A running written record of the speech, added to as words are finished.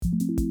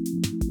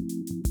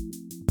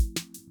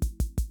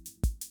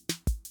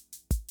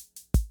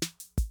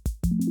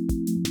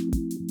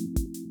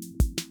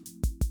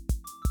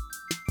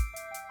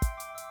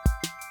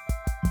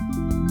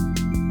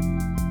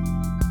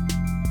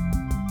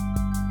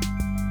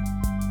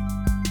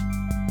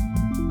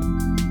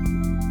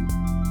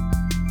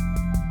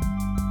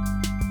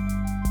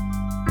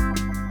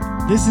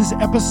This is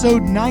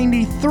episode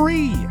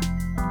 93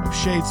 of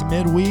Shades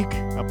Midweek,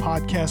 a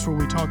podcast where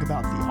we talk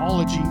about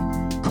theology,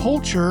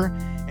 culture,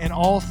 and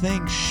all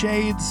things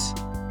Shades.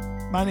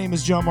 My name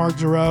is John Mark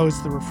Giroux. It's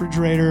the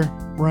refrigerator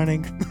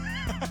running.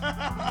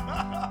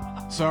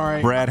 Sorry.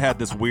 Brad had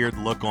this weird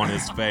look on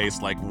his face,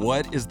 like,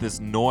 what is this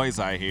noise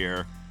I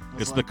hear?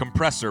 It's the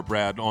compressor,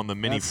 Brad, on the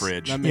mini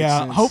fridge. That makes Yeah,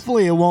 sense.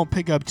 hopefully it won't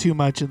pick up too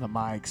much in the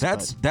mics.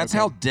 That's but,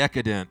 how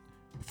decadent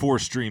Four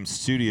Stream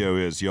Studio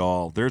is,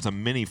 y'all. There's a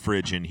mini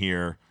fridge in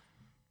here.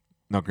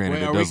 Now,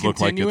 granted, Wait, it does look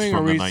like it's continuing, or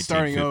from are the we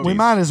starting 1950s. over? we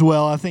might as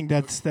well. I think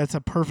that's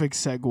a perfect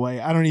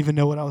segue. I don't even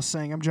know what I was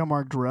saying. I'm John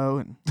Mark Giroux,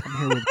 and I'm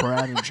here with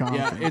Brad and Yeah,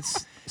 Jonathan.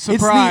 it's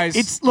surprise.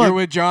 look- You're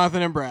with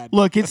Jonathan and Brad.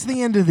 Look, it's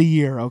the end of the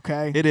year,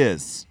 okay? It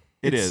is.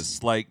 It It's-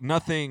 is. Like,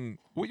 nothing.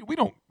 We've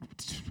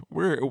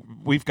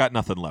got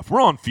nothing left.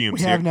 We're on fumes We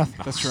here. have nothing.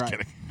 No, That's just right.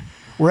 kidding.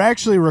 We're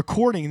actually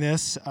recording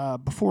this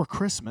before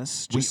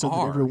Christmas, just We so that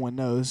are. everyone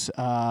knows,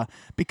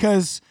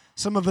 because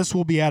some of us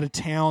will be out of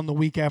town the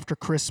week after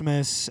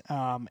Christmas,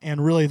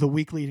 and really the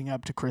week leading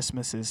up to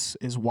Christmas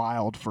is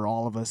wild for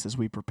all of us as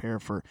we prepare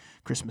for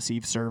Christmas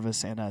Eve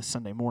service and a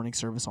Sunday morning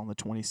service on the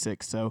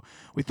 26th. So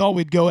we thought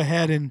we'd go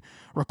ahead and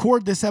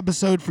record this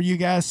episode for you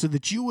guys so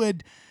that you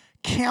would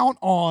count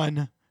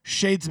on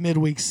Shades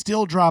Midweek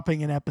still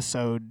dropping an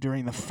episode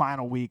during the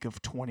final week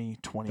of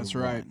 2021. That's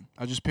right.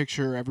 I just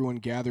picture everyone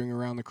gathering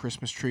around the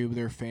Christmas tree with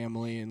their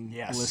family and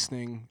Yes.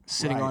 listening,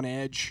 sitting Right. on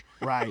edge.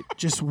 Right.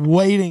 Just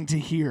waiting to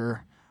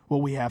hear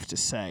what we have to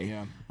say.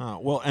 Yeah.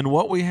 Well, and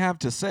what we have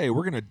to say,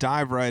 we're going to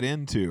dive right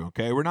into,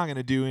 okay? We're not going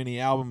to do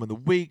any album of the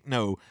week.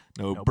 No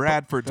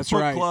Bradford's That's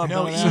Book right. Club.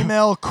 No none of that.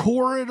 email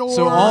corridor.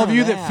 So all of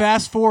you that. that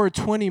fast forward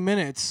 20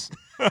 minutes,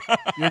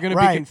 you're going to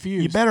right. be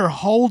confused. You better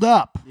hold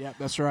up. Yeah,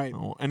 that's right.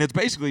 Oh, and it's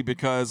basically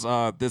because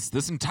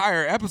this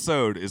entire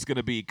episode is going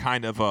to be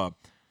kind of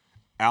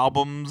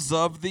albums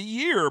of the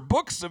year,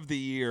 books of the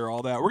year,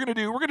 all that. We're gonna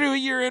do a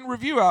year-end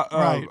review.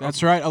 Right.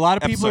 That's right. A lot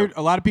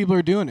of people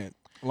are doing it.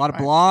 A lot of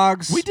Right.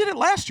 blogs. We did it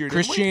last year, didn't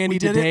we? Christianity We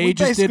did Today We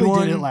just did basically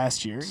one. did it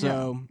last year.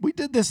 So- yeah. We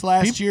did this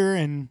last year,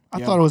 and I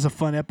Yeah. thought it was a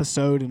fun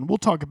episode, and we'll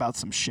talk about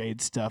some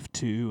Shade stuff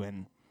too.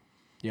 And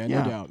Yeah,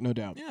 Yeah. no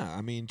doubt. Yeah,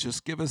 I mean,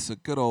 just give us a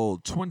good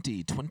old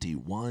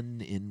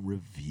 2021 in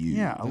review.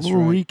 yeah, a That's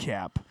little right.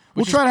 recap.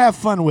 We'll Which is- try to have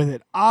fun with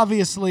it.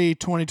 Obviously,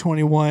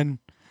 2021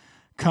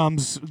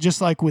 comes just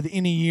like with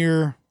any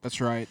year.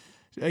 That's right.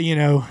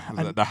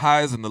 The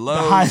highs and the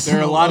lows. highs There are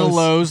a and lot of lows.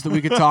 lows that we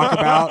could talk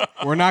about.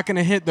 We're not going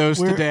to hit those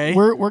today.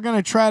 We're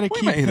gonna try to We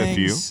keep may hit a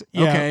few. things.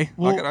 Yeah, Okay.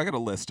 we'll- I got a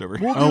list over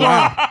here. We'll Oh, do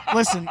wow.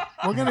 listen,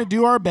 we're going to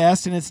do our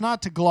best, and it's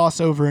not to gloss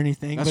over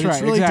anything, That's but it's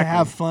right, really to exactly.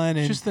 have fun It's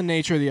and, just the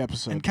nature of the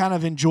episode. and kind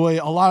of enjoy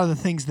a lot of the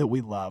things that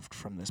we loved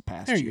from this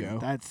past There you year.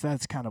 go.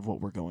 That's kind of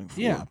what we're going for.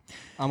 Yeah,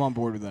 I'm on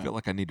board with I that. feel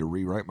like I need to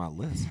rewrite my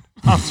list.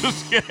 I'm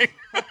just kidding.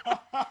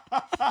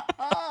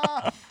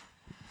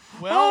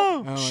 Well,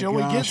 Oh, my shall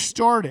we get gosh.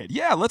 started?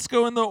 Yeah, let's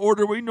go in the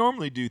order we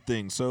normally do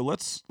things. So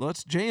let's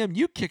JM,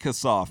 you kick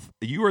us off.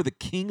 You are the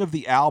king of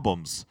the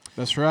albums.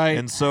 That's right.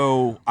 And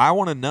so I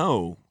want to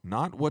know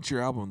not what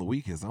your album of the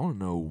week is. I want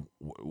to know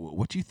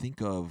what you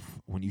think of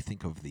when you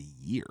think of the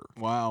year.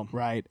 Wow.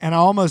 Right. And I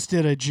almost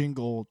did a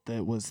jingle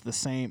that was the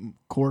same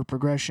chord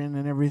progression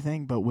and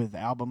everything, but with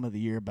album of the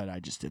year, but I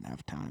just didn't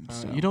have time.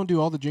 So You don't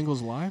do all the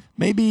jingles live?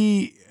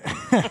 maybe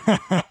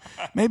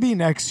maybe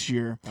next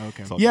year.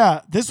 Okay. So-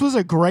 Yeah, this was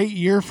a great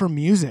year for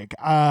music.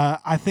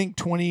 I think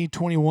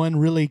 2021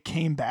 really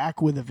came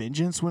back with a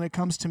vengeance when it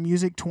comes to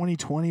music.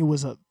 2020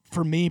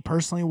 for me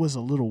personally, was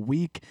a little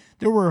weak.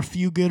 There were a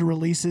few good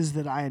releases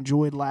that I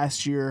enjoyed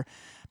last year,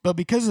 but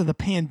because of the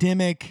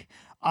pandemic,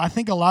 I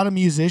think a lot of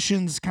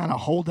musicians kind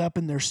of holed up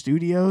in their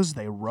studios.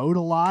 They wrote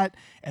a lot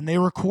and they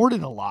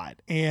recorded a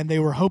lot, and they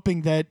were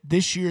hoping that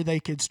this year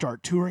they could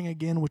start touring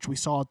again, which we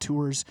saw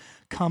tours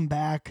come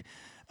back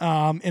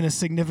in a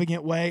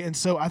significant way. And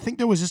so I think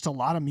there was just a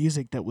lot of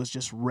music that was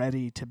just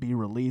ready to be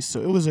released. So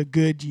it was a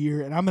good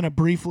year. And I'm going to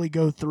briefly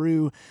go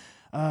through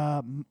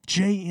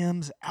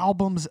JM's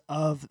albums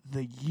of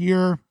the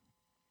year.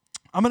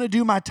 I'm going to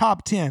do my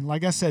top 10.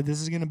 Like I said,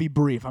 this is going to be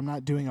brief. I'm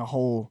not doing a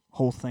whole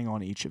thing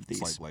on each of these.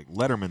 It's like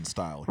Letterman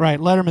style. Right,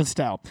 Letterman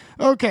style.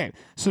 Okay,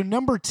 so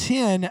number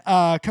 10,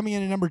 coming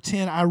in at number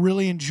 10, I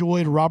really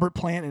enjoyed Robert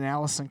Plant and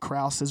Alison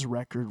Krauss's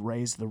record,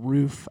 Raise the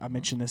Roof. I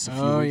mentioned this a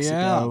few weeks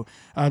ago.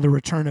 The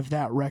return of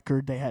that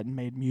record. They hadn't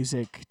made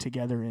music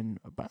together in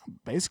about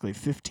basically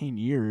 15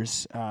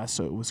 years,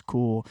 so it was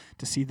cool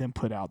to see them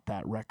put out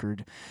that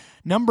record.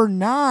 Number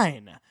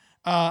 9,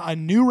 a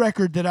new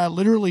record that I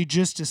literally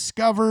just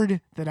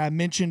discovered that I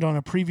mentioned on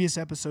a previous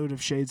episode of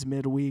Shades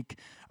Midweek,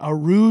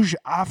 Arooj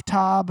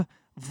Aftab,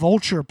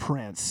 Vulture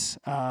Prince,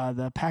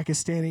 the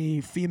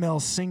Pakistani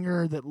female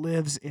singer that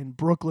lives in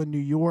Brooklyn, New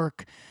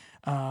York.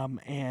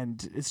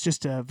 And it's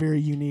just a very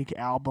unique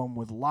album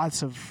with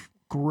lots of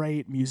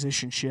great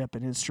musicianship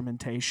and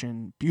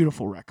instrumentation.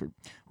 Beautiful record.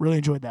 Really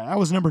enjoyed that. That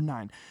was number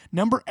 9.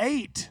 Number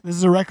 8, this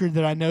is a record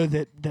that I know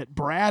that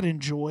Brad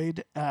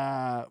enjoyed,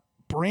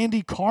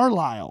 Brandy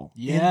Carlisle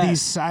in Yes.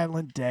 These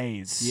Silent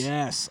Days.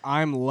 Yes,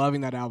 I'm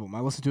loving that album. I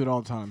listen to it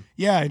all the time.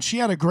 Yeah, and she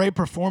had a great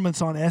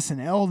performance on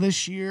SNL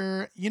this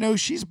year. You know,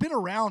 she's been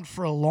around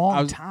for a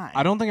long time.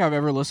 I don't think I've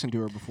ever listened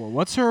to her before.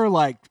 What's her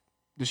like?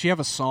 Does she have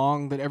a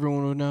song that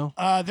everyone would know?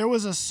 There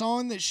was a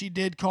song that she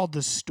did called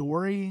 "The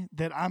Story"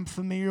 that I'm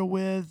familiar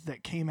with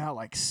that came out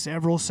like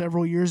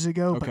several years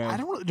ago. But Okay. I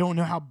don't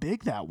know how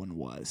big that one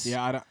was.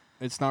 Yeah,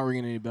 it's not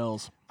ringing any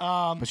bells.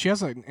 But she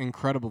has an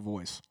incredible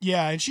voice.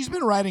 Yeah, and she's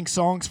been writing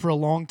songs for a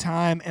long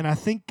time, and I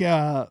think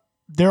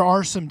there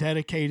are some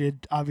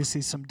dedicated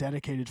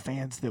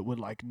fans that would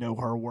like know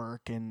her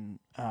work and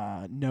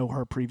know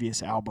her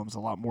previous albums a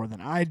lot more than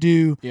I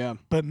do. Yeah.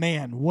 But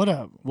man, what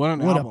a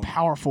album.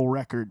 powerful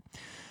record.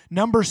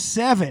 Number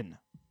 7.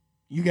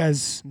 You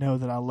guys know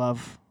that I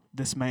love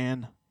this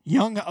man,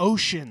 Young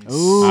Oceans.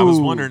 Ooh. I was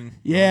wondering.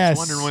 Yes. I was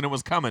wondering when it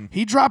was coming.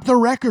 He dropped the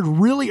record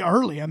really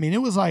early. I mean,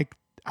 it was like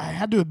I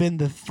had to have been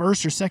the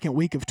first or second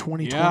week of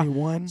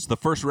 2021. It's the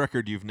first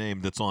record you've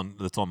named that's on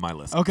my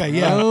list. Okay,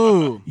 yeah.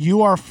 Oh.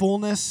 You Are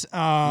Fullness.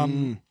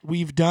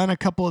 We've done a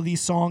couple of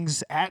these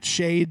songs at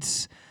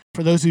Shades.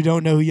 For those who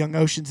don't know who Young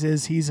Oceans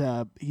is,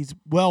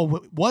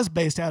 was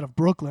based out of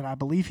Brooklyn. I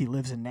believe he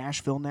lives in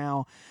Nashville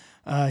now.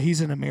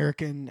 He's an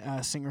American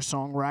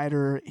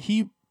singer-songwriter.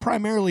 He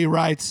primarily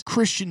writes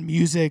Christian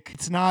music.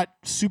 It's not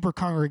super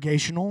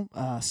congregational.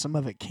 Some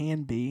of it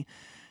can be.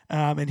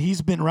 And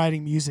he's been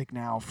writing music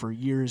now for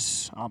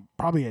years,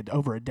 probably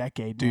over a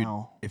decade Dude,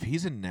 now. if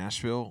he's in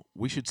Nashville,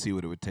 we should see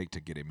what it would take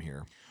to get him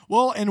here.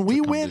 Well, and we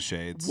come to went.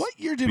 Shades, What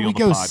year did be we on the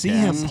go see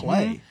him podcast.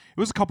 play? It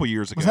was a couple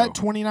years ago. Was that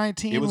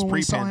 2019? It was when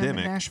we saw him in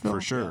pre-pandemic Nashville?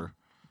 for sure.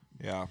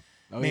 Yeah.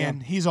 Oh,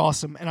 Man, he's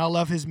awesome, and I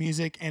love his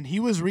music. And he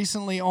was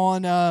recently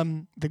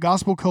on the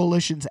Gospel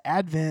Coalition's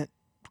Advent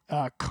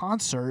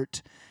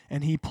concert,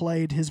 and he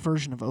played his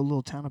version of "O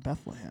Little Town of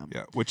Bethlehem."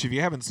 Yeah, which if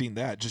you haven't seen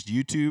that, just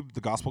YouTube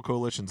the Gospel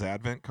Coalition's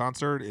Advent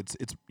concert. It's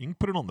you can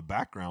put it on the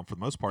background for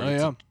the most part. Oh,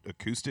 It's yeah.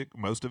 acoustic,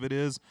 most of it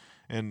is,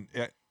 and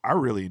I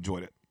really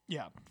enjoyed it.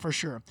 Yeah, for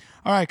sure.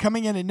 All right,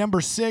 coming in at number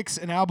 6,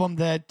 an album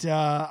that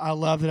I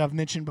love that I've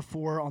mentioned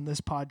before on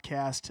this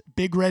podcast,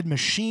 Big Red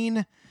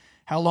Machine.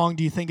 How long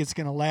do you think it's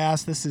going to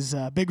last? This is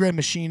Big Red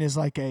Machine is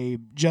like a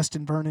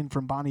Justin Vernon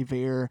from Bon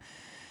Iver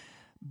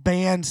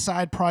band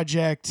side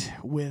project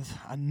with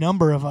a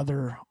number of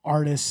other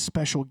artists,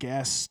 special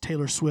guests.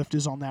 Taylor Swift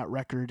is on that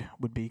record,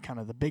 would be kind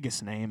of the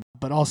biggest name,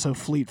 but also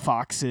Fleet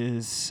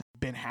Foxes,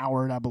 Ben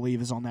Howard, I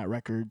believe, is on that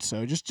record.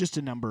 So just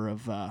a number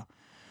of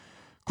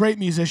great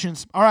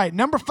musicians. All right,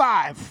 number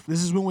 5.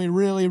 This is when we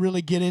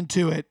really get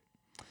into it.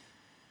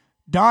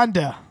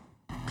 Donda,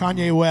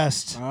 Kanye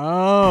West.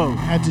 Oh.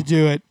 Had to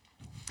do it.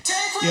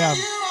 Yeah.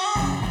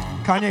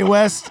 Kanye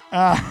West.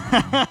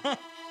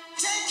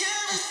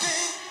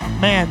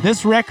 Man,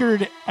 this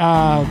record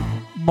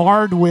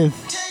marred with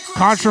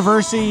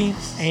controversy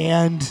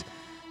and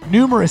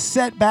numerous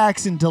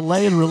setbacks and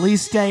delayed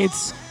release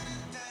dates,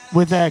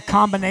 with a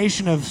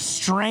combination of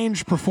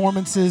strange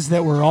performances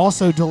that were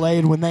also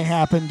delayed when they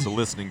happened. The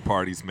listening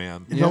parties,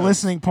 man. The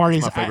listening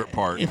parties. It's my favorite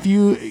part. If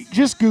you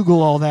just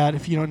Google all that,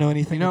 if you don't know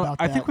anything about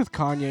that. I think with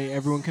Kanye,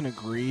 everyone can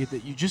agree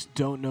that you just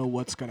don't know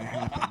what's going to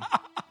happen.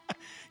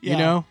 Yeah. You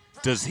know?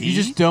 Does he? You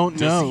just don't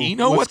know. Does he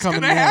know what's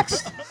coming going to happen?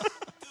 next.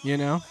 You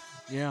know?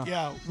 Yeah.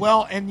 Yeah,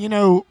 well, and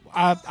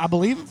I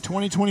believe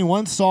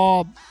 2021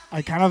 saw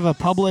a kind of a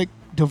public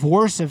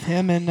divorce of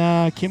him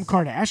and Kim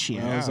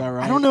Kardashian. Oh, is that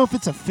right? I don't know if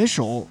it's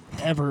official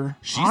ever.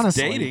 She's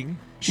honestly. dating.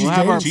 She's We'll have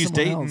dating, our- She's someone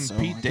dating else, so I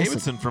Pete guess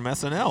Davidson from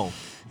SNL.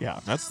 Yeah,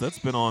 That's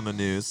been on the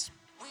news.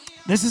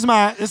 this was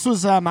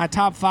my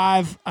top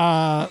 5. What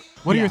are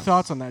yeah. your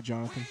thoughts on that,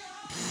 Jonathan?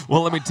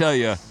 Well, let me tell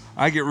you,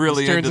 I get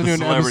really This turns into the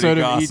into an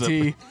celebrity episode gossip.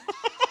 of ET.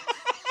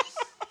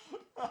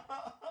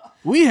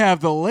 We have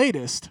the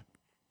latest.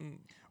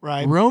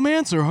 Right.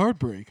 Romance or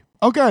heartbreak?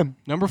 Okay,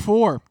 Number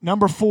 4.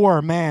 number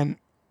 4, man.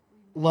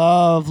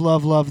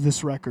 Love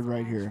this record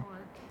right here.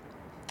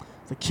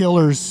 The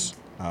Killers,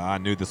 I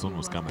knew this one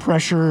was coming.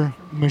 Pressure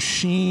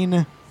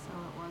Machine.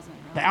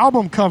 The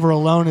album cover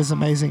alone is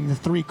amazing. The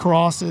 3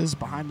 crosses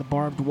behind the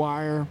barbed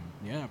wire.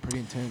 Yeah, pretty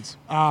intense.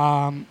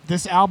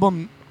 This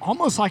album,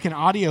 almost like an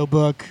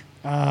audiobook.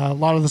 A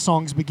lot of the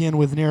songs begin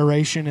with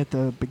narration at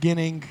the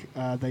beginning.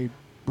 They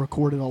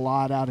recorded a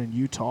lot out in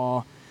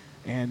Utah.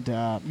 And,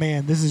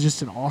 man, this is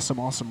just an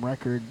awesome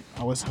record.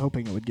 I was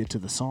hoping it would get to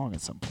the song at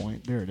some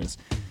point. There it is.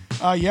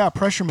 Yeah,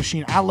 Pressure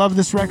Machine. I love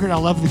this record. I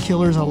love The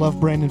Killers. I love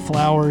Brandon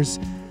Flowers.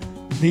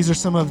 These are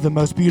some of the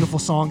most beautiful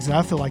songs that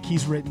I feel like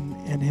he's written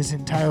in his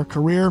entire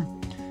career.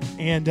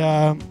 And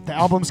the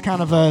album's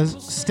kind of a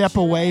step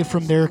away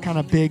from their kind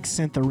of big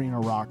synth arena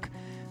rock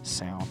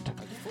sound.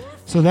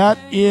 So that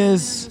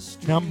is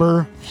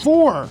number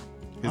 4.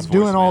 His I'm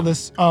doing voice, all man.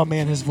 this. Oh,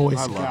 man, his voice.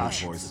 I love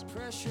Gosh. his voice.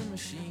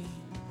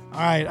 All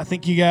right, I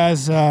think you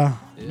guys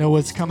know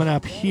what's coming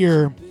up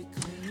here.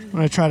 I'm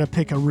going to try to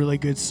pick a really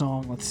good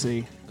song. Let's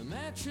see.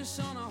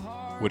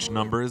 Which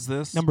number is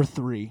this? Number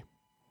 3.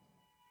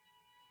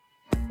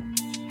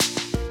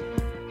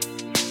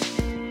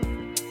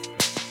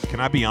 Can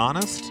I be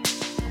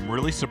honest? I'm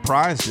really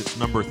surprised it's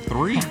number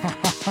 3.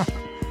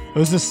 It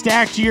was a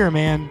stacked year,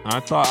 man. I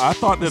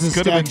thought This this is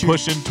could have been statue.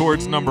 pushing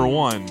towards number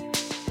 1.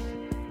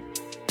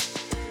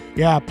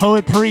 Yeah,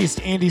 Poet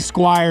Priest, Andy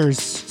Squires.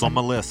 It's on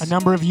my list. A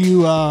number of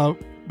you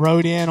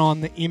wrote in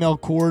on the email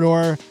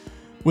corridor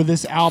with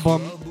this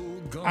album.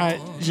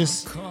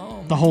 Just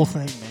the whole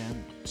thing,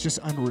 man. It's just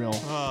unreal.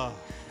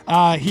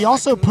 He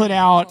also put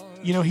out,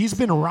 he's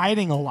been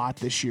writing a lot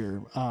this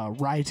year,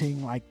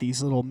 writing like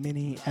these little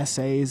mini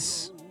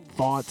essays,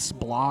 thoughts,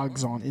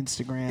 blogs on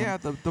Instagram. Yeah,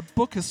 the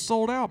book is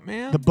sold out,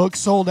 man. The book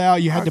sold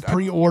out. You had to I-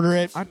 pre-order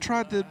it. I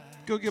tried to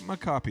go get my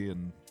copy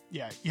and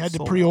Yeah, you had to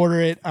Sold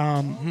pre-order it.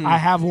 I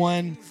have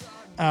one.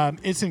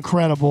 It's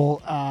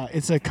incredible.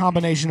 It's a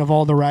combination of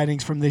all the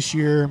writings from this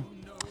year.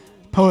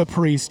 Poet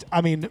Priest.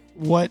 I mean,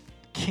 what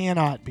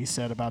cannot be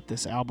said about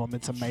this album?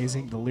 It's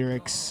amazing. The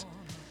lyrics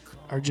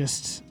are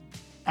just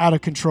out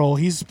of control.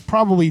 He's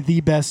probably the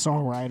best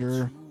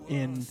songwriter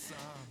in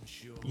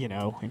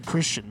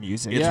Christian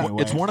music. it's,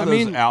 anyway. it's one of I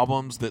those mean-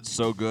 albums that's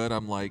so good.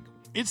 I'm like,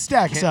 It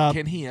stacks up.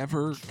 can he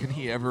ever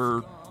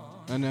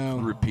I know.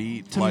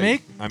 repeat? To Like,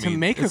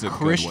 make it's a good one.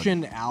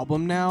 Christian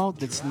album now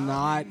that's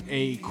not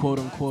a quote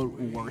unquote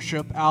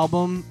worship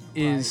album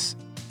is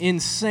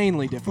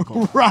insanely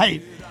difficult.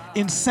 Right.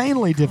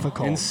 Insanely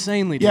difficult.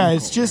 Insanely difficult. Yeah,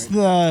 it's just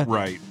the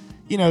Right.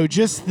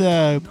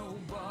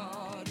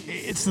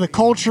 it's the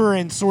culture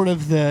and sort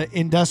of the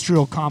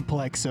industrial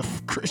complex of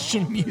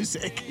Christian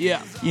music.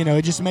 Yeah.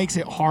 It just makes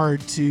it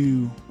hard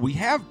to. We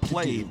have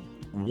played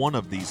one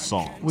of these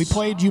songs. We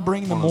played You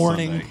Bring the On a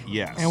Morning, Sunday,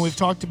 yes. and we've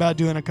talked about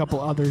doing a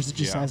couple others. It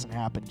just Yeah. hasn't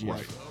happened yet.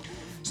 Right.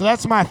 So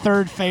that's my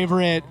third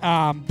favorite.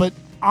 But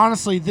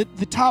honestly, the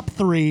top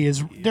 3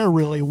 they're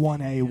really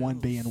 1A,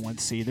 1B, and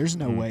 1C. There's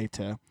no way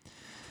to,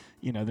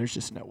 there's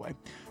just no way.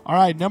 All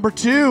right, number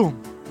 2.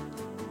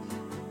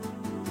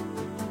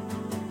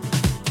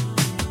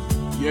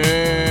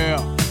 Yeah.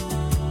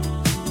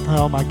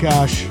 Oh my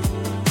gosh,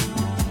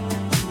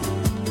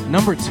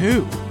 Number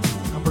 2.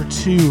 number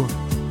 2.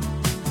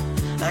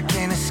 I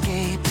can't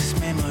escape this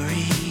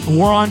memory.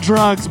 War on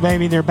Drugs,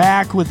 baby. They're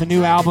back with a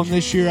new album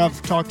this year.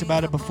 I've talked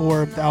about it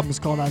before. The album is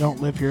called I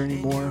Don't Live Here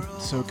Anymore.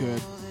 So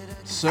good.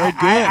 So I,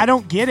 good. I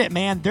don't get it,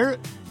 man.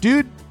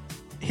 Dude,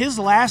 his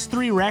last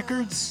 3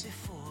 records,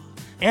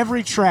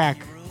 every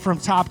track from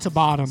top to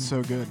bottom,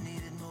 So good.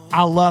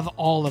 I love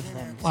all of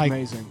them. Like,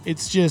 amazing.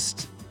 It's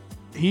just,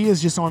 he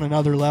is just on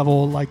another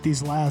level. Like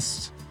these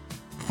last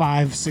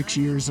 5-6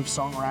 years of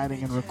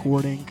songwriting and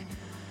recording.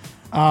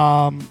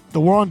 The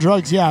War on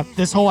Drugs, yeah,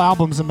 this whole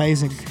album's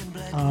amazing.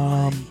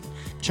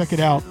 Check it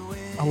out.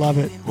 I love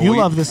it. Well, You we-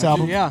 love this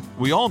album. Yeah.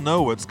 We all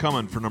know what's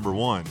coming for number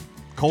 1.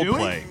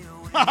 Coldplay.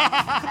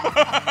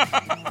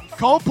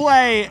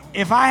 Coldplay,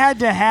 if I had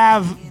to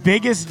have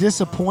biggest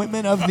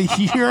disappointment of the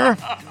year,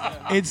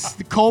 it's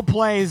the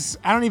Coldplay's,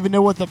 I don't even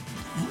know what the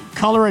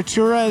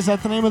Coloratura, is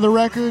that the name of the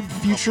record?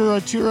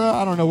 Futuratura?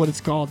 I don't know what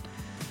it's called.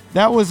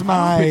 That was It's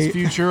my,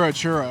 Futura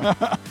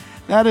Chura.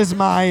 that is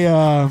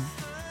my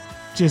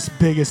just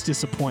biggest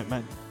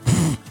disappointment.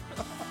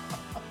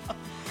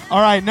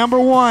 All right, number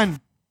 1.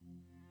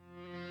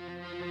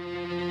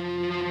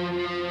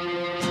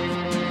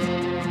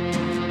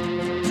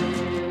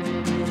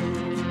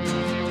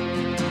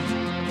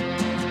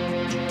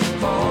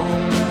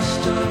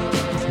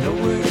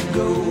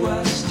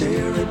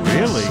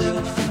 Really?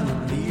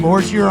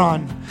 Lord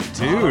Huron.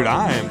 Dude,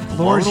 I am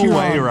Lord blown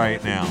away Huron.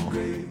 right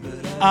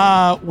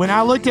now. When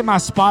I looked at my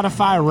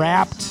Spotify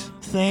Wrapped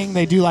thing,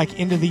 they do like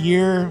end of the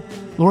year.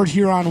 Lord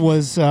Huron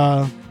was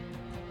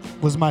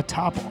my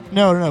top.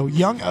 No.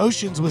 Young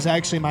Oceans was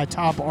actually my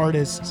top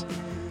artist.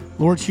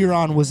 Lord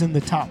Huron was in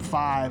the top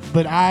 5,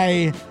 but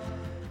I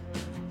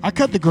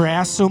cut the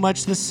grass so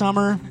much this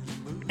summer,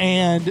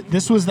 and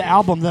this was the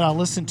album that I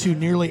listened to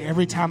nearly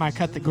every time I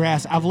cut the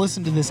grass. I've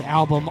listened to this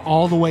album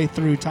all the way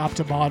through, top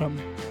to bottom,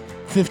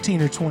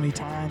 15 or 20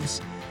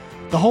 times.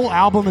 The whole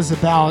album is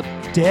about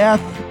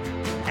death,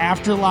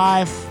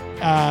 afterlife,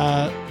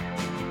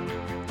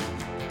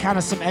 kind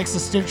of some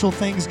existential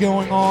things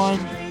going on.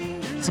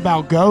 It's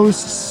about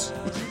ghosts,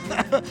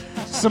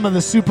 some of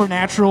the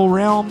supernatural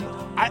realm.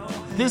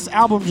 This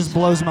album just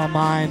blows my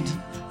mind.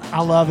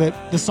 I love it.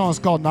 This song is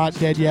called Not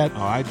Dead Yet.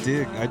 Oh, I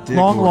dig.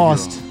 Long Lord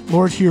Lost, Huron.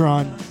 Lord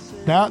Huron.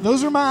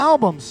 Those are my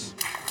albums.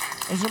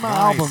 Those are my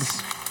Nice.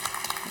 albums.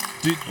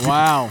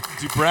 Wow.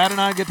 Do Brad and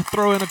I get to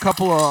throw in a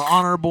couple of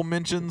honorable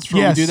mentions? From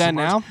Yes. Do that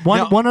now?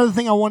 One other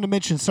thing I wanted to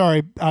mention,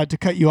 sorry to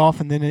cut you off,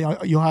 and then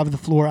you'll have the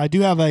floor. I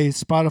do have a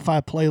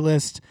Spotify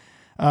playlist,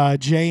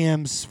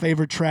 JM's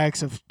favorite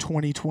tracks of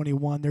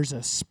 2021. There's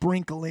a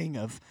sprinkling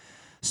of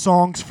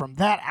songs from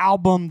that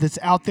album that's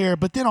out there,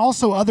 but then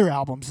also other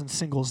albums and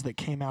singles that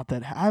came out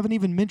that I haven't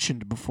even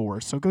mentioned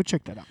before. So go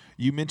check that out.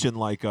 You mentioned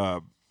like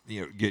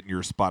getting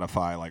your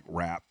Spotify like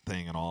rap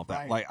thing and all of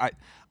that. Right. Like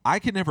I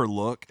can never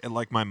look at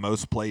like my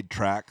most played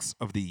tracks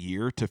of the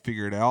year to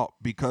figure it out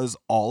because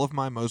all of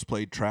my most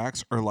played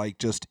tracks are like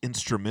just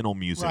instrumental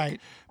music.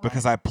 Right.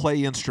 Because I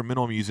play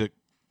instrumental music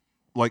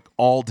like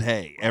all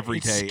day, every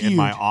It's day in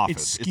my skewed. office.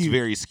 It's It's skewed.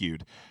 very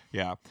skewed.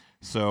 Yeah.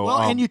 So Well,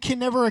 and you can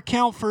never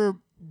account for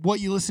what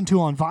you listen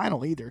to on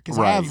vinyl either, because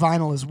I have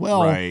vinyl as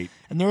well. Right.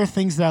 And there are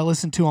things that I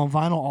listen to on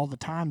vinyl all the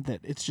time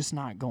that it's just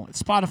not going.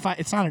 Spotify,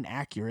 it's not an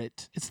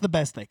accurate. It's the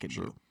best they can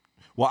do.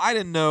 Well, I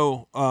didn't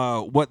know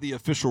what the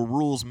official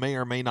rules may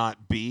or may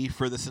not be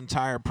for this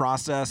entire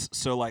process.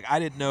 So, like, I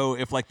didn't know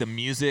if, like, the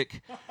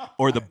music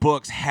or the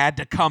books had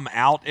to come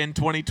out in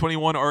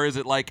 2021, or is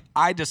it like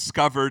I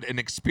discovered and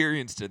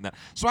experienced in that.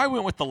 So I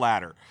went with the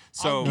latter.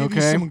 So I'll give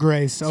you some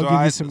grace. I'll give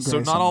you some grace. So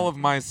not on all that. of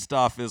my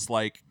stuff is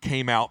like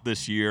came out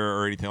this year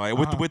or anything like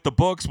with the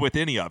books, with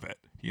any of it,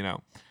 you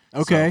know.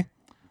 Okay.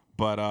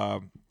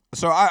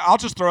 So I'll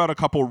just throw out a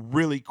couple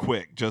really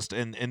quick,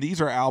 and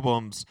these are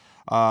albums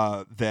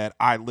that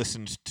I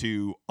listened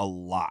to a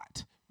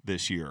lot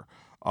this year.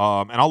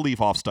 And I'll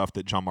leave off stuff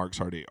that John Mark's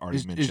already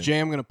mentioned. Is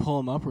Jam going to pull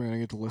them up, or are we going to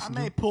get to I listen to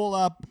may them? pull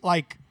up,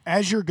 like,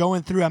 as you're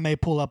going through, I may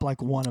pull up,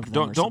 like, one of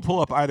them. Don't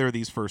pull up either of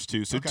these first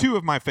two. So Okay. two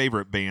of my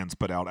favorite bands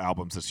put out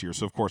albums this year.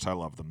 So of course I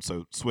love them.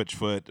 So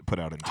Switchfoot put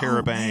out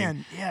Interrobang.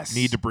 man, yes.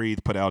 Need to Breathe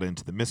put out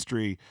Into the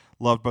Mystery.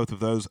 Loved both of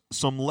those.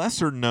 Some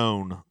lesser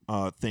known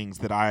things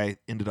that I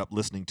ended up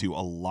listening to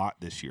a lot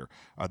this year.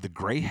 The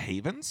Grey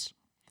Havens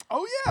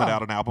Oh, yeah. put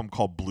out an album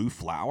called Blue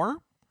Flower.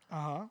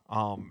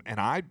 Uh-huh. And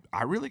I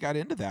really got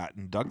into that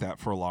and dug that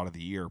for a lot of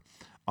the year.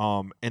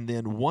 And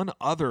then one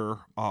other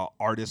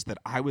artist that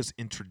I was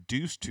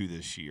introduced to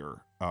this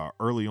year,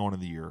 early on in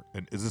the year,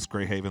 and is this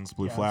Grey Havens,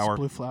 Blue Yeah, Flower? it's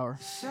Blue Flower.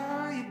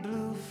 Saw you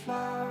blue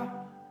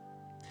flower.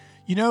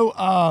 You know,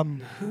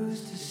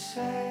 Who's to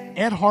say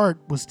Ed Hart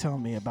was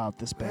telling me about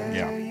this band.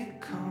 Yeah. you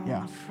come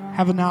Yeah.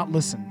 Have not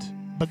listened.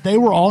 But they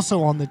were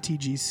also on the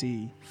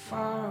TGC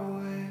far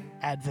away?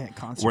 Advent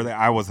concert. Where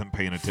I wasn't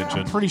paying attention.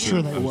 I'm pretty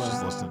sure they I was were.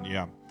 just listening,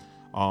 yeah.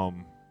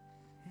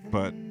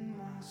 But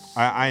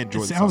I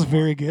enjoyed it the sounds song.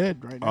 very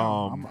good right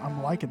now. Um,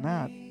 I'm liking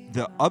that.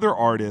 The other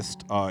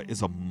artist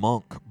is a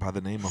monk by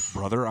the name of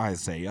Brother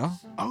Isaiah.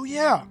 Oh,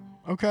 yeah.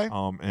 Okay.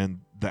 And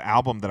the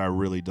album that I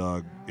really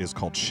dug is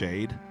called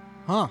Shade.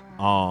 Huh.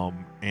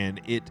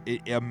 And it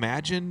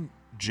imagine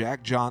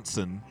Jack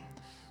Johnson,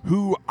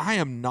 who I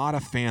am not a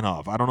fan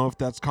of. I don't know if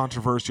that's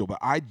controversial, but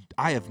I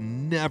have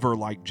never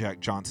liked Jack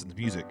Johnson's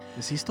music.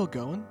 Is he still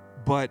going?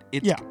 But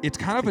it's Yeah, it's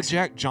kind of a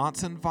Jack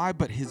Johnson vibe,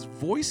 but his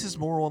voice is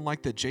more on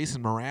like the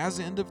Jason Mraz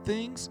end of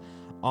things.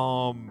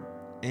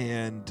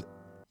 And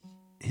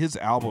his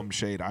album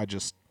Shade, I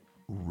just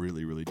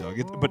really, really dug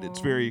it. But it's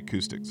very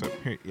acoustic, so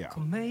yeah.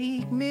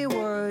 Make me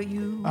what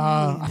you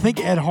I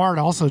think Ed Hart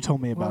also told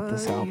me about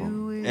this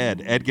album.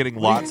 Ed getting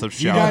lots of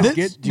Do you shout guys outs.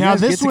 get, do you now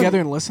guys this get together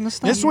one- and listen to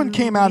stuff? This one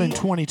came out in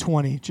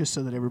 2020, just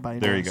so that everybody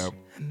knows. There you go.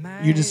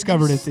 You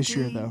discovered it this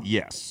year, though.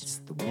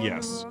 Yes.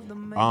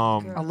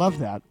 I love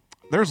that.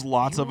 There's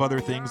lots of other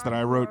things that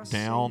I wrote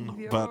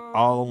down, but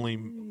I'll only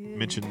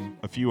mention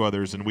a few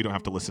others, and we don't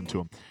have to listen to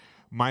them.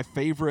 My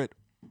favorite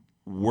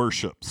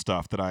worship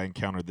stuff that I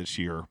encountered this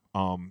year,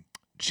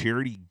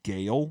 Charity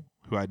Gale,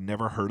 who I'd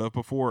never heard of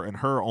before, and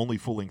her only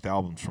full-length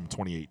album's from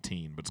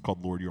 2018, but it's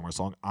called Lord, You're My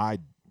Song. I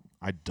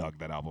dug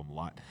that album a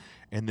lot.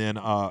 And then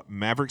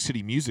Maverick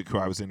City Music, who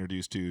I was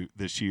introduced to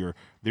this year,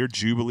 their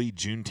Jubilee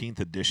Juneteenth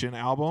edition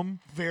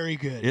album, Very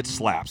good. it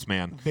slaps,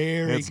 man.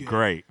 Very It's good.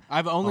 great.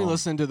 I've only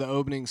listened to the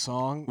opening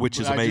song, Which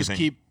but is I just amazing.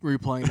 keep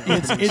replaying the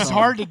opening It's song.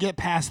 hard to get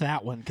past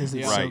that one because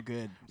it's so Right.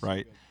 good.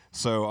 Right.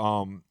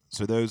 So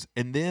those,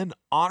 and then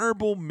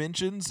honorable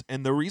mentions,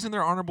 and the reason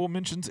they're honorable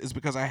mentions is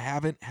because I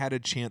haven't had a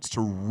chance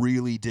to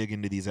really dig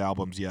into these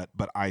albums yet,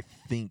 but I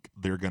think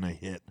they're going to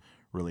hit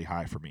really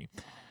high for me.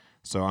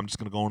 So I'm just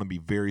going to go on and be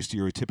very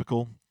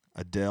stereotypical.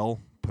 Adele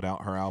put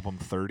out her album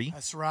 30.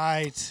 That's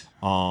right.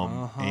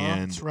 And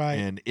That's right.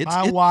 and it's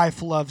My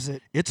wife loves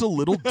it. it's a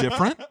little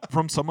different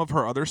from some of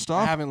her other I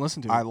stuff. haven't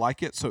listened to it. I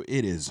like it. So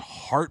it is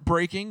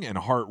heartbreaking and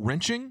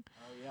heart-wrenching.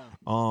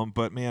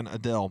 But man,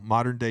 Adele,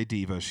 modern day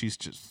diva, she's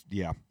just,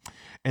 yeah.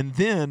 And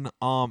then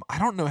I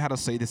don't know how to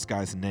say this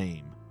guy's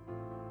name.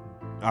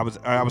 I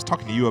was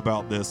talking to you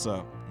about this.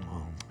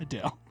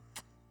 Adele.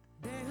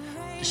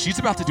 She's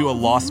about to do a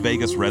Las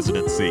Vegas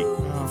residency.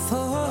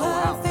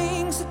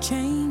 Things that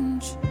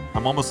change.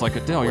 I'm almost like,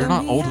 Adele, you're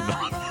not old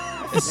enough.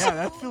 Yeah,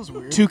 that feels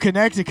weird. To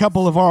connect a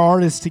couple of our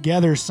artists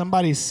together,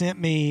 somebody sent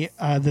me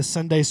the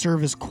Sunday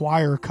Service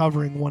Choir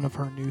covering one of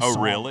her new songs.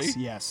 Oh, really?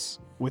 Yes,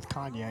 with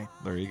Kanye.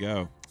 There you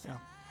go. Yeah.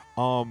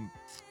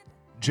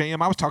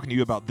 JM, I was talking to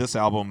you about this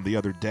album the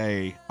other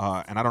day,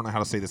 and I don't know how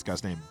to say this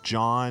guy's name.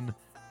 John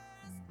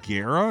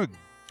Guerra?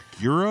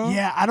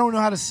 Yeah, I don't know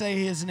how to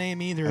say his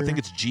name either. I think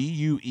it's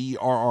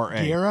Guerra.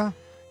 Guerra.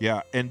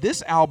 Yeah, and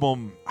this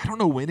album, I don't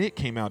know when it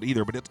came out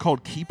either, but it's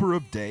called Keeper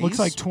of Days. Looks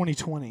like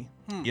 2020.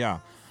 Yeah.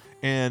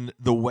 And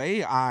the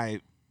way I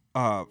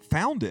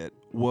found it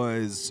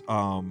was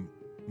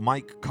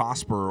Mike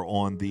Cosper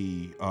on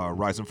the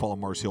Rise and Fall of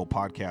Mars Hill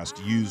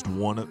podcast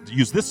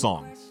used this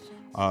song,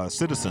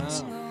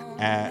 Citizens,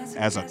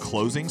 as a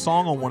closing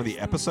song on one of the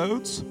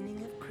episodes.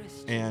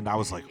 And I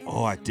was like,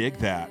 oh, I dig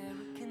that.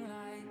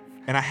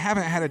 And I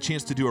haven't had a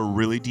chance to do a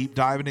really deep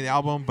dive into the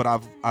album, but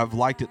I've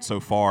liked it so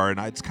far, and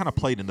it's kind of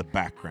played in the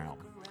background.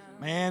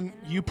 Man,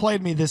 you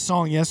played me this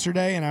song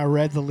yesterday, and I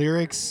read the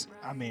lyrics.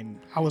 I mean,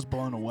 I was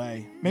blown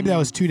away. Maybe that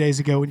was 2 days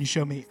ago when you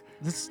showed me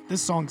this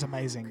song's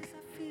amazing.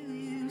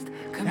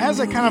 It has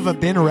a kind of a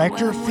Ben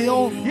Rector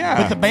feel, Yeah.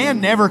 but the band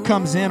never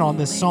comes in on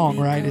this song,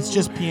 right? It's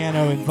just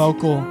piano and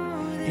vocal.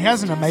 He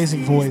has an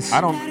amazing voice.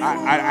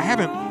 I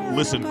haven't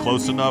listened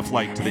close enough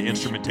like to the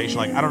instrumentation.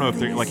 Like I don't know if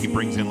they're like he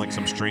brings in like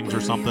some strings or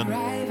something.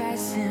 Arrive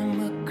as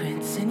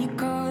immigrants and you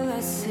call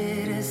us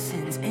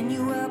citizens and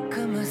you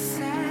welcome us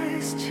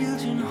as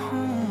children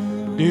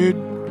home.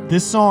 Dude,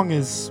 this song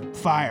is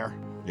fire.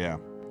 Yeah.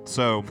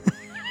 So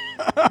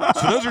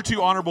those are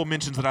two honorable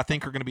mentions that I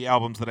think are going to be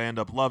albums that I end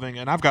up loving,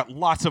 and I've got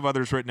lots of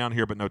others written down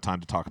here, but no time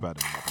to talk about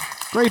any of them.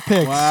 Great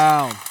picks.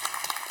 Wow.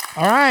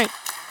 All right,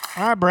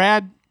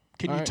 Brad.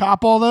 Can All you right.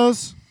 top all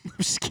those? I'm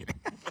just kidding.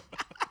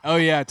 Oh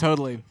yeah,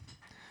 totally.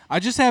 I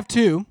just have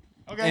two.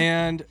 Okay.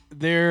 And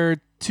they're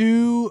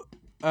two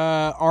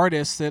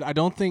artists that I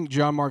don't think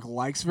John Mark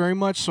likes very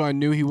much, so I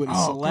knew he wouldn't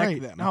select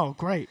great. them. Oh,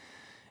 great.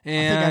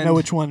 And I think I know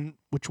which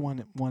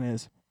one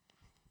is.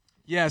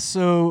 Yeah,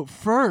 so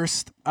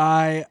first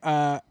I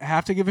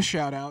have to give a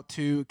shout out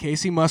to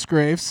Casey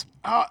Musgraves.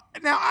 Now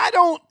I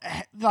don't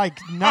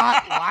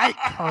not like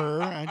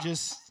her. I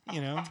just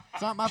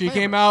it's not my. She favorite.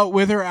 came out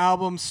with her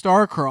album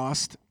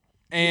Star-Crossed,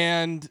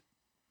 and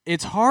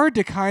it's hard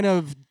to kind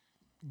of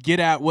get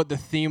at what the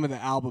theme of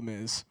the album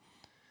is.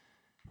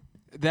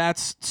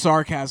 That's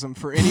sarcasm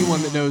for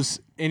anyone that knows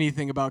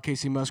anything about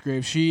Casey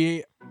Musgraves.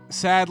 She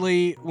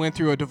sadly went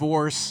through a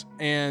divorce,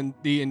 and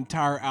the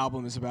entire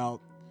album is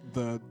about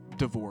the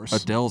divorce.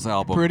 Adele's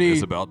album Pretty-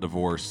 is about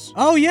divorce.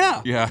 Oh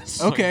yeah. Yeah.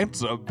 It's Okay.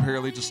 It's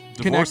apparently just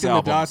divorce Connecting the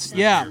albums dots. this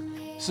Yeah. year.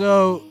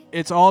 So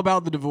it's all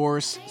about the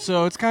divorce.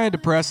 So it's kind of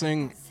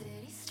depressing.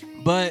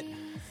 But,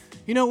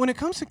 when it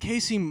comes to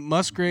Casey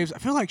Musgraves, I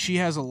feel like she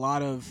has a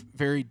lot of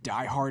very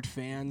diehard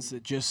fans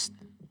that just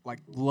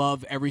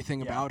love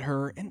everything about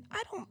her. And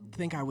I don't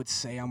think I would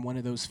say I'm one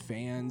of those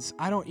fans.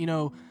 I don't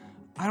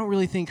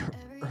really think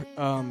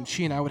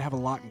she and I would have a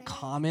lot in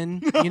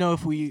common,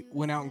 if we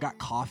went out and got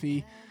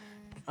coffee.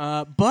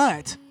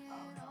 But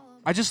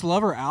I just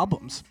love her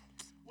albums.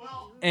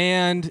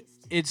 And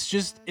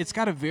it's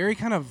got a very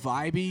kind of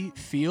vibey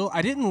feel.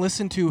 I didn't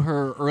listen to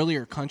her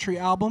earlier country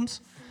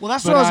albums. Well,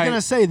 that's but what I was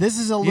gonna say. This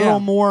is a little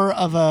more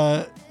of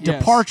a Yes.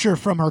 departure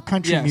from her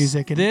country Yes.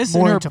 music and This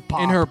more in into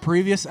pop. her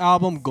previous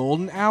album,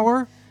 Golden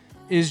Hour,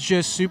 is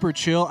just super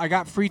chill. I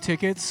got free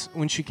tickets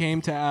when she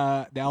came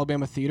to the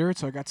Alabama Theater,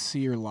 so I got to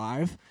see her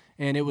live,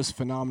 and it was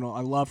phenomenal.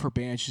 I love her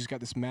band. She's got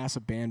this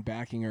massive band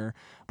backing her,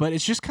 but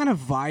it's just kind of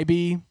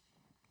vibey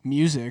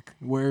music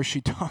where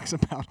she talks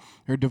about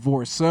her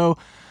divorce. So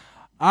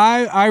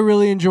I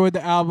really enjoyed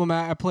the album.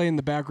 I play in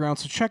the background,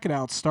 so check it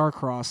out.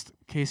 Star-Crossed,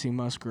 Casey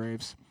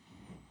Musgraves.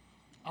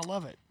 I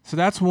love it. So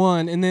that's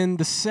one. And then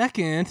the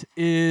second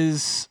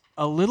is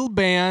a little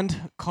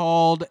band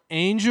called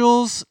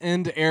Angels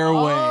and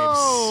Airwaves.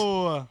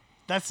 Oh,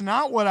 that's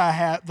not what I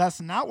had.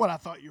 That's not what I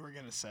thought you were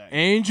gonna say.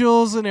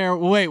 Angels and Air.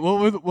 Wait,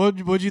 what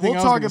do you think? We'll I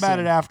was talk gonna about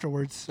say? it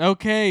afterwards.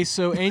 Okay,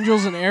 so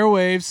Angels and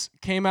Airwaves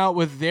came out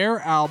with their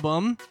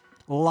album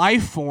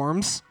Life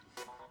Forms.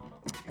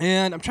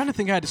 And I'm trying to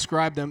think how to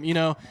describe them.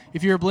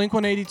 If you're a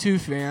Blink-182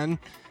 fan,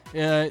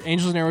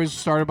 Angels and Airwaves was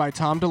started by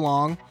Tom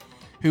DeLonge,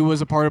 who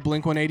was a part of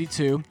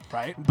Blink-182.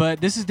 Right.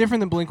 But this is different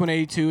than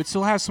Blink-182. It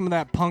still has some of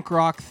that punk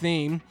rock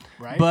theme.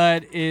 Right.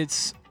 But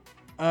it's,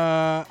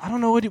 I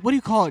don't know, what do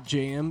you call it,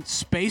 JM?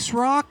 Space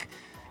rock?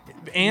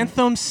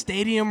 Anthem,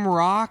 stadium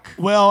rock?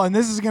 Well, and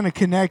this is going to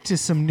connect to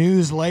some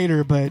news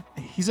later, but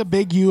he's a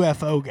big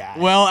UFO guy.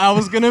 Well, I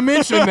was going to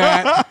mention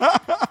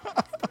that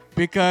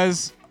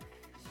because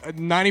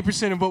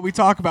 90% of what we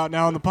talk about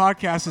now on the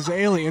podcast is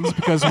aliens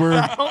because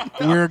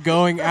we're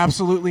going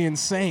absolutely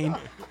insane.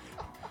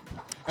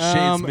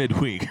 Shades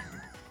midweek.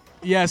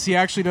 Yes, he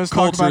actually does talk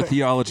Culture, about it.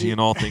 theology, and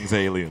all things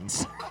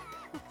aliens.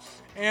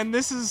 And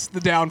this is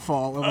the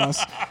downfall of us.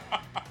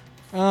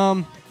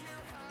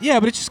 Yeah,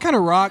 but it's just kind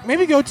of rock.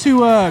 Maybe go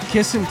to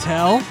Kiss and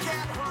Tell.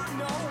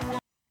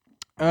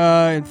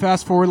 And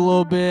fast forward a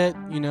little bit.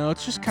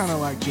 It's just kind of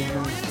like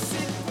jamming.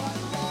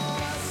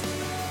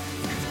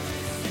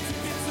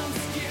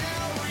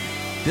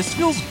 This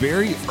feels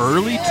very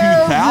early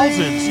 2000s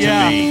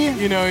to me.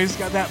 He's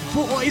got that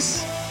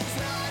voice.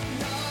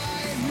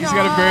 He's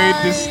got a very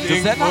distinct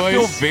Does that not voice.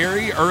 feel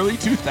very early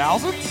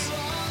 2000s?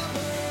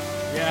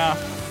 Yeah.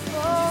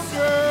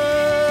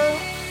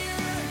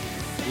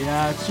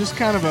 Yeah, it's just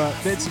kind of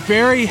it's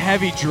very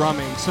heavy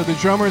drumming. So the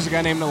drummer is a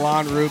guy named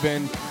Milan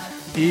Rubin.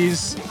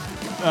 He's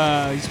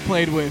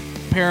played with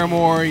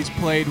Paramore. He's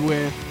played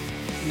with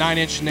Nine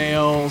Inch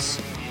Nails.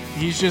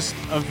 He's just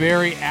a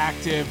very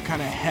active,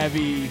 kind of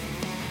heavy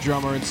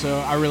drummer, and so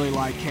I really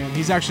like him.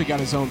 He's actually got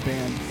his own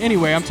band.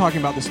 Anyway, I'm talking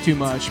about this too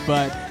much,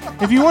 but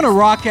if you want to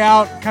rock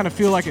out, kind of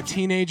feel like a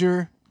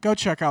teenager, go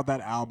check out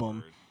that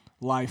album,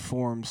 Life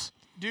Forms.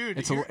 Dude,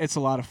 It's a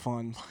lot of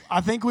fun.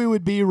 I think we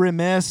would be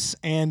remiss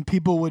and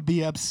people would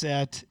be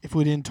upset if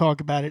we didn't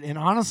talk about it. And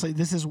honestly,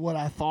 this is what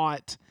I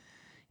thought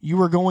you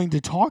were going to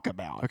talk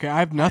about. Okay, I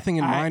have nothing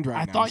in mind right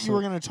I now. thought you so-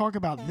 were going to talk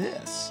about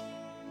this.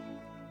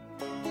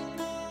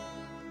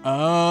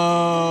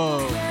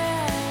 Oh.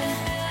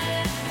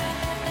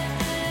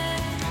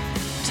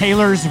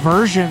 Taylor's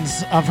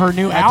versions of her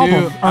new I do-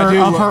 album, I or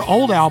do of lo- her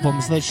old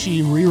albums that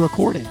she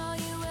re-recorded.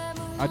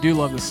 I do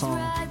love this song.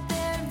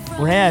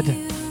 Red.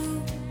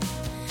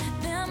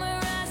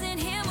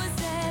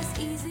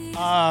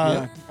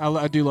 Yeah,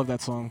 I do love that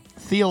song.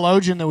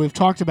 Theologian that we've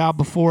talked about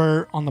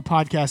before on the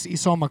podcast,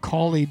 Esau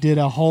McCauley, did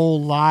a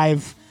whole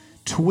live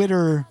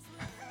Twitter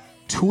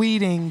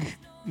tweeting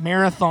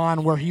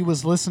marathon where he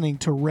was listening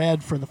to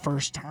Red for the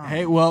first time.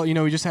 Hey, well,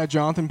 we just had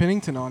Jonathan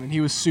Pennington on, and he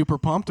was super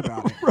pumped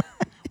about it.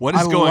 What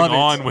is I going love it.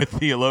 on with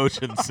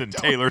theologians and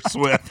Taylor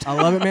Swift? I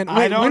love it, man. I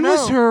Wait, don't when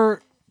know.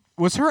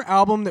 was her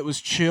album that was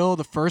chill?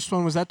 The first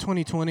one was that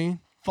 2020?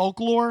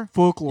 Folklore?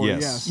 Folklore.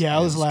 Yes. Yes. Yeah,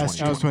 it was Yes, last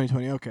That year. was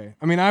 2020. Okay.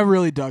 I mean, I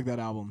really dug that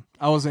album.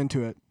 I was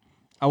into it.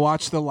 I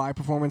watched the live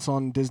performance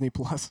on Disney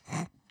Plus.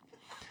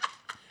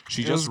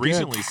 She It just was good.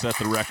 recently set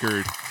the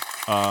record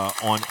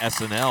on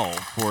SNL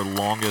for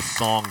longest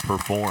song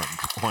performed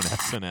on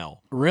SNL.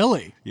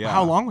 Really? Yeah.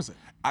 How long was it?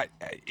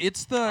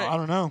 It's the I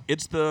don't know.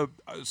 It's the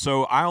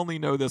so I only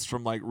know this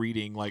from like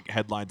reading like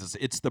headlines.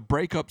 It's the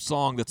breakup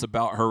song that's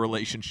about her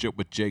relationship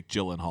with Jake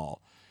Gyllenhaal,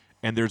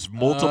 and there's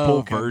multiple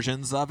okay.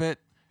 versions of it.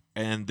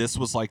 And this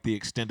was like the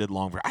extended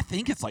long version. I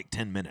think it's like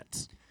 10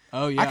 minutes.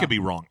 Oh yeah. I could be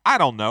wrong. I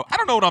don't know. I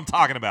don't know what I'm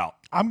talking about.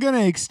 I'm going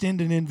to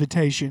extend an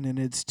invitation, and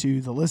it's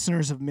to the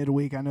listeners of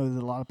Midweek. I know that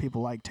a lot of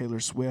people like Taylor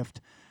Swift.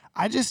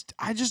 I just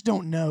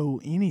don't know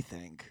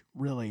anything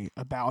really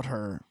about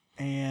her.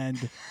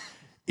 And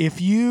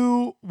if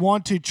you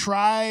want to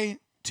try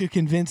to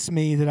convince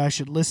me that I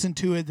should listen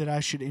to it, that I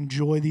should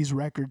enjoy these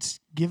records,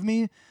 give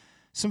me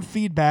some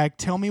feedback.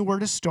 Tell me where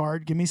to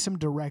start. Give me some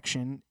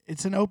direction.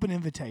 It's an open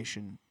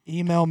invitation.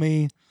 Email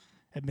me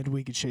at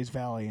Midweek@Shays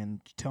Valley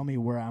and tell me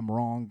where I'm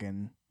wrong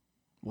and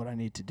what I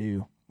need to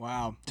do.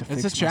 Wow. To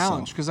It's fix a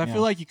challenge myself. because I Yeah.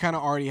 feel like you kind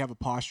of already have a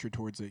posture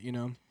towards it,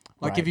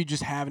 Like Right. if you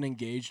just haven't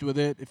engaged with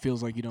it, it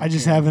feels like you don't I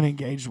just care. haven't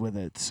engaged with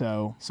it,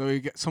 so So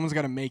someone's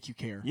got to make you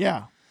care.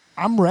 yeah,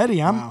 I'm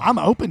ready. I'm Wow. I'm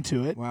open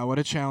to it. Wow, what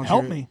a challenge.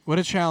 Help me. What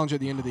a challenge at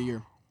the end of the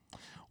year.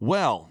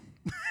 Well,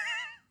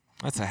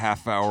 that's a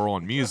half hour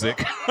on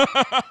music.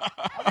 I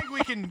think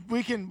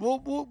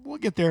we'll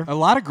get there. A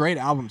lot of great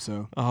albums,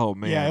 though. Oh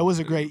man. Yeah, it was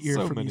a great year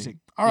So for many. music.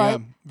 All right,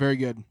 Yeah, very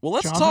good. Well,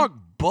 let's Jonathan? talk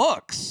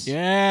books.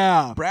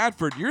 Yeah.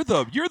 Bradford, you're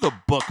the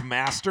book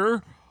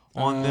master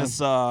on this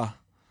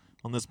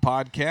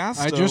podcast.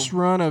 I so just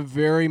run a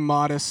very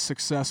modest,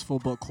 successful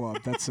book club.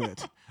 That's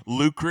it.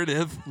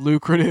 lucrative.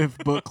 Lucrative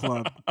book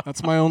club.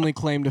 That's my only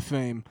claim to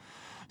fame.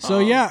 So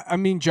yeah, I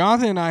mean,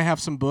 Jonathan and I have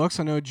some books.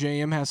 I know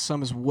JM has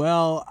some as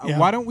well. Yeah.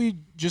 Why don't we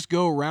just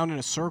go around in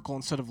a circle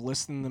instead of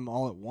listing them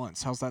all at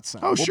once? How's that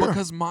sound? Oh, Well, sure.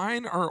 because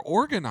mine are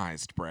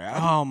organized,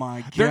 Brad. Oh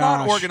my god. They're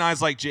not organized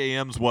like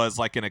JM's was,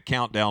 like in a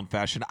countdown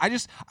fashion. I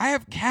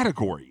have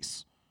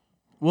categories.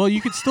 Well,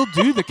 you could still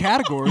do the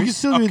categories. you can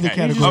still do the Okay.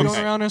 You're just categories,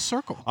 going around in a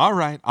circle. All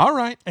right.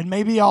 and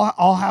maybe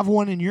I'll have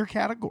one in your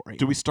category.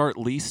 Do we start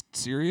least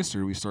serious or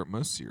do we start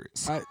most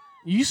serious?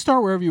 You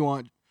start wherever you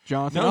want,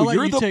 Jonathan. I'll No, let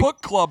you're you the take-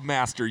 book club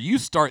master. You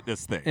start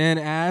this thing. And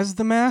as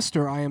the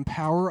master, I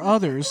empower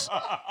others.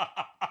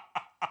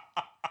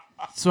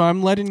 So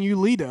I'm letting you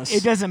lead us.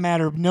 It doesn't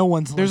matter. No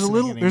one's There's a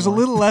listening little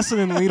anymore. lesson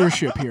in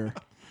leadership here.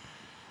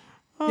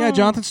 Yeah,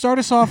 Jonathan, start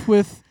us off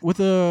with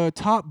a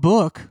top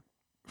book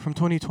from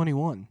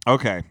 2021.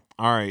 Okay.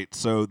 All right.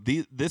 So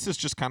this is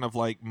just kind of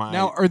like my.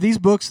 Now, are these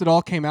books that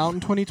all came out in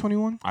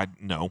 2021? I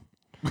no.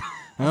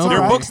 Okay. They're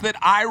right. books that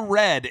I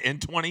read in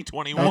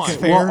 2021. That's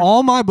fair. Well,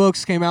 all my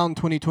books came out in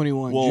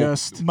 2021. Well,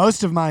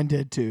 Most of mine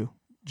did too.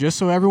 Just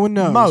so everyone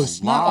knows.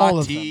 Most, not all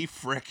of them. La-ti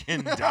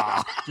frickin'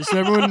 da. Just so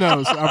everyone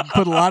knows. I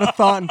put a lot of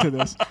thought into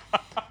this.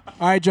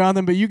 All right,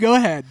 Jonathan, but you go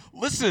ahead.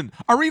 Listen,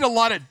 I read a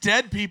lot of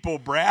dead people,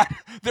 Brad.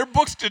 Their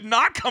books did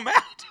not come out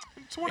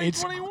in It's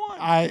 2021.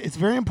 it's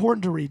very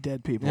important to read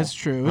dead people. It's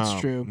true. It's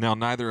true. Now,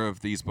 neither of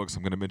these books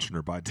I'm going to mention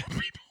are by dead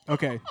people.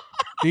 Okay.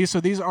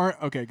 These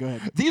aren't. Okay, go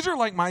ahead. These are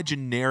like my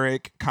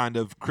generic kind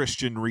of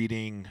Christian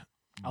reading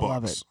I books.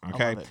 love it. I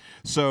Okay. love it.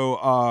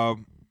 So,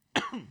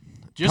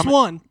 Just Coming-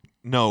 one.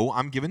 no,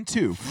 I'm giving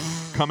two.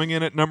 Coming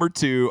in at number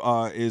 2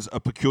 is A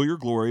Peculiar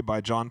Glory by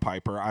John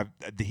Piper.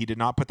 He did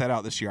not put that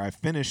out this year. I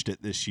finished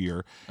it this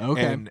year.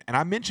 Okay. And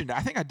I mentioned, I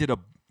think I did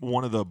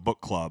one of the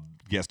book club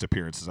guest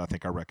appearances. I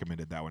think I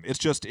recommended that one.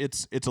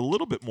 It's a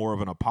little bit more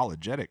of an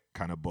apologetic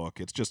kind of book.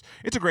 It's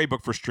a great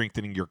book for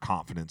strengthening your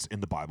confidence in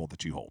the Bible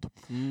that you hold,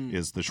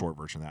 is the short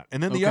version of that.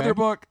 And then the Okay. other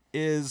book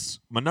is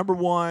my number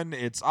 1.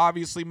 It's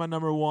obviously my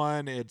number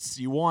 1. It's,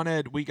 you want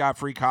it, we got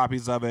free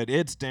copies of it.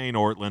 It's Dane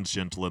Ortland's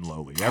Gentle and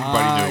Lowly.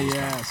 Everybody knew it was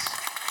coming. Yes.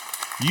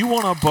 You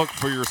want a book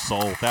for your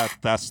soul?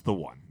 That's the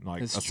one.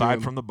 Like It's aside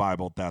true. from the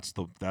Bible, that's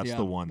the Yeah,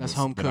 one that's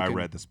home that I cooking.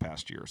 read this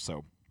past year.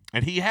 So,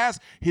 and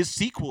his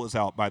sequel is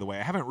out, by the way.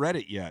 I haven't read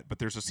it yet, but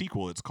there's a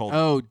sequel. It's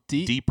called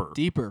Deeper.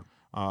 Deeper.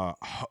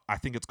 I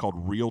think it's called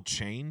Real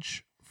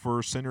Change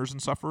for Sinners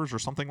and Sufferers or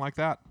something like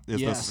that.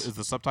 Yes. Is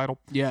the subtitle?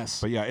 Yes.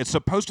 But yeah, it's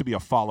supposed to be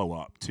a follow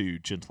up to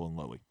Gentle and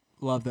Lowly.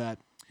 Love that.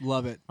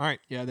 Love it. All right,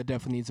 Yeah, that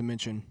definitely needs a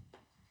mention.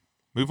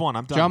 move on.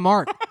 I'm done. John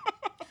Mark.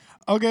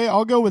 Okay,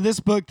 I'll go with this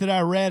book that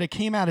I read. It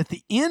came out at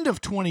the end of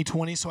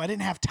 2020, so I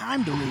didn't have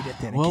time to read it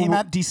then. It came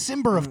out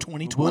December of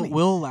 2020.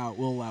 We'll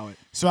allow it.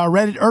 So I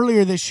read it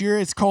earlier this year.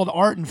 It's called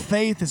Art and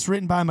Faith. It's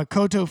written by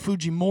Makoto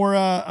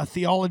Fujimura, A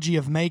Theology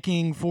of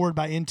Making, forward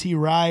by N.T.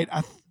 Wright.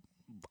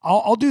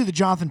 I'll do the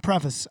Jonathan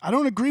preface. I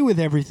don't agree with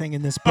everything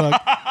in this book,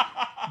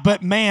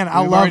 but man,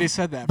 I love. Already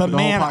said that. But for the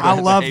whole man, podcast. I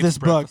love Dave's this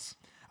book. preface.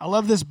 I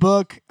love this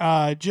book.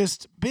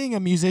 Just being a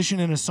musician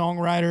and a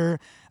songwriter,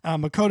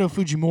 Makoto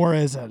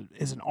Fujimura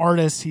is an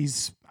artist.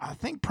 He's, I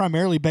think,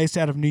 primarily based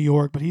out of New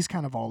York, but he's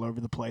kind of all over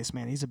the place,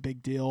 man. He's a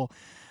big deal.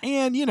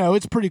 And,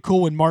 it's pretty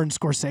cool when Martin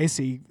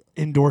Scorsese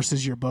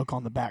endorses your book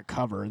on the back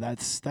cover.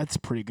 That's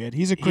pretty good.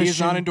 He's a Christian. He has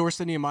not endorsed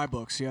any of my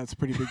books. Yeah, it's a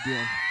pretty big deal.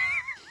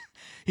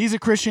 He's a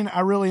Christian. I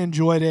really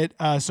enjoyed it.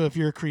 So if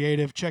you're a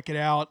creative, check it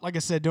out. Like I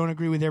said, don't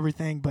agree with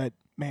everything, but,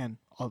 man,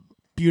 a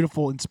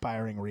beautiful,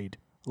 inspiring read.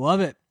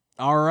 Love it.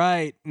 All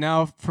right.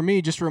 Now, for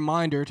me, just a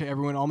reminder to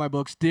everyone, all my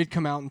books did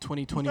come out in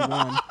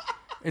 2021.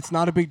 It's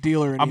not a big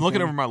deal or anything. I'm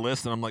looking over my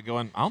list and I'm like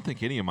going, I don't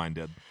think any of mine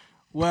did.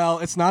 Well,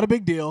 it's not a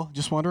big deal.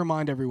 Just want to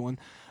remind everyone.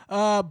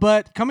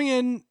 But coming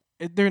in,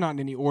 they're not in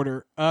any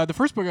order. The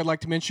first book I'd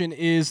like to mention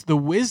is The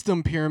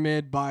Wisdom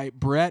Pyramid by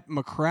Brett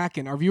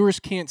McCracken. Our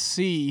viewers can't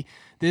see.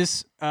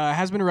 This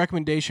has been a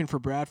recommendation for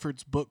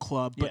Bradford's book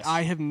club, but Yes.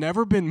 I have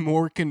never been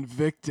more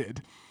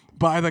convicted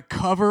by the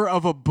cover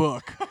of a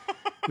book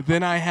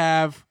than I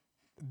have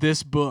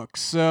this book.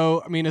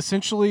 So, I mean,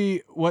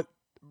 essentially what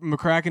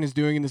McCracken is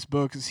doing in this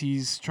book is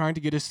he's trying to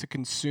get us to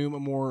consume a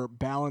more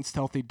balanced,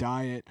 healthy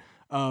diet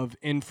of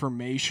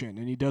information.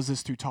 And he does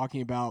this through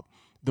talking about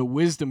the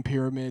wisdom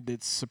pyramid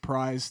that's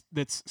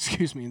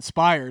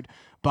inspired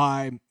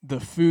by the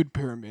food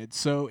pyramid.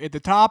 So at the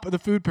top of the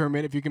food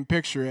pyramid, if you can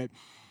picture it,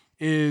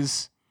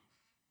 is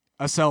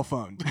a cell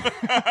phone.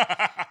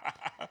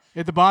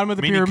 At the bottom of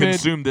the Meaning pyramid,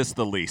 consume this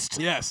the least.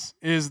 yes,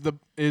 is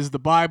the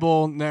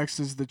Bible. Next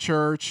is the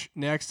church.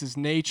 Next is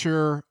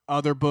nature,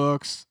 other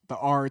books, the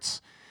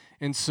arts.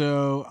 And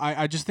so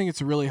I just think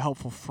it's a really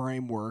helpful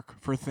framework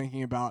for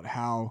thinking about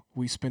how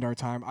we spend our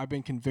time. I've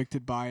been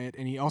convicted by it,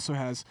 and he also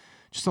has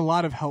just a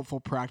lot of helpful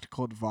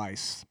practical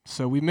advice.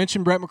 So we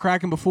mentioned Brett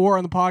McCracken before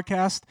on the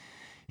podcast.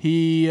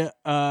 He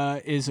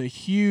is a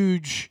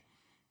huge,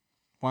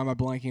 why am I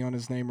blanking on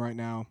his name right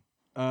now?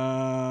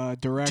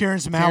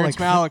 Terrence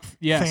Malick.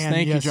 Yes, fan,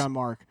 thank you, yes. John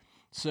Mark.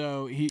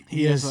 So he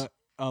is. has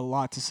a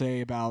lot to say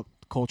about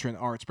culture and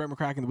arts. Brett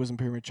McCracken, The Wisdom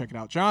Pyramid, check it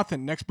out.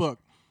 Jonathan, next book.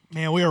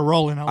 Man, we are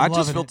rolling. I I'm just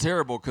loving feel it.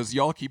 terrible because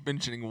y'all keep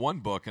mentioning one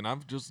book, and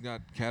I've just got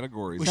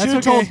categories. We That's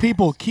should have okay. told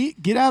people,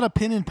 get out a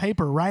pen and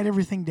paper, write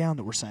everything down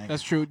that we're saying.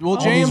 That's true. Well,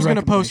 All James these going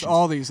to post recommendations.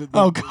 all these. At the,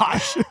 Oh,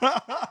 gosh.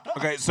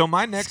 Okay, so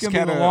my It's next going to be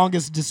the category.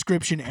 longest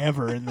description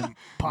ever in the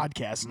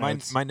podcast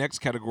notes. My next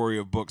category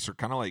of books are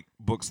kind of like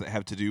books that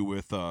have to do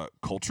with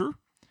culture,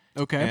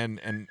 Okay.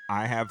 and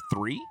I have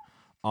 3,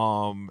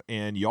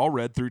 and y'all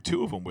read through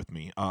 2 of them with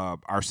me.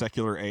 Our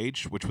Secular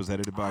Age, which was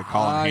edited by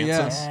Colin Hanson,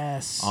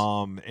 yes. Yes.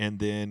 and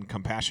then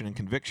Compassion and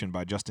Conviction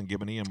by Justin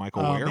Giboney and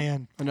Michael Oh, Ware.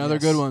 man. Another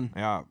Yes. good one.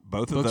 Yeah,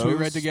 both of Books those we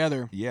read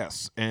together.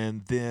 Yes,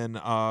 and then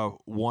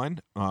one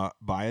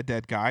by a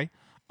dead guy,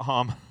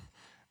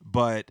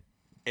 but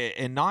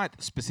and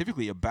not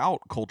specifically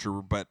about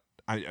culture, but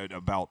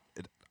about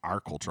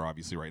our culture,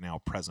 obviously right now,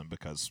 present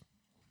because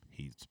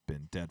he's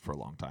been dead for a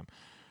long time,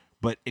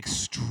 but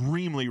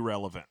extremely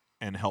relevant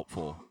and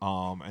helpful.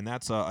 And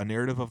that's a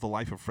narrative of the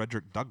life of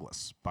Frederick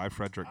Douglass by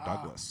Frederick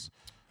Douglass.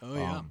 Oh,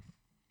 yeah.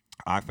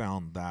 I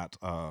found that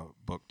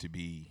book to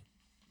be.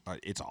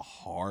 It's a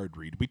hard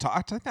read.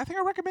 I think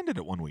I recommended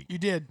it one week. You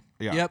did.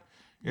 Yeah. Yep.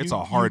 It's You-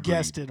 a hard You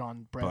guessed read. it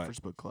on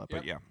Bradford's Book Club.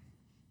 But yeah,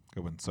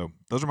 good one. So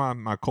those are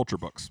my culture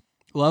books.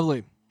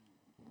 Lovely.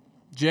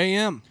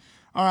 JM.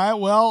 All right,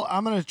 well,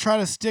 I'm going to try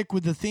to stick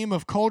with the theme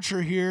of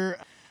culture here.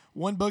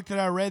 One book that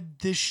I read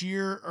this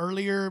year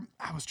earlier,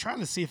 I was trying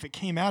to see if it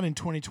came out in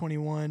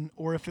 2021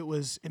 or if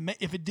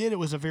if it did, it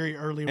was a very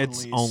early It's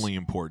release. only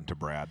important to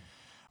Brad.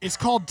 It's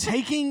called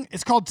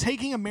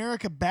Taking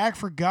America Back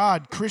for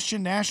God: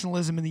 Christian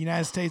Nationalism in the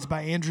United States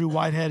by Andrew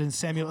Whitehead and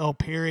Samuel L.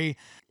 Perry.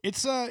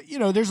 It's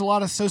there's a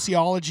lot of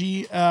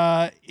sociology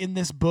in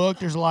this book.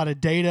 There's a lot of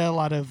data, a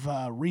lot of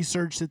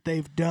research that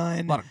they've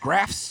done. A lot of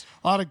graphs.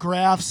 A lot of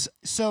graphs.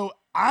 So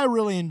I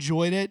really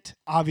enjoyed it.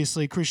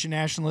 Obviously, Christian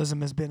nationalism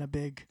has been a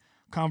big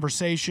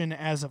conversation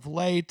as of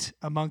late,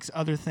 amongst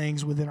other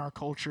things within our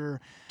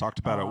culture. Talked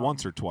about it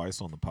once or twice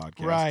on the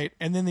podcast. Right.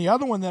 And then the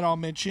other one that I'll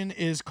mention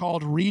is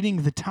called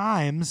Reading the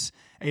Times,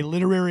 a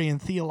literary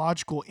and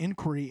theological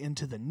inquiry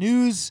into the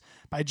news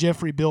by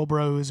Jeffrey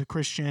Bilbro, who is a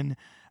Christian.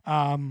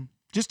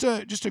 Just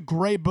a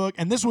great book.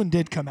 And this one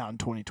did come out in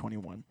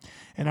 2021.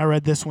 And I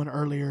read this one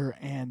earlier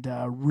and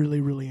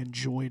really, really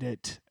enjoyed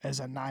it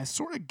as a nice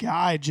sort of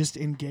guide, just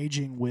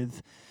engaging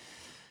with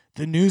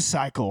the news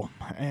cycle.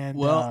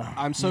 And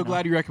I'm so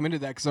glad you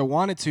recommended that because I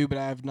wanted to, but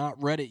I have not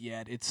read it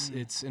yet.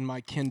 It's in my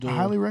Kindle. I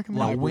highly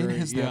recommend it. library. When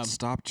has Yeah. that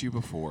stopped you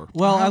before?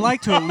 Well, I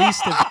like to at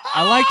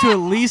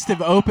least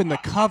have opened the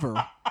cover.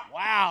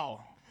 Wow.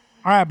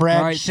 All right, Brad.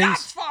 All right,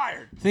 things.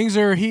 fired. Things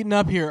are heating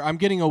up here. I'm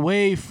getting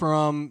away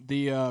from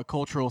the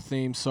cultural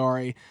theme,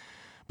 sorry.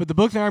 But the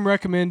book that I'm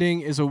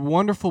recommending is a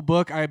wonderful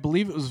book. I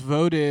believe it was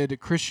voted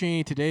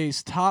Christianity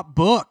Today's top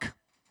book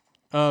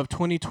of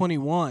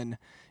 2021.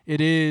 It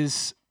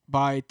is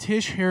by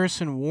Tish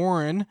Harrison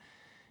Warren.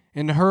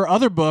 And her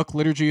other book,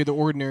 Liturgy of the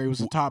Ordinary, was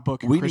the top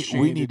book in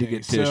Christianity We need to Today.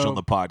 get Tish So, on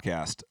the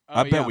podcast.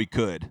 I Oh, bet yeah. we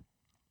could.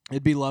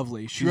 It'd be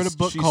lovely. She wrote a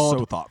book she's called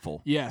so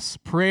thoughtful. Yes,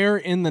 Prayer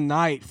in the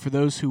Night for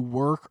those who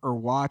work or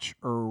watch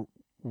or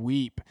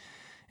weep.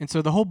 And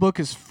so the whole book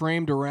is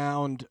framed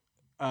around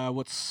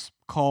what's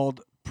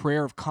called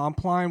Prayer of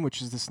Compline,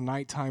 which is this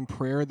nighttime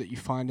prayer that you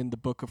find in the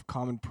Book of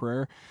Common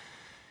Prayer.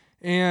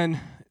 And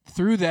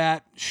through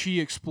that,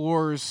 she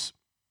explores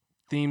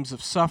themes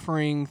of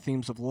suffering,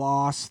 themes of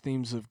loss,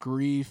 themes of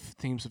grief,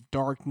 themes of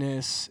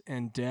darkness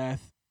and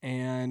death,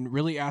 and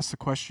really asks the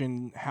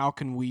question, how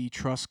can we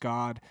trust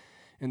God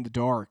in the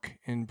dark,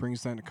 and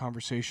brings that into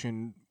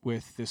conversation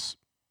with this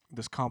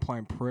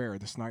compline prayer,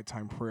 this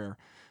nighttime prayer.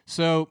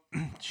 So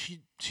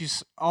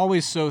she's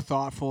always so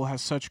thoughtful,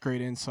 has such great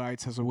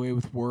insights, has a way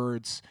with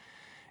words,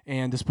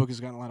 and this book has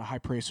gotten a lot of high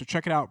praise. So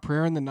check it out,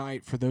 Prayer in the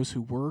Night for those who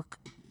work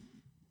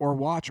or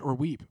watch or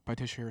weep by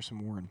Tish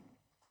Harrison Warren.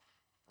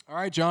 All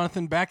right,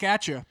 Jonathan, back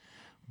at you.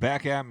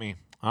 Back at me.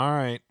 All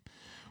right.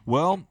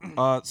 Well,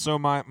 so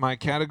my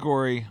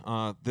category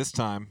this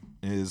time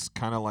is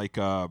kind of like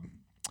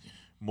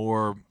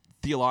more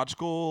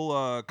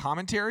theological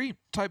commentary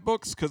type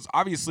books, because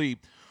obviously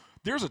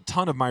there's a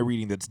ton of my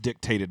reading that's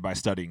dictated by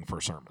studying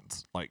for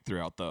sermons, like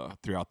throughout the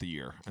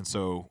year, and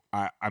so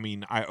I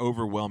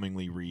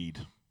overwhelmingly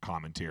read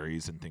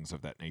commentaries and things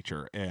of that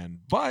nature,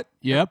 but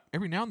Yep.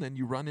 every now and then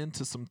you run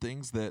into some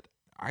things that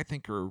I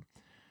think are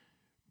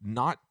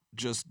not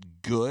just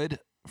good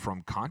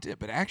from content,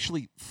 but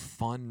actually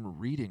fun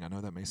reading. I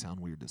know that may sound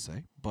weird to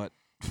say, but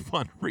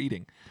fun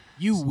reading.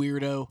 You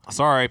weirdo.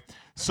 Sorry.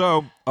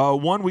 So,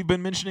 one we've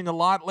been mentioning a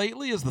lot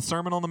lately is the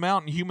Sermon on the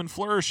Mount and Human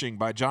Flourishing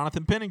by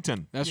Jonathan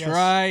Pennington. That's Yes.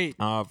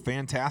 right.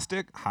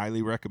 Fantastic.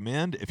 Highly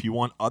recommend. If you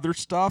want other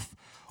stuff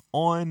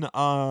on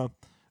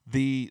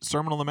the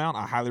Sermon on the Mount,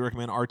 I highly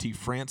recommend R.T.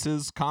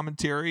 France's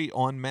commentary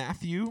on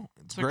Matthew.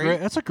 It's great.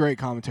 That's a great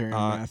commentary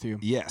on Matthew.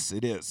 Yes,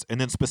 it is. And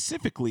then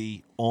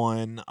specifically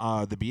on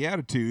the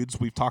Beatitudes,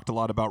 we've talked a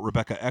lot about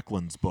Rebecca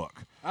Eklund's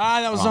book.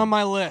 That was on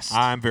my list.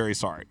 I'm very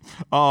sorry.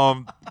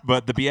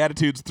 But the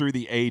Beatitudes through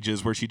the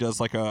ages, where she does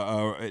like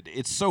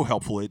it's so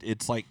helpful.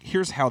 It's like,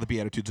 here's how the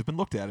Beatitudes have been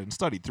looked at and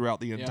studied throughout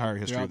the entire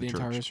history throughout of the church.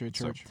 entire history of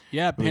So, church.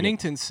 Yeah, really good.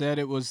 Pennington said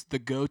it was the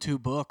go-to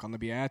book on the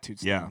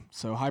Beatitudes. Yeah. theme.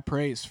 So high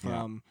praise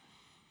from.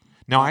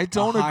 Now, I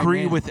don't high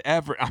agree man. with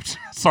I'm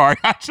sorry.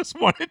 I just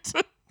wanted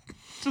to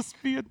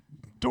just be a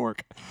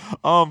dork.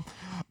 And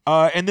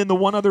then the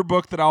one other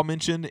book that I'll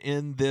mention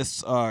in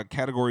this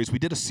category is we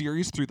did a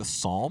series through the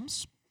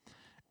Psalms,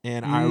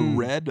 and I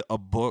read a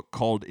book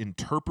called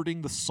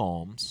Interpreting the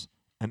Psalms,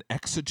 an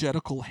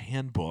exegetical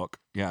handbook.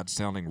 Yeah, it's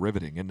sounding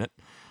riveting, isn't it?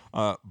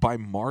 By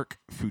Mark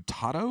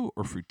Futato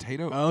or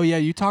Futato. Oh yeah,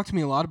 you talked to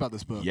me a lot about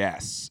this book.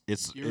 Yes,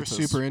 You were it's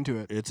super into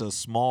it. It's a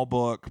small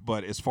book,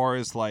 but as far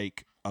as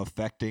like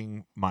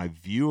affecting my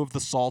view of the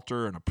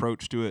Psalter and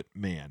approach to it,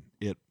 man,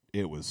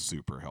 it was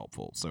super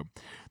helpful. So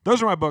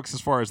those are my books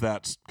as far as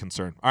that's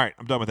concerned. All right,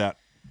 I'm done with that.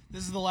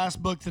 This is the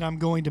last book that I'm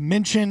going to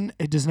mention.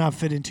 It does not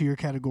fit into your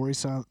category,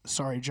 so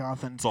sorry,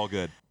 Jonathan. It's all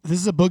good. This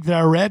is a book that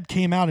I read,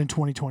 came out in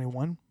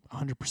 2021,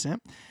 100%.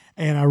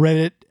 And I read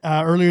it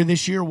earlier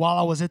this year while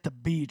I was at the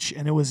beach,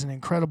 and it was an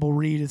incredible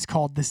read. It's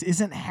called This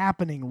Isn't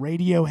Happening,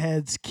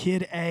 Radiohead's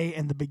Kid A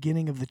and the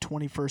Beginning of the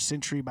 21st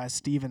Century by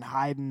Stephen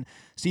Hayden.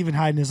 Stephen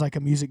Hayden is like a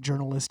music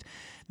journalist.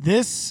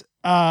 This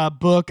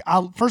book,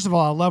 first of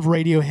all, I love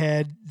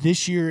Radiohead.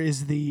 This year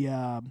is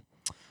I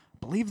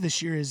believe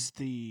this year is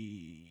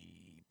the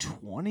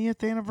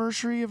 20th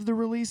anniversary of the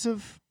release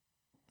of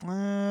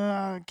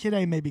Kid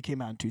A maybe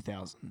came out in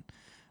 2000.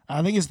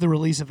 I think it's the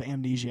release of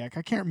Amnesiac.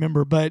 I can't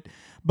remember, but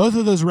both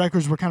of those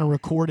records were kind of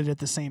recorded at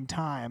the same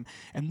time.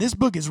 And this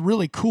book is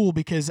really cool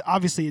because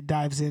obviously it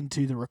dives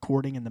into the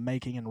recording and the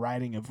making and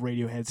writing of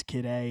Radiohead's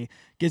Kid A,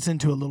 gets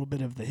into a little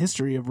bit of the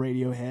history of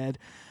Radiohead,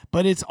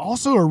 but it's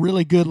also a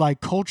really good like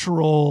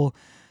cultural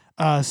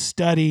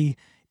study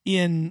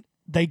in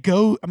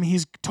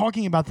he's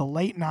talking about the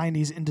late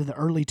 90s into the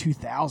early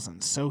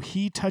 2000s. So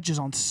he touches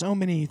on so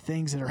many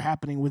things that are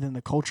happening within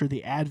the culture,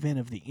 the advent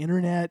of the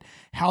internet,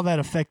 how that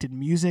affected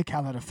music,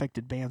 how that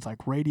affected bands like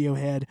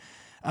Radiohead,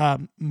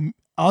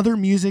 other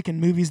music and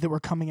movies that were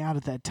coming out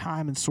at that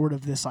time, and sort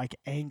of this like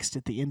angst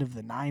at the end of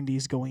the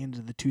 90s going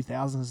into the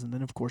 2000s. And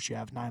then of course you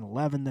have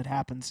 9/11 that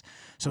happens.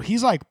 So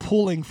he's like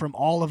pulling from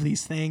all of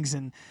these things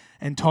and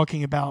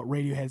talking about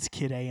Radiohead's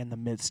Kid A in the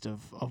midst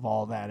of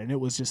all that. And it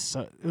was just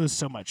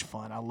so much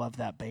fun. I love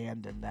that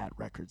band, and that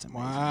record's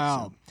amazing.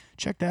 Wow. So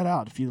check that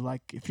out if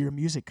you're a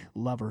music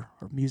lover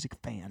or music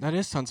fan. That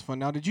is tons of fun.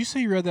 Now, did you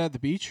say you read that at the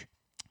beach?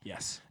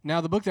 Yes. Now,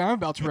 the book that I'm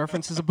about to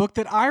reference is a book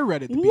that I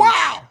read at the beach.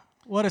 Wow!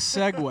 What a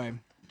segue.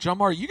 John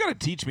Mar, you got to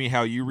teach me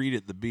how you read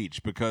at the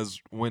beach,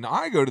 because when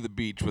I go to the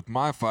beach with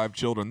my 5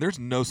 children, there's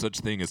no such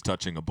thing as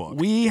touching a book.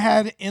 We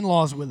had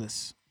in-laws with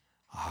us.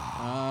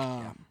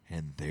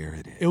 And there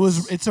it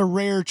is. It's a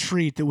rare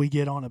treat that we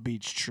get on a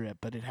beach trip,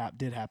 but it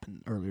did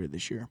happen earlier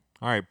this year.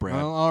 All right, Brad.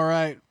 Well, all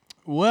right.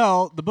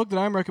 Well, the book that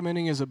I'm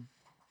recommending is a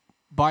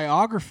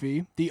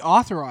biography, the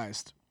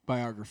authorized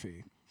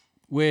biography,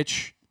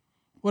 which,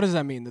 what does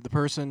that mean? That the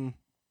person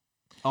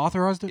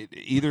authorized it?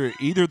 Either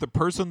the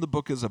person the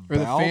book is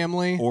about,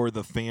 family? or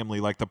the family,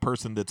 like the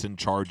person that's in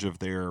charge of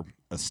their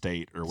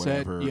estate or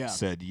whatever,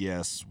 said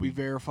yes. We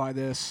verify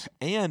this.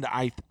 And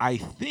I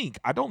think,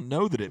 I don't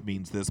know that it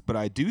means this, but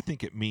I do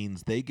think it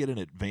means they get an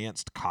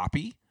advanced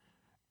copy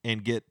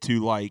and get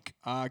to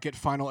get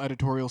final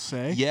editorial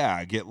say.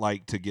 Yeah, get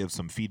to give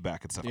some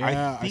feedback and stuff.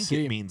 Yeah, I think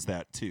it means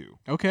that too.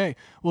 Okay.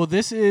 Well,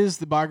 this is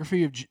the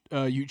biography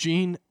of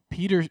Eugene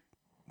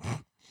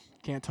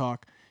Can't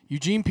talk.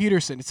 Eugene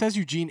Peterson. It says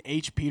Eugene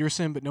H.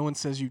 Peterson, but no one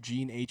says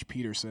Eugene H.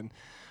 Peterson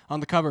on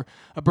the cover.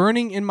 A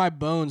Burning in My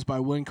Bones by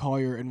Win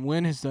Collier. And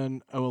Win has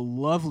done a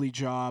lovely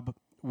job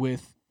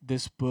with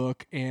this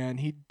book. And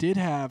he did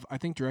have, I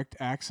think, direct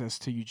access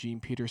to Eugene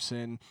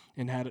Peterson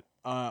and had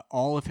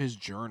all of his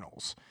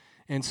journals.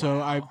 And so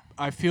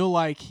I feel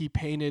like he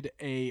painted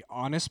a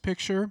honest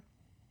picture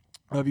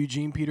of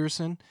Eugene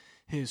Peterson,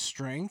 his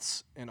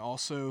strengths and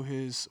also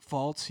his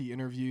faults. He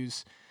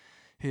interviews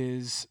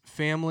his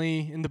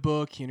family in the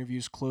book. He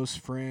interviews close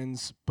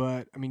friends.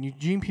 But, I mean,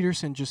 Eugene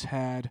Peterson just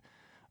had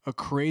a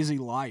crazy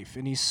life.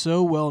 And he's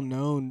so well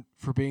known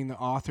for being the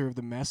author of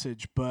The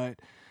Message. And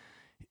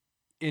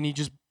he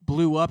just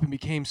blew up and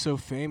became so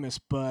famous.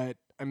 But,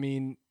 I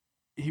mean,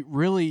 he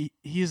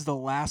is the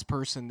last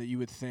person that you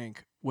would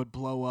think would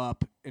blow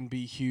up and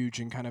be huge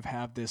and kind of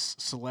have this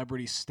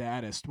celebrity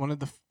status. One of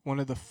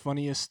the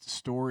funniest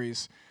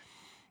stories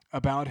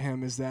about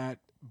him is that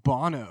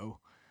Bono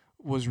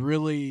was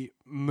really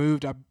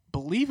moved. I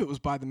believe it was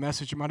by The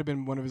Message. It might have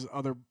been one of his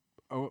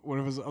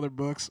other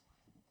books,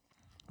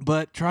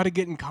 but try to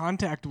get in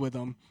contact with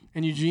him.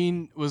 And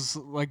Eugene was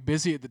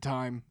busy at the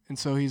time, and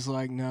so he's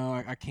like, "No,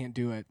 I can't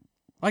do it."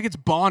 It's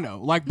Bono.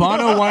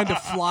 Bono wanted to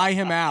fly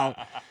him out,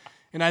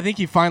 and I think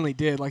he finally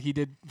did. He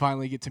did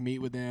finally get to meet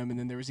with him. And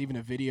then there was even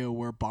a video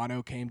where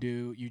Bono came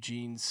to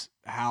Eugene's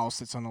house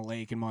that's on a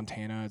lake in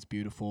Montana. It's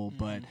beautiful,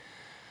 but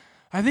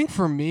I think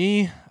for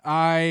me,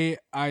 I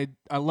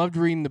loved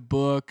reading the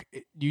book.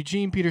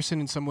 Eugene Peterson,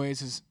 in some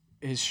ways,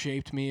 has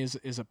shaped me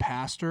as a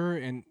pastor,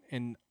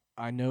 and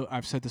I know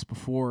I've said this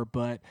before,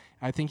 but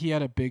I think he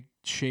had a big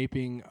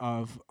shaping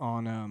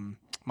on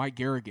Mike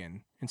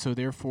Garrigan, and so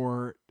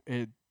therefore,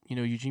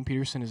 Eugene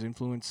Peterson has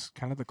influenced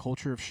kind of the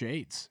culture of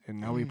Shades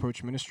and how we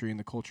approach ministry and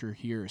the culture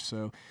here.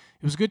 So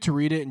it was good to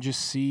read it and just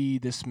see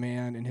this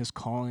man and his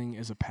calling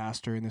as a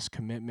pastor and this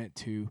commitment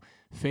to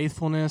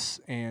faithfulness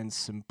and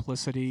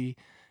simplicity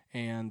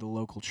and the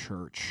local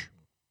church.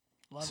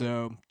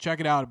 Check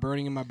it out,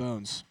 Burning in My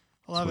Bones.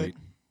 Love it.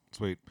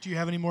 Sweet. Do you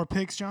have any more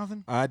picks,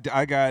 Jonathan?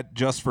 I got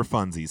Just for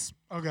Funsies.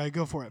 Okay,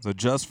 go for it. So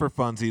Just for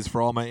Funsies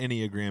for all my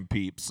Enneagram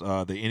peeps.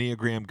 The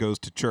Enneagram Goes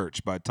to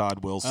Church by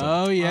Todd Wilson.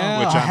 Oh, yeah.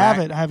 Which I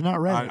have not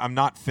read it. I'm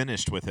not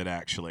finished with it,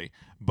 actually,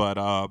 but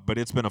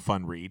it's been a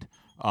fun read.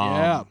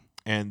 Yeah.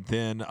 And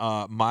then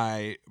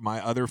my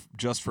other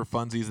Just for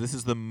Funsies, this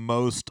is the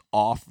most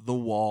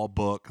off-the-wall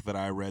book that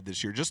I read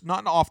this year. Just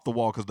not off the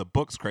wall because the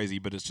book's crazy,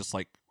 but it's just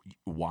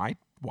why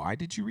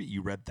did you read?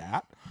 You read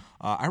that?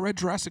 I read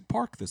Jurassic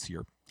Park this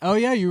year. Oh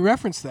yeah, you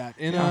referenced that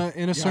in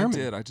a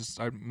sermon. I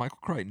did. Michael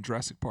Crichton,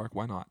 Jurassic Park.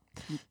 Why not?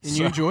 And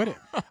you enjoyed it.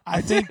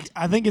 I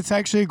think it's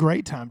actually a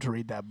great time to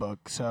read that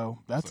book. So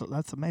that's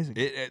amazing.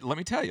 Let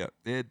me tell you,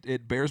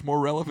 it bears more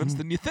relevance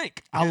than you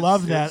think. I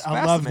love that.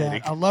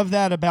 I love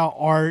that about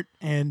art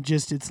and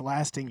just its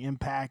lasting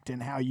impact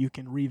and how you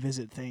can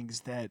revisit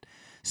things that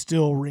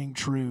still ring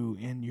true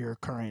in your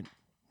current,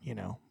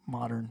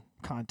 modern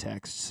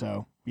context.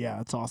 So yeah,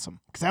 it's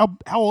awesome. Because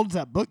how old is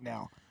that book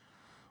now?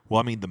 Well,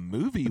 I mean, the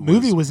movie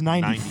was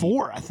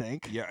 94, I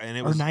think. Yeah, and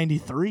it was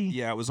 93.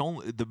 Yeah, it was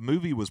the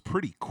movie was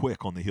pretty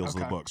quick on the heels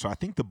of the book. So I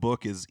think the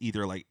book is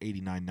either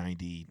 89,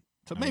 90,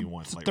 so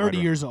 91. Maybe 30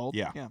 years old.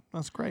 Yeah. Yeah,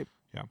 that's great.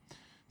 Yeah.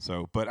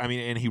 So, but I mean,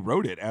 and he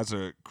wrote it as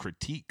a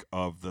critique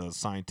of the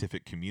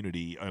scientific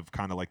community of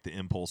kind of the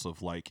impulse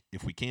of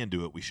if we can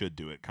do it, we should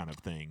do it kind of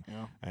thing.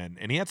 Yeah.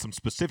 And he had some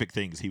specific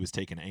things he was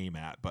taking aim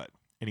at, but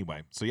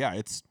anyway, so yeah,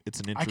 it's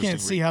an interesting. I can't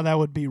see how that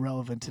would be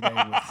relevant today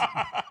with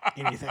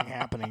anything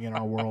happening in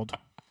our world.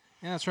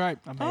 Yeah, that's right.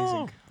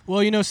 Amazing.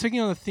 Well, sticking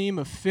on the theme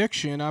of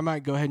fiction, I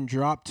might go ahead and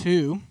drop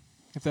two,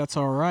 if that's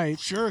all right.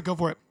 Sure, go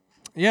for it.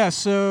 Yeah,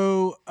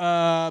 so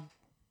I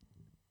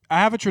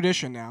have a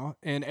tradition now,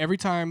 and every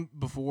time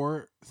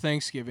before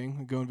Thanksgiving,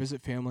 I go and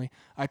visit family,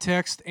 I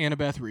text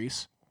Annabeth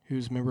Reese,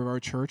 who's a member of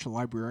our church, a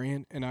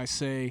librarian, and I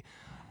say,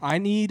 I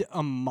need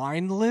a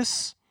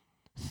mindless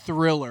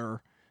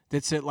thriller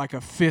that's at a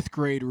 5th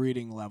grade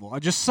reading level.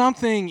 Just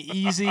something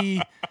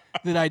easy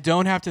that I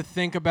don't have to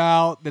think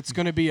about, that's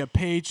going to be a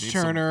page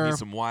turner. Need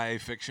some YA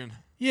fiction.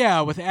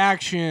 Yeah, with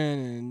action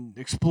and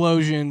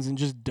explosions and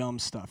just dumb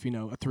stuff,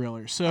 a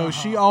thriller. So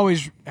she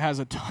always has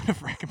a ton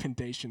of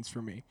recommendations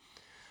for me.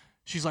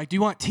 She's like, do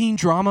you want teen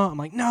drama? I'm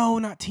like, no,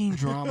 not teen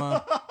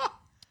drama.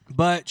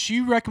 But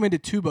she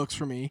recommended 2 books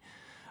for me.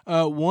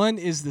 One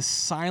is The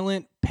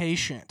Silent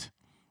Patient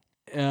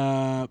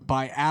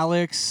by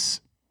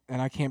Alex,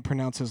 and I can't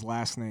pronounce his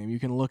last name. You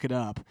can look it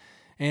up.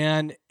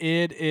 And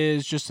it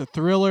is just a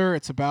thriller.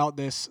 It's about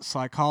this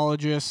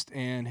psychologist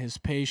and his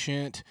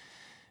patient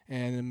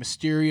and a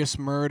mysterious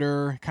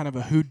murder, kind of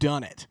a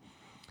whodunit.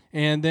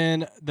 And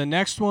then the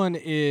next one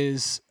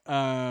is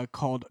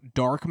called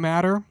Dark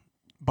Matter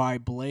by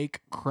Blake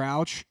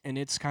Crouch, and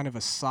it's kind of a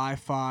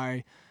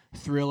sci-fi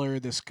thriller.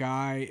 This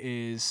guy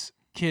is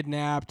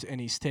kidnapped,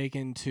 and he's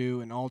taken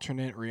to an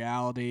alternate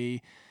reality,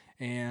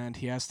 and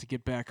he has to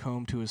get back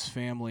home to his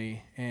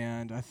family.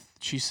 And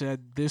she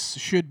said this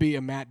should be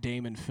a Matt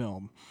Damon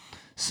film.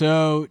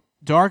 So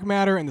Dark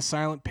Matter and The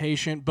Silent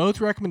Patient,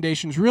 both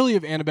recommendations really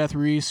of Annabeth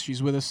Reese.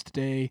 She's with us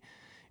today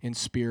in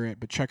spirit,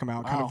 but check them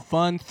out. Kind of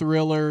fun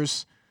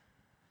thrillers.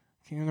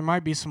 And there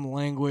might be some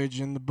language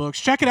in the books.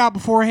 Check it out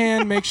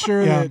beforehand. Make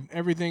sure that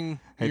everything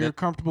you're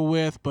comfortable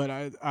with, but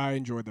I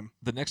enjoyed them.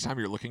 The next time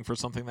you're looking for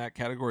something in that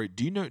category,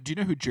 do you know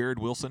who Jared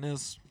Wilson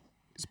is?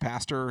 He's a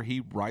pastor.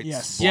 He writes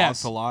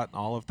blogs a lot and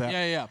all of that.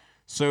 Yeah.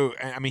 So,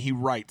 I mean, he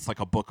writes like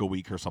a book a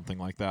week or something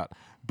like that.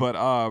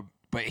 But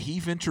he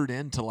ventured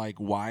into like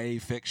YA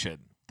fiction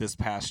this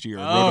past year.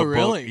 Oh, wrote a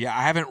really? book. Yeah,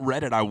 I haven't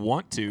read it. I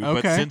want to.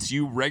 Okay. But since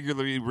you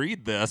regularly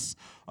read this,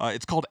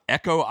 it's called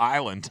Echo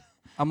Island.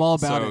 I'm all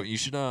about it. So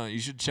you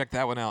should check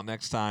that one out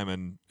next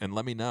time and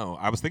let me know.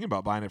 I was thinking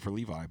about buying it for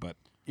Levi, but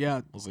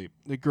yeah, we'll see.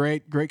 The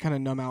great kind of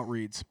numb out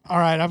reads. All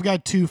right, I've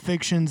got 2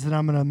 fictions that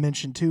I'm going to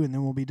mention too, and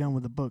then we'll be done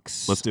with the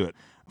books. Let's do it.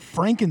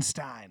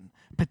 Frankenstein,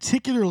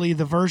 particularly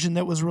the version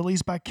that was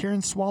released by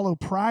Karen Swallow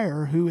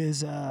Pryor, who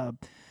is a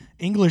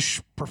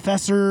English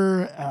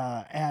professor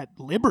at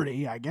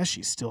Liberty. I guess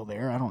she's still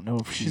there. I don't know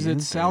if she's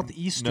at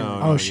Southeastern.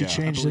 No, she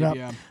changed it believe, up.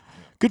 Yeah.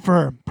 Good for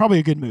her. Probably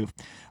a good move.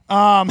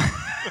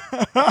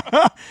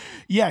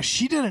 Yeah,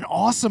 she did an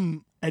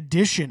awesome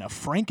edition of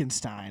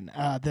Frankenstein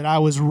that I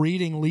was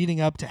reading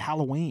leading up to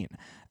Halloween.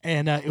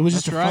 And it was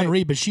just a fun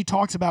read. But she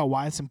talks about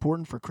why it's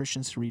important for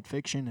Christians to read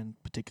fiction, and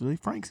particularly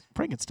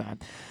Frankenstein.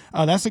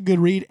 That's a good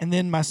read. And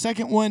then my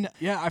second one.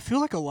 Yeah, I feel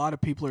like a lot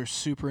of people are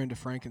super into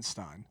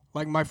Frankenstein.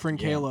 Like my friend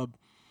Caleb,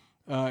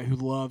 who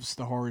loves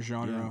the horror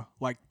genre,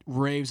 like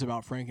raves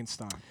about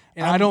Frankenstein.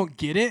 And I don't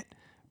get it,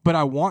 but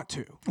I want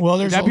to. Well,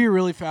 that'd be a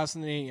really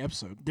fascinating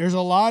episode. There's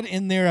a lot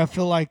in there I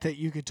feel like that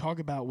you could talk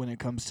about when it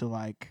comes to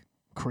like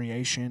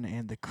creation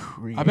and the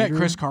creator. I bet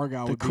Chris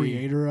Cargill would be the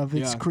creator of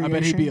its creation. I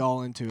bet he'd be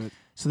all into it.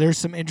 So there's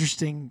some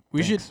interesting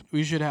things.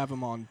 We should have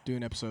him on, do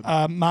an episode.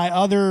 My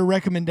other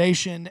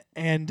recommendation,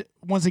 and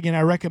once again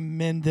I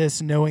recommend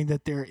this knowing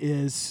that there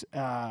is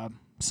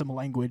some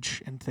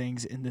language and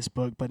things in this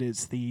book, but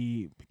it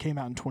came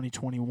out in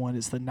 2021.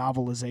 It's the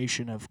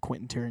novelization of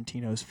Quentin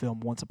Tarantino's film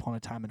Once Upon a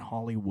Time in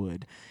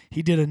Hollywood.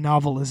 He did a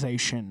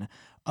novelization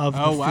of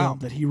the film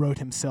that he wrote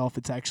himself.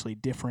 It's actually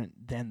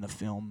different than the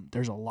film.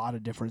 There's a lot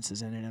of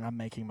differences in it, and I'm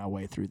making my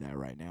way through that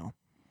right now.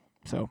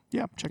 So,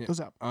 check those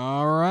out.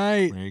 All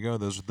right. There you go.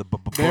 Those are the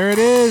books. There it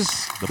is.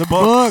 The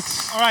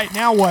books. All right,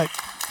 now what?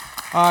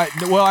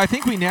 Well, I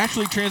think we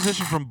naturally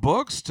transition from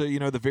books to,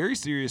 the very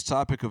serious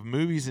topic of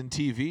movies and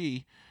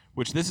TV,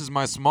 which this is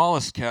my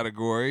smallest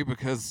category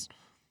because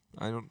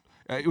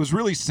it was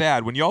really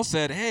sad when y'all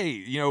said,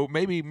 hey,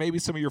 maybe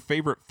some of your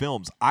favorite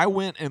films. I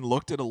went and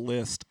looked at a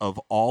list of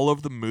all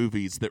of the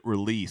movies that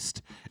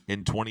released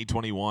in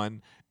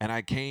 2021, and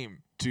I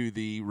came to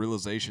the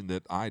realization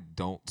that I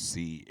don't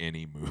see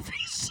any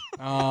movies.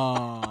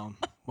 Oh,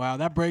 wow,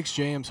 that breaks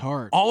JM's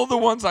heart. All of the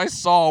ones I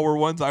saw were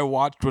ones I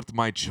watched with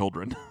my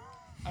children.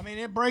 I mean,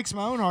 it breaks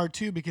my own heart,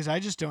 too, because I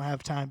just don't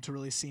have time to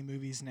really see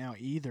movies now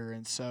either.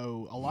 And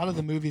so a lot of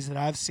the movies that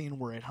I've seen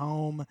were at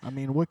home. I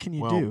mean, what can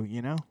you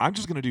do, I'm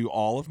just going to do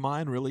all of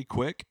mine really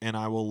quick, and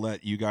I will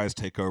let you guys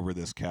take over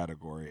this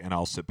category, and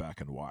I'll sit back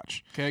and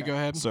watch. Okay, go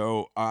ahead.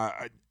 So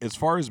as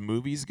far as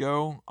movies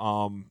go,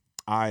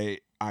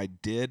 I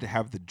did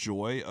have the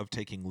joy of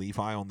taking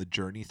Levi on the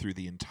journey through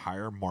the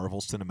entire Marvel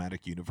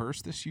Cinematic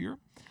Universe this year.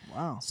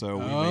 Wow. So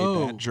we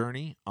made that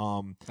journey.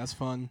 That's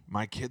fun.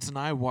 My kids and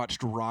I watched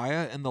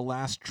Raya and the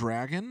Last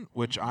Dragon,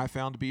 which I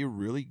found to be a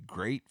really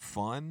great,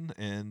 fun,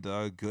 and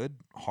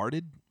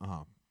good-hearted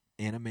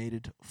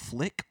animated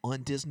flick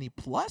on Disney+.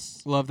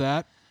 Love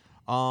that.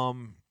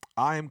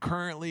 I am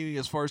currently,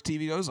 as far as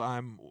TV goes,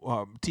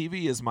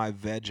 TV is my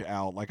veg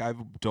out. Like I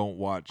don't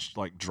watch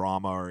like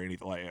drama or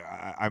anything. Like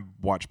I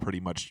watch pretty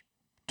much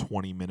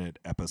 20-minute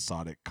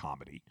episodic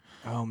comedy.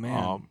 Oh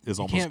man, is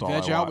you almost can't all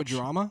veg I out watch. with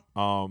drama.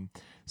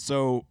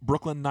 So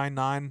Brooklyn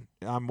Nine-Nine,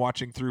 I'm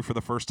watching through for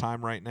the first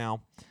time right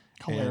now.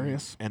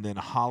 Hilarious. And then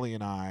Holly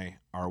and I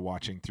are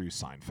watching through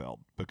Seinfeld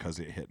because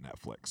it hit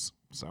Netflix.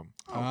 So.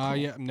 Cool.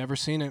 Yeah, I've never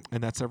seen it.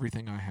 And that's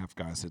everything I have,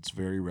 guys. It's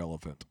very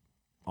relevant.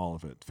 All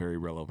of it, very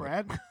relevant.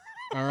 Brad?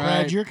 All right.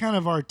 Brad, you're kind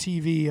of our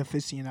TV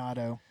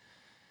aficionado.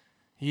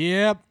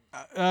 Yep.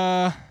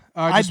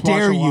 I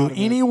dare you.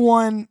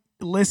 Anyone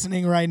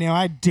listening right now,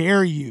 I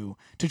dare you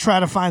to try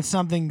to find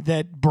something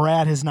that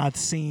Brad has not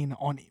seen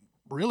on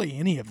really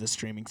any of the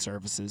streaming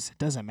services. It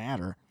doesn't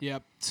matter.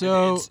 Yep.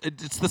 So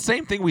It's the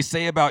same thing we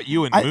say about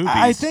you in I- movies.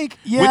 I think-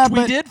 yeah, which we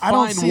but did I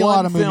don't find see a one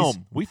lot of movies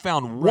film. We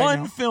found right one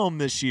now. film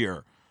this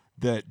year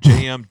that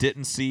JM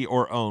didn't see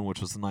or own,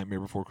 which was The Nightmare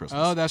Before Christmas.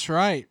 oh, that's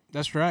right.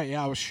 That's right.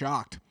 Yeah, I was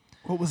shocked.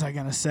 What was I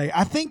gonna say?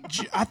 I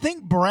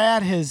think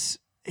Brad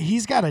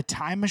he's got a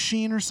time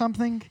machine or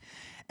something,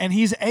 and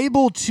he's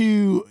able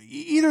to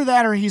either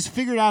that or he's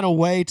figured out a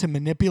way to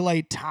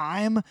manipulate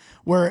time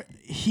where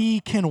he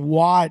can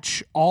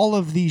watch all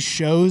of these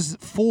shows,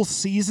 full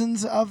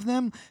seasons of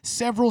them,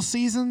 several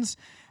seasons.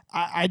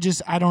 I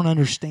don't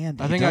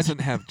understand. I that. think He I doesn't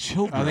have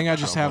children. I think I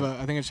just have don't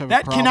know. a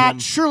that problem.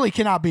 surely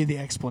cannot be the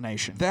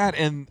explanation. That,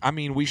 and I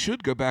mean, we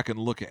should go back and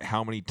look at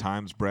how many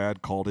times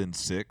Brad called in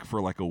sick for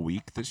like a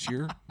week this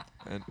year.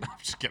 And I'm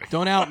just kidding.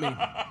 Don't out me. All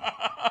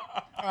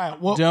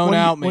right, what, Don't what do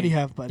you- out me. What do you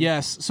have, buddy?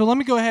 Yes. So let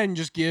me go ahead and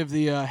just give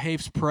the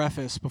Hafe's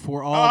preface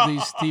before all of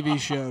these TV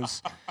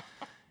shows.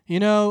 You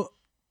know,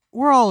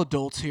 we're all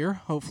adults here,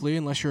 hopefully,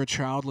 unless you're a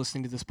child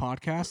listening to this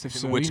podcast. If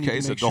so, which you need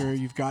case, to make adult. sure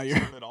you've got your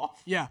Turn it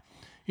off. yeah.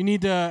 You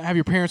need to have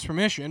your parents'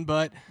 permission,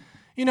 but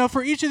you know,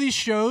 for each of these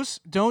shows,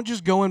 don't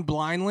just go in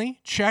blindly.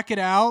 Check it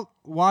out,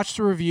 watch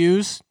the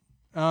reviews,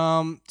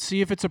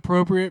 see if it's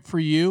appropriate for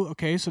you.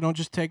 Okay, so don't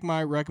just take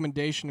my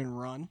recommendation and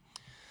run.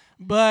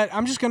 But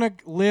I'm just gonna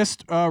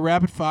list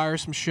rapid fire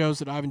some shows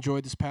that I've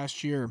enjoyed this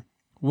past year.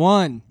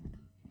 1,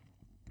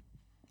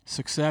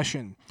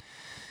 Succession.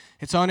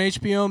 It's on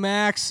HBO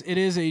Max. It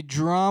is a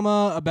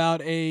drama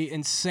about a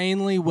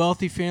insanely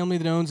wealthy family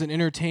that owns an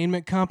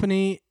entertainment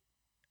company.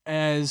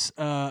 As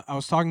I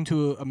was talking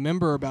to a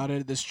member about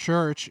it at this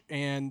church,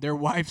 and their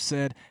wife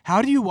said,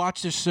 "How do you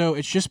watch this show?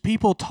 It's just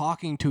people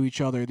talking to each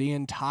other the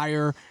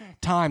entire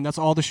time. That's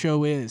all the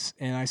show is."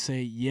 And I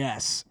say,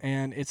 yes,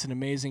 and it's an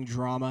amazing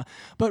drama.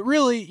 But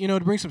really, you know,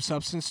 to bring some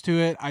substance to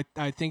it,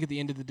 I think at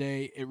the end of the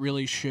day, it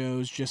really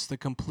shows just the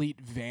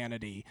complete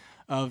vanity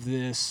of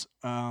this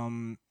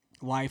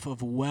life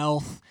of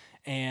wealth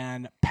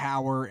and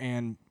power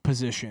and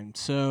position.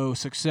 So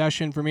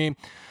Succession for me.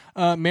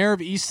 Mayor of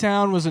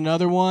Easttown was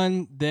another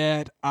one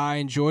that I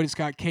enjoyed. It's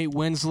got Kate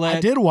Winslet. I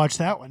did watch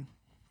that one.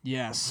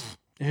 Yes.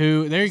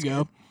 Who? There you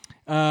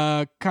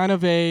go. Kind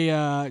of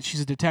she's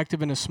a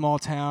detective in a small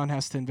town,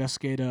 has to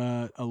investigate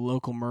a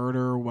local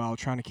murder while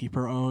trying to keep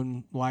her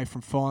own life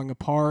from falling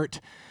apart.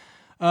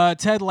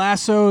 Ted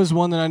Lasso is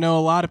one that I know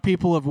a lot of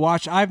people have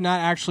watched. I've not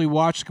actually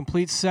watched the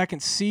complete second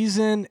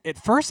season. At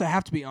first, I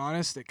have to be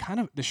honest,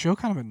 the show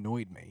kind of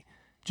annoyed me.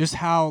 Just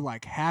how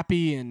like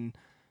happy and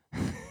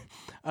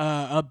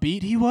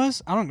upbeat he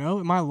was. I don't know.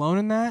 Am I alone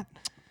in that?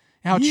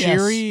 How Yes.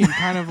 cheery and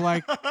kind of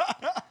like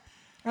I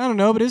don't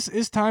know. But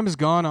his time has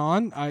gone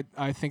on.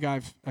 I think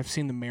I've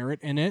seen the merit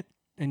in it,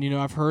 and you know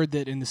I've heard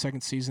that in the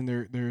second season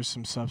there's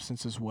some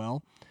substance as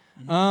well.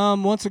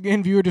 Once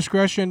again, viewer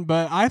discretion,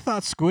 but I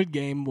thought Squid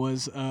Game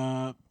was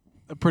a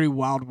pretty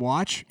wild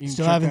watch. You can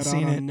Still check haven't that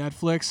seen out it. on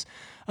Netflix.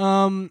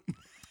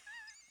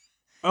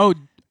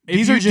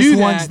 These are just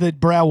ones that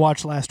Brad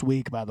watched last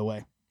week, by the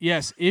way.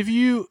 Yes, if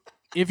you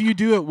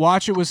do it,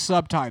 watch it with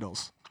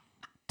subtitles.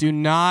 Do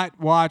not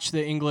watch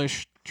the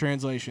English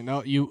translation.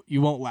 No, you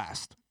won't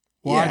last.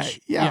 Watch,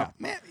 yeah.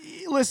 Man,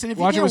 listen, if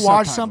Watch it you with can't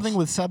watch subtitles. something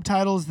with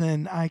subtitles,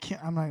 then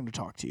I'm not going to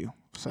talk to you.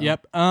 So.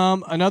 Yep.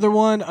 Another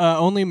one,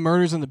 Only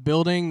Murders in the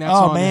Building. That's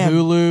Oh, on man.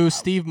 Hulu.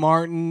 Steve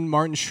Martin,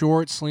 Martin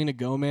Short, Selena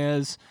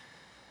Gomez.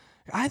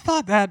 I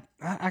thought that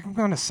I'm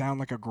going to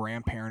sound like a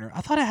grandparent. I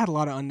thought it had a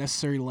lot of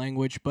unnecessary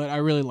language, but I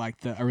really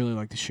liked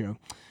the show.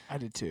 I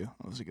did too.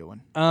 That was a good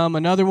one.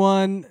 Another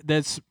one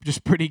that's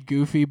just pretty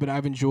goofy, but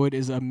I've enjoyed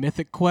is a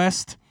Mythic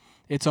Quest.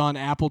 It's on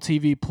Apple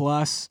TV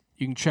Plus.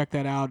 You can check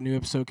that out. New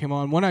episode came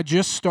on. One I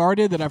just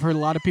started that I've heard a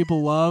lot of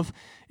people love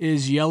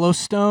is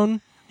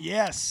Yellowstone.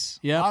 Yes.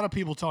 Yep. A lot of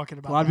people talking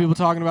about A lot of that people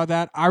talking about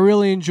that. I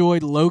really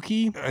enjoyed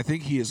Loki. I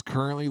think he is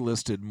currently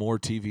listed more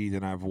TV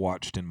than I've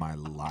watched in my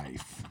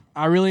life.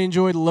 I really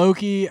enjoyed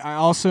Loki. I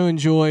also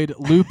enjoyed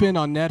Lupin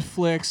on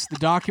Netflix. The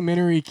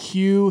documentary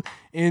Q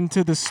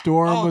Into the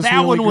Storm Oh, was that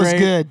really one was great.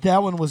 good.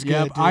 That one was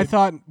Yep, good. I dude.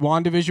 thought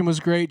WandaVision was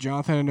great.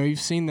 Jonathan, I know you've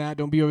seen that.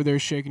 Don't be over there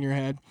shaking your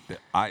head.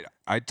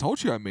 I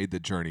told you I made the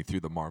journey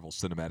through the Marvel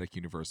Cinematic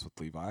Universe with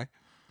Levi.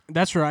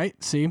 That's right.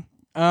 See,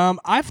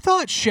 I've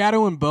thought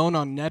Shadow and Bone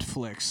on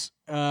Netflix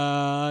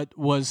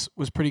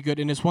was pretty good,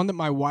 and it's one that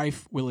my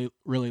wife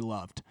really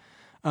loved.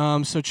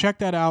 So check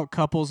that out,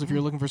 couples, if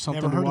you're looking for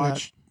something Never to heard of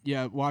watch.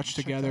 Yeah, watch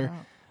Check together.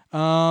 that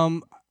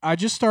out. I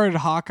just started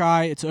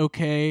Hawkeye. It's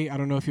okay. I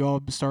don't know if you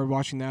all started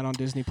watching that on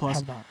Disney Plus.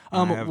 Have not.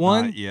 I have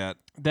One not yet.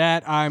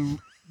 that I'm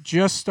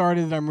just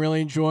started that I'm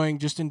really enjoying,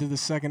 just into the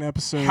second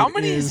episode. How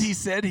many is has he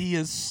said he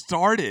has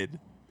started?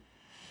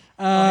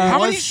 How How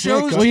was many sick,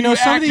 shows though. do Well, you know, you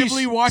some of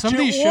actively these watch some of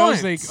at these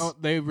shows once?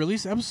 they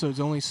release episodes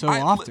only so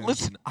often.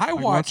 Listen, I Like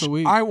watch once a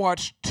week. I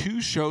watch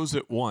 2 shows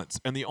at once,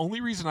 and the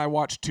only reason I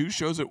watch 2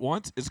 shows at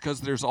once is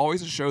because there's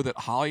always a show that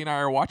Holly and I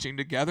are watching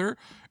together,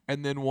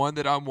 and then one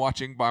that I'm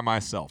watching by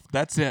myself.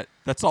 That's it.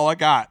 That's all I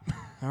got.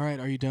 All right,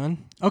 are you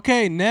done?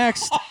 Okay,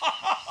 next,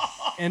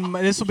 and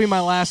this will be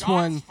my last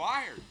one.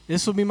 Fired.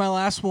 This will be my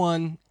last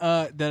one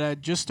that I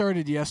just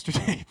started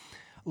yesterday.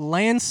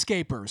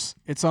 Landscapers.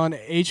 It's on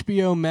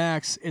HBO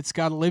Max. It's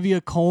got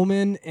Olivia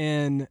Colman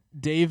and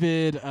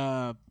David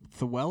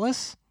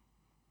Thewlis.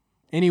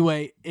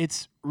 Anyway,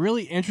 it's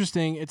really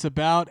interesting. It's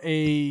about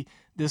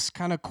this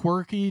kind of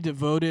quirky,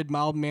 devoted,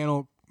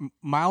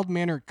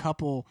 mild-mannered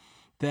couple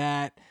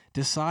that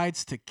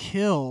decides to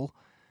kill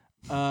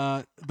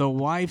the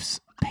wife's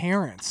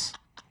parents.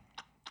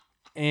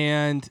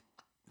 And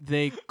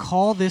they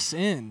call this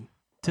in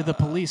to the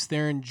police.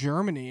 They're in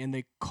Germany, and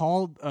they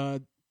called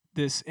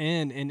this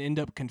in and end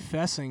up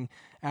confessing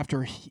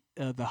after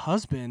the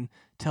husband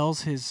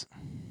tells his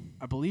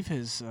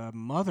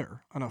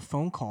mother on a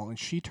phone call, and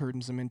she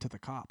turns him into the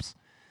cops.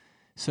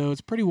 So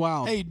it's pretty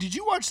wild. Hey, did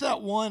you watch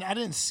that one? I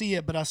didn't see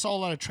it, but I saw a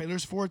lot of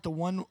trailers for it. The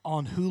one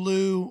on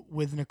Hulu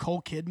with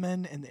Nicole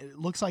Kidman, and it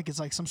looks like it's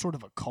like some sort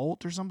of a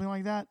cult or something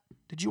like that.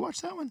 Did you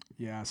watch that one?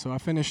 Yeah, so I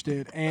finished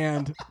it,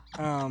 and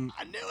I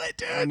knew it,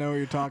 dude. I know what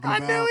you're talking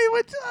about. I knew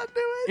it.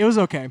 It was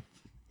okay.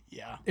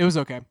 Yeah. It was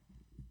okay.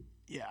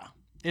 Yeah.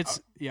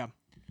 It's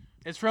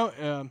from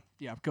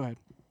go ahead.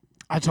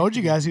 I told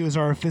you guys he was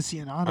our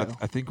aficionado.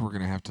 I think we're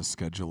gonna have to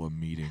schedule a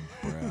meeting,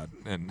 Brad.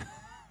 And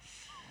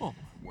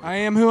I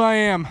am who I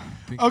am.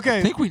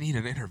 I think we need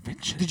an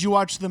intervention. Did you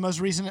watch the most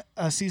recent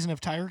season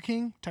of Tiger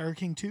King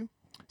 2?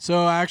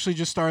 So I actually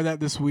just started that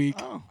this week.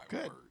 Oh,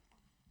 good.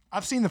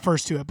 I've seen the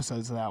first 2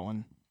 episodes of that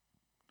one.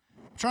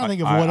 I'm trying to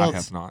think of what else. I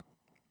have not.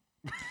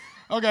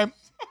 Okay.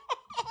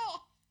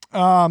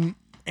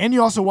 And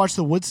you also watched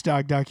the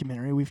Woodstock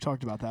documentary. We've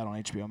talked about that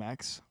on HBO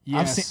Max.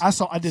 Yes.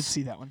 I did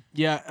see that one.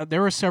 Yeah,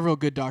 there were several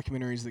good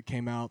documentaries that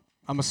came out.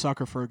 I'm a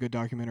sucker for a good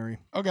documentary.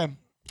 Okay.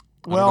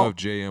 I don't know Well, if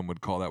JM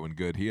would call that one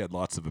good. He had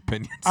lots of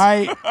opinions.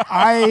 I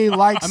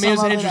liked I mean, it was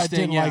some of it. I interesting,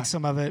 didn't yeah. like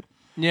some of it.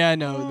 Yeah,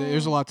 no,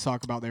 there's a lot to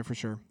talk about there for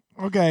sure.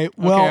 Okay.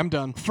 Well, I'm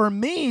done. For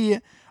me,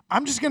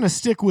 I'm just going to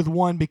stick with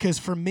one because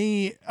for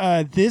me,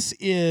 this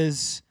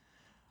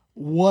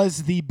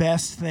was the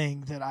best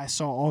thing that I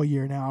saw all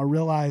year. Now, I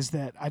realize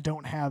that I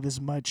don't have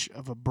as much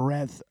of a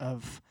breadth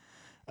of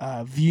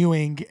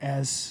viewing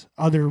as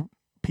other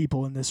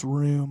people in this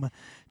room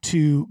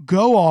to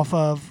go off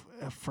of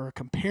for a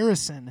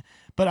comparison,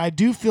 but I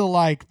do feel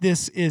like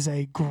this is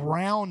a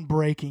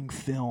groundbreaking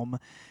film.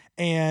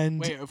 And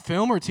Wait, a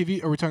film or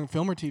TV? Are we talking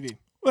film or TV?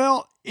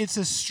 well, it's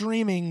a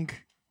streaming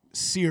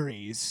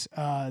series,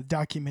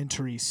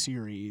 documentary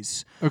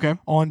series Okay.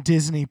 on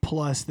Disney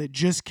Plus that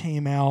just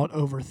came out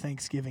over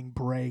Thanksgiving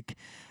break.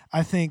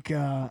 I think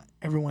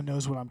everyone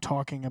knows what I'm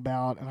talking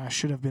about, and I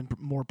should have been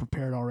more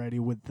prepared already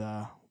with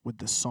the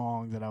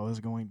song that I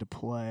was going to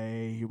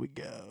play. Here we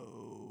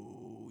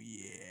go.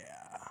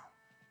 Yeah.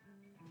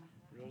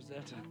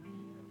 Rosetta.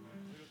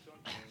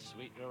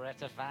 Sweet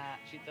Rosetta fat.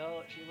 She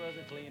thought she was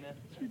a cleaner,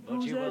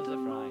 but she was a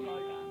frying pan.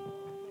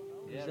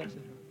 Yeah,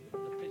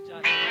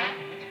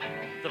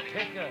 the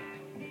picker.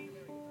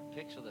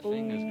 Picks with the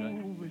fingers,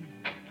 great.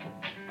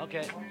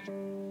 Okay.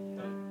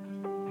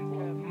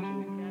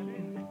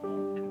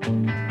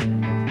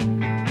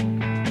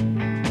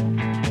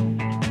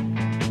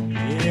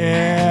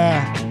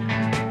 Yeah.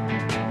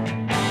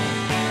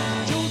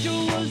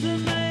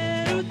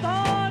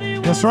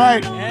 That's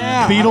right.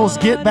 Yeah.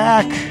 Beatles Get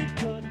Back.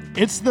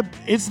 It's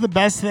the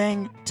best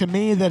thing to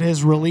me that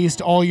has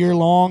released all year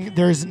long.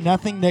 There's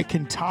nothing that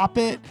can top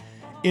it.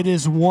 It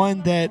is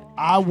one that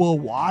I will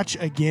watch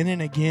again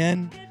and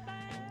again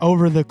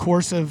over the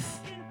course of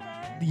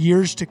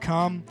years to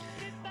come.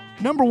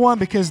 Number one,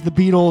 because the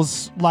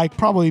Beatles, like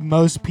probably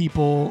most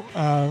people,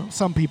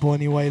 some people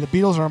anyway, the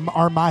Beatles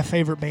are my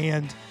favorite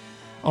band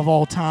of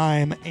all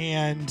time,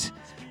 and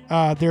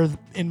they're,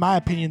 in my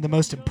opinion, the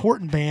most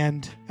important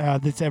band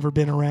that's ever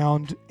been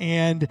around.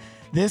 And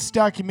this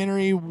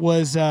documentary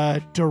was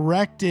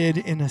directed,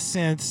 in a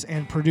sense,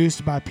 and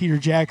produced by Peter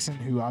Jackson,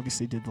 who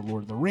obviously did the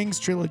Lord of the Rings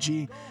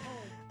trilogy.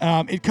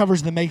 It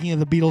covers the making of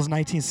the Beatles'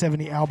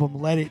 1970 album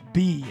Let It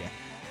Be,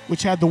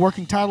 which had the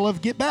working title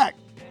of Get Back.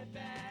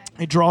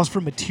 It draws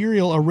from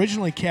material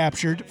originally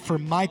captured for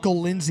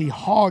Michael Lindsay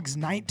Hogg's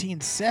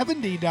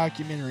 1970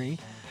 documentary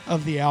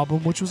of the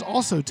album, which was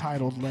also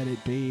titled Let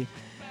It Be.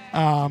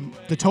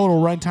 The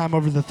total runtime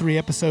over the 3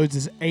 episodes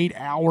is 8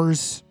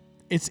 hours.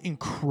 It's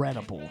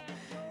incredible.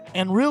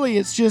 And really,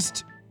 it's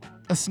just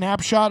a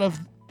snapshot of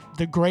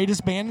the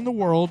greatest band in the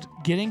world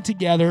getting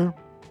together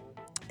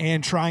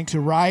and trying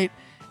to write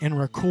and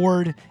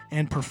record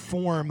and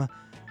perform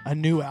a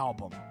new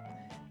album.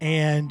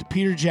 And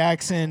Peter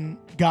Jackson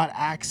got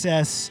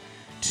access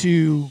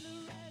to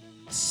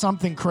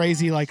something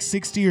crazy like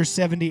 60 or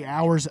 70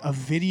 hours of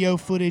video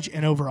footage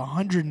and over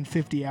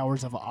 150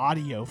 hours of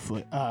audio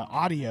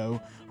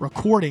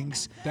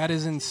recordings. That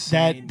is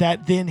insane.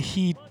 That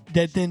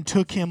then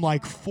took him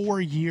like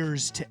 4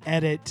 years to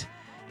edit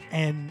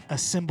and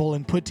assemble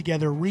and put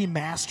together,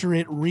 remaster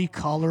it,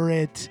 recolor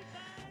it.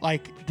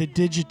 Like, the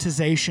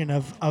digitization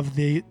of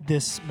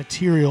this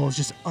material is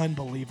just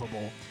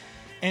unbelievable.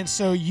 And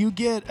so you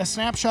get a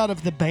snapshot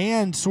of the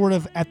band sort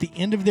of at the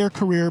end of their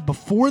career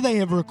before they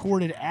have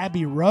recorded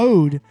Abbey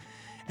Road.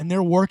 and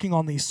they're working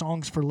on these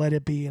songs for Let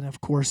It Be, and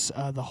of course,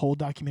 the whole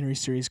documentary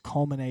series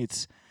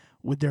culminates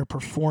with their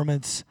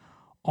performance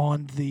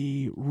on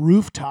the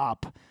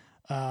rooftop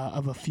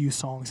of a few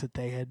songs that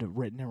they had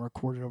written and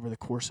recorded over the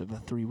course of a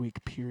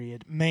 3-week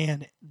period.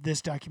 Man,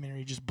 this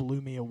documentary just blew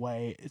me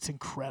away. It's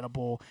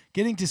incredible.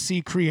 Getting to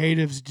see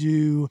creatives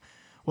do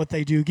what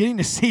they do, getting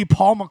to see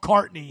Paul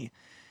McCartney,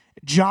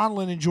 John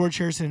Lennon, George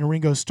Harrison, and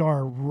Ringo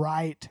Starr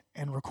write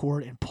and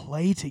record and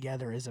play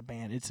together as a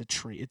band. It's a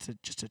treat. It's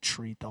just a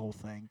treat, the whole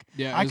thing.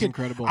 Yeah, I it's could,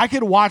 incredible. I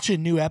could watch a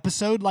new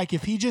episode. Like,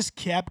 if he just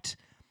kept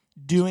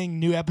doing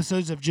new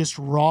episodes of just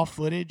raw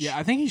footage Yeah,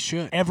 I think he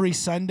should. every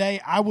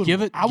Sunday, I would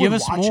Give it- I would give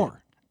us watch more. It.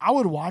 I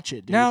would watch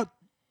it, dude. Now,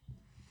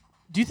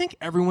 do you think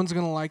everyone's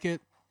gonna like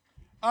it?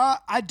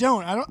 I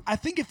don't. I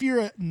think if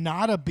you're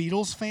not a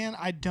Beatles fan,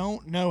 I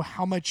don't know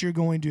how much you're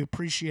going to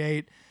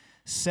appreciate,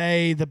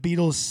 say, the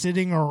Beatles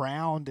sitting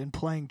around and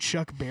playing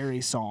Chuck Berry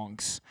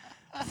songs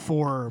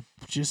for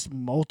just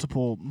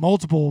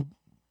multiple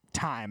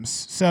times.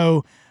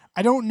 So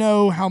I don't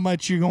know how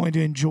much you're going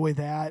to enjoy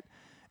that.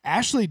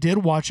 Ashley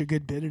did watch a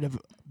good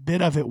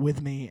bit of it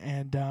with me,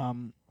 and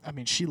I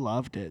mean, she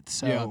loved it.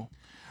 So. Yeah.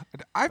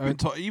 I've been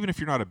told, even if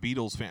you're not a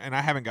Beatles fan, and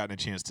I haven't gotten a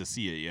chance to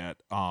see it yet,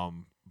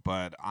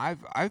 but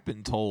I've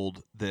been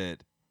told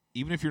that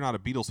even if you're not a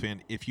Beatles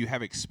fan, if you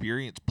have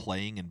experience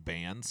playing in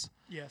bands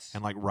Yes.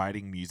 and like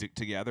writing music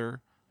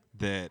together,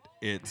 that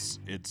it's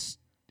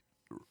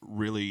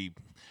really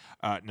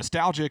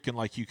nostalgic, and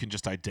like you can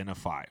just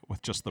identify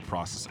with just the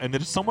process, and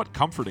that it's somewhat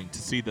comforting to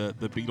see the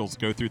Beatles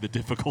go through the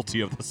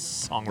difficulty of the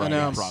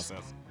songwriting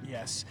process.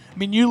 Yes. I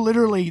mean, you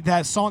literally,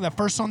 that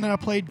first song that I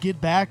played,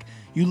 Get Back,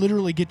 you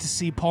literally get to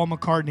see Paul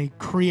McCartney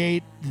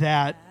create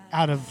that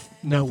out of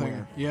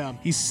nowhere. Yeah.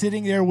 He's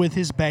sitting there with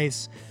his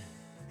bass,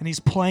 and he's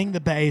playing the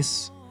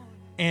bass,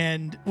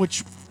 and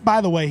which, by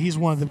the way, he's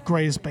one of the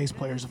greatest bass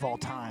players of all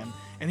time.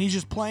 And he's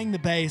just playing the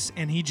bass,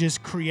 and he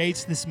just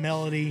creates this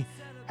melody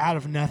out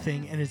of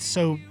nothing, and it's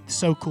so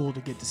cool to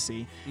get to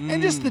see.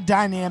 And just the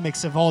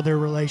dynamics of all their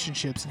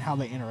relationships and how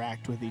they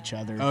interact with each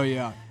other. Oh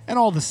yeah. And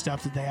all the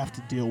stuff that they have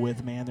to deal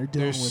with, man. They're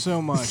dealing There's with so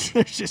much.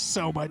 There's just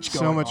so much going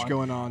So on. much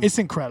going on. It's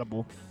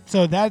incredible.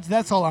 So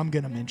that's all I'm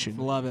going to mention.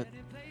 All Love it.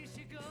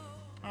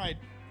 right.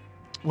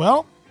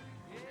 Well,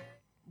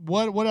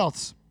 what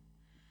else?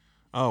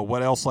 Oh,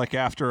 what else? Like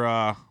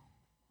after?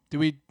 Do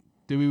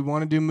we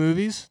want to do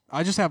movies?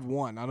 I just have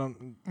one. I don't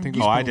think.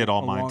 we Oh, I spent did a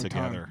all mine long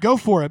together. time. Go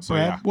for it, So,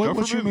 Brad. yeah, go for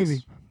What's your movies.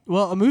 movie?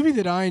 Well, a movie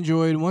that I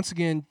enjoyed. Once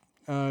again,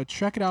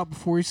 check it out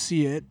before you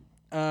see it.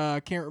 I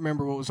can't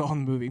remember what was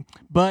on the movie,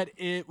 but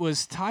it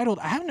was titled.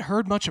 I haven't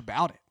heard much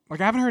about it. Like,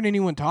 I haven't heard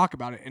anyone talk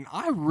about it, and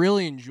I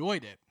really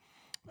enjoyed it.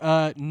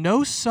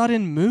 No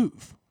Sudden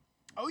Move.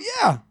 Oh,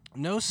 yeah.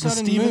 No The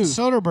Sudden Steven Move.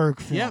 Soderbergh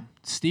film. Yep.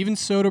 Steven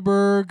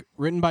Soderbergh,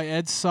 written by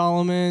Ed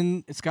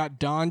Solomon. It's got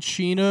Don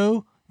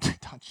Cheadle. Don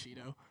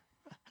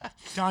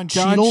Don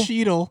Cheadle.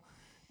 Cheadle,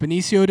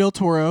 Benicio del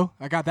Toro.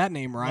 I got that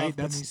name right. Love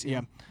That's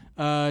Benicio.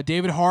 yeah.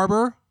 David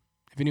Harbour.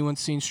 If anyone's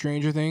seen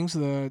Stranger Things,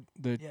 the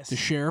Yes.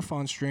 sheriff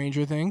on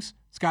Stranger Things.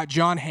 It's got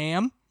John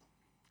Hamm.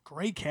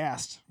 Great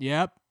cast.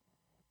 Yep.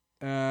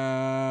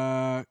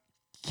 Kieran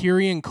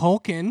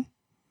Culkin.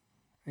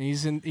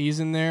 He's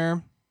in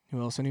there.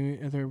 Who else?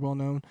 Any other well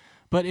known?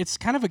 But it's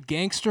kind of a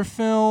gangster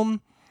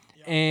film,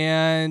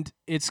 and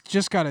it's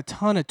just got a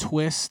ton of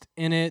twist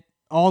in it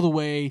all the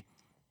way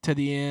to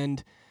the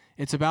end.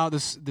 It's about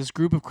this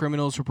group of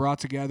criminals who are brought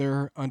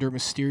together under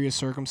mysterious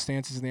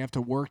circumstances, and they have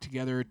to work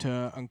together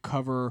to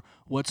uncover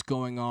what's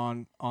going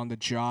on the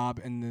job,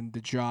 and then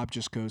the job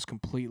just goes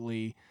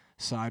completely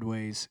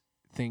sideways.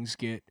 Things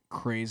get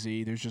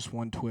crazy. There's just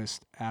one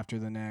twist after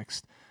the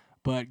next.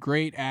 But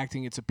great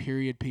acting. It's a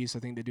period piece. I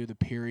think they do the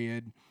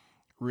period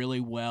really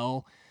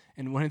well.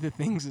 And one of the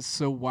things that's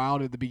so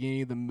wild at the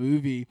beginning of the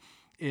movie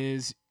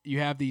is you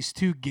have these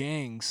two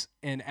gangs,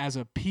 and as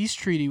a peace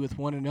treaty with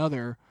one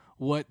another,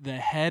 what the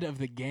head of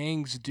the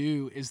gangs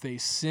do is they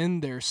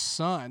send their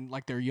son,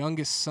 like their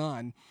youngest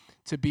son,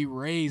 to be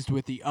raised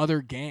with the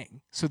other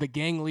gang. So the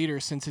gang leader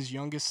sends his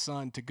youngest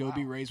son to go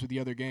be raised with the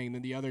other gang, and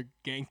then the other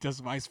gang does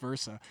vice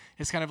versa.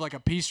 It's kind of like a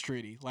peace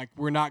treaty. Like,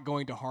 we're not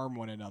going to harm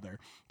one another,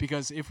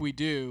 because if we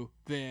do,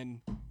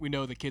 then we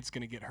know the kid's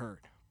going to get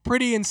hurt.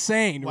 Pretty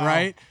insane, Wow.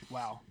 right?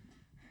 Wow.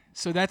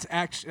 So that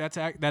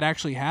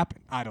actually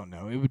happened. I don't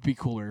know. It would be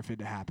cooler if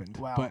it happened.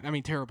 Wow. But I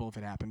mean, terrible if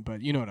it happened.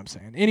 But you know what I'm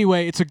saying.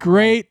 Anyway, it's a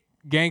great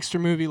gangster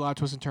movie. A lot of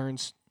twists and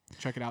turns.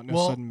 Check it out.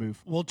 No Sudden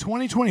Move. Well,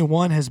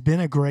 2021 has been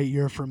a great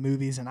year for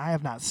movies, and I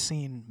have not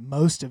seen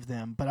most of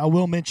them, but I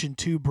will mention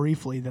two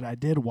briefly that I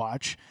did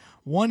watch.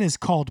 One is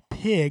called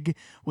Pig,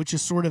 which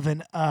is sort of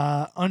an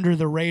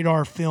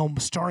under-the-radar film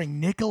starring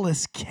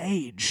Nicolas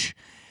Cage.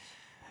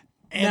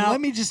 And Now-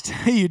 let me just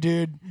tell you,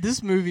 dude,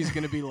 This movie is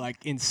going to be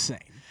like insane,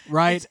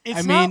 right?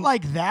 it's not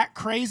like that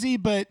crazy,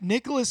 but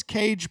Nicolas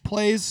Cage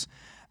plays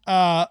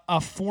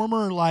a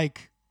former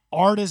like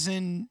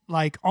artisan,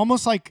 like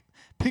almost like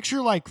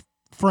picture like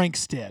Frank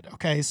Stead,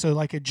 okay? So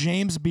like a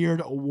James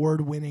Beard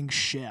award-winning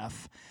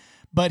chef,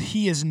 but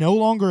he is no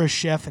longer a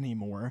chef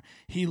anymore.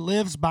 He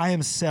lives by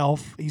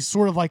himself. He's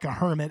sort of like a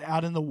hermit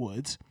out in the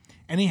woods,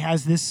 and he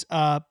has this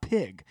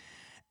pig.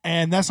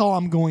 And that's all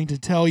I'm going to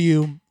tell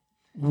you.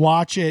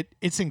 Watch it.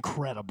 It's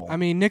incredible. I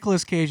mean,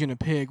 Nicolas Cage and a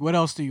pig. What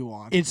else do you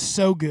want? It's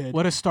so good.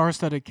 What a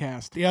star-studded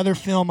cast. The other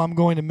film I'm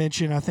going to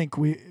mention, I think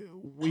we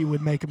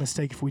would make a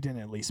mistake if we didn't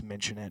at least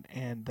mention it,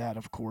 and that,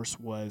 of course,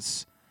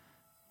 was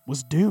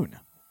Dune.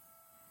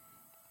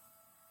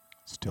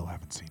 Still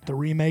haven't seen it. The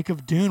remake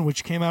of Dune,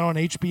 which came out on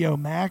HBO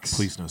Max.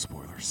 Please, no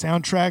spoilers.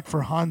 Soundtrack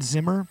for Hans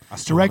Zimmer. I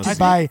still wanna Directed see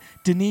by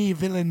Denis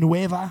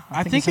Villeneuve.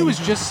 I think it was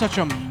just such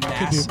a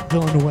massive.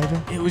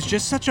 Villeneuve. It was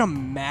just such a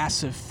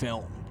massive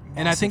film,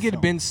 and I think it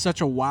had been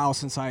such a while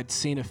since I had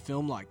seen a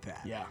film like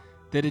that. Yeah.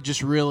 That it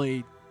just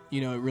really,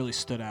 it really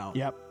stood out.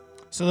 Yep.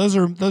 So those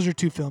are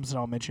two films that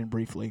I'll mention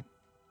briefly.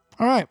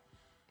 All right.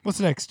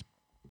 What's next?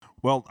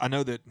 Well, I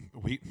know that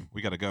we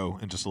got to go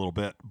in just a little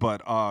bit,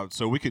 but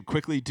so we could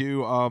quickly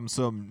do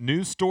some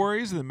news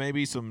stories and then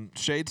maybe some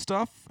shade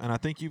stuff, and I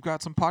think you've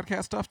got some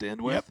podcast stuff to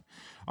end with. Yep.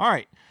 All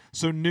right.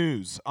 So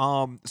news.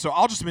 So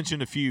I'll just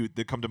mention a few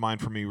that come to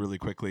mind for me really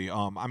quickly.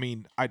 I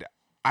mean,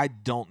 I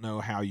don't know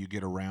how you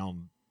get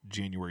around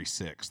January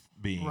 6th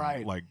being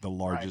like the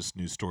largest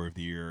news story of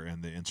the year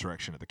and the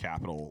insurrection at the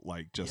Capitol,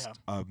 like just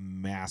a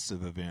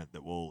massive event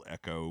that will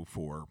echo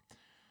for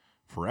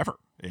forever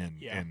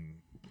in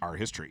our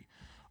history.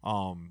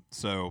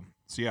 So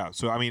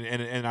I mean,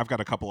 and I've got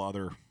a couple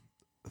other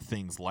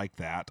things like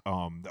that.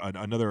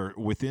 Another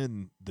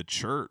within the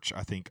church,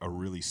 I think a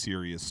really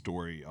serious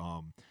story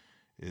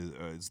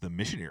is the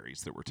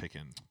missionaries that were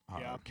taken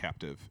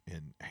captive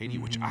in Haiti,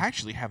 which I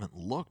actually haven't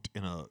looked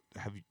in a.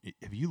 Have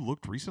you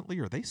looked recently?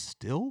 Are they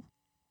still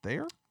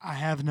there? I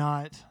have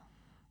not.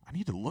 I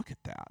need to look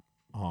at that.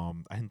 I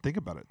didn't think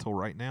about it till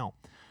right now.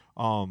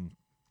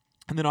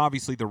 And then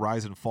obviously the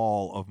rise and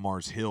fall of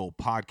Mars Hill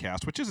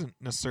podcast, which isn't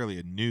necessarily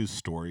a news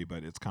story,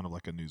 but it's kind of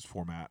like a news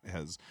format.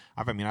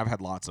 I've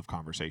had lots of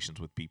conversations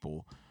with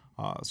people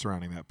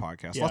surrounding that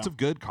podcast. Lots of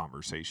good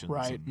conversations.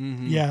 Right.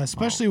 And, Yeah,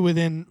 especially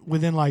within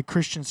like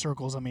Christian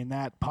circles. I mean,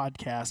 that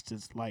podcast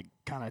is like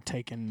kind of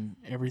taking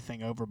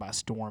everything over by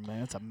storm,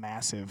 man. It's a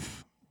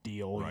massive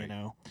deal, Right. you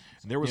know.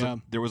 And there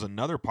was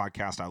another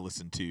podcast I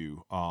listened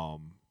to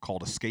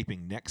called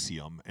Escaping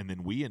Nexium, and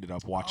then we ended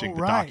up watching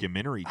the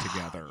documentary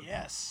together.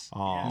 Yes.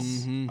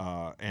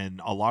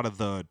 And a lot of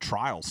the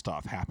trial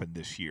stuff happened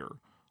this year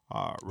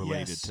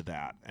related to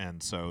that,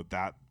 and so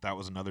that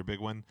was another big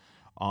one.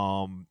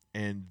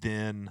 And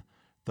then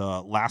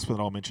the last one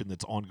that I'll mention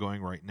that's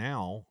ongoing right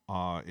now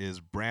is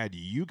Brad.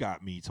 You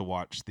got me to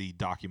watch the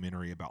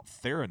documentary about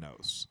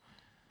Theranos.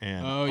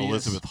 And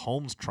Elizabeth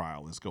Holmes'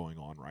 trial is going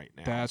on right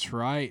now. That's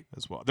right.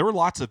 As well. There were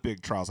lots of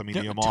big trials. I mean,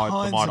 the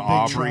Ahmaud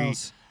Aubrey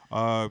case.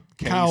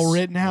 Kyle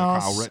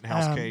Rittenhouse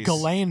case.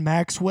 Ghislaine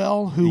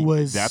Maxwell, who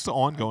was... That's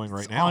ongoing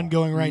right now.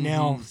 Ongoing right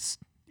now. It's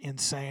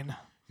insane.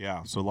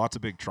 Yeah, so lots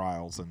of big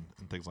trials and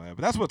things like that.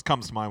 But that's what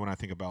comes to mind when I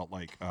think about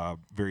like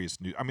various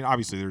news. I mean,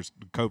 obviously there's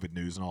COVID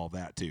news and all of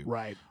that too.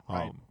 Right.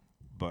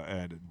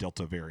 But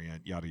Delta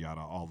variant, yada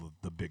yada, all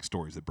the big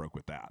stories that broke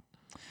with that.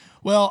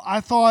 Well, I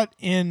thought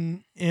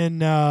in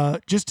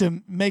just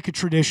to make a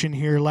tradition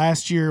here,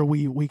 last year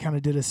we kind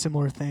of did a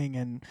similar thing,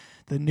 and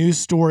the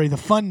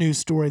fun news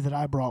story that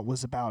I brought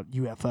was about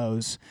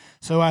UFOs.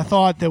 So I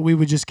thought that we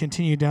would just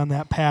continue down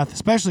that path,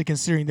 especially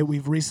considering that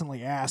we've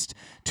recently asked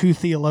 2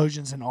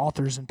 theologians and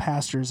authors and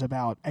pastors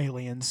about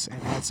aliens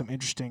and had some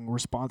interesting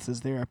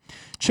responses there.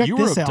 Check you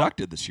this were out.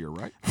 abducted this year,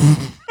 right?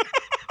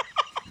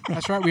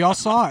 That's right. We all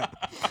saw it.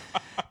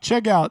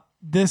 Check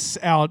this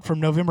out from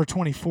November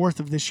 24th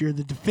of this year.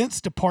 The Defense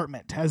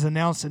Department has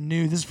announced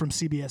this is from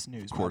CBS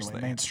News, of course, by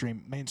the way,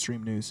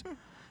 mainstream news,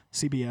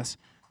 CBS.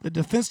 The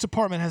Defense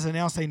Department has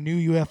announced a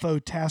new UFO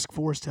task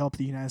force to help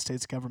the United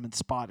States government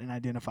spot and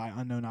identify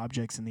unknown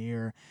objects in the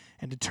air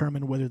and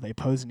determine whether they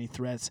pose any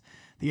threats.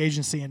 The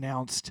agency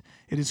announced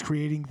it is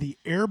creating the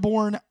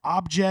Airborne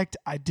Object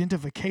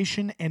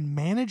Identification and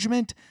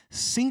Management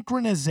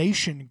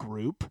Synchronization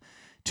Group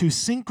to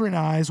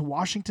synchronize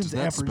Washington's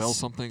efforts. Does that spell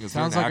something? Is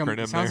Sounds there an like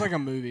acronym sounds there? like a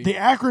movie. The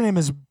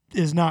acronym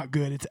is not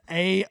good. It's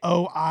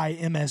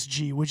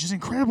AOIMSG, which is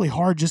incredibly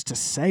hard just to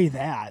say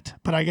that.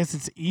 But I guess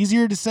it's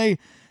easier to say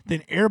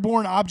than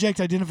Airborne Object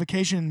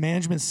Identification and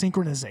Management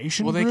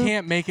Synchronization Well, they Group.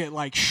 can't make it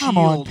like Come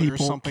on, SHIELD people. or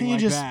something Can you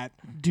like just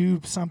that.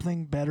 do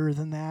something better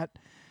than that?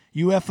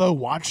 UFO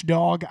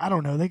Watchdog? I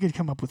don't know. They could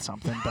come up with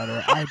something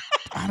better. I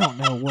don't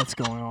know what's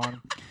going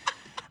on.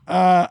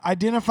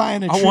 Identify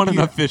and attribute. I want an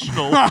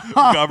official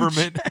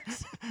government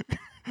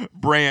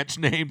branch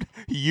named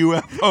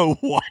UFO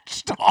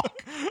Watchdog.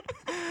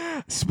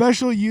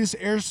 Special use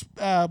air,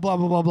 blah, blah,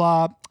 blah,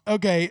 blah.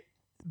 Okay.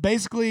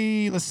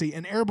 Basically, let's see,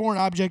 an Airborne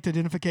Object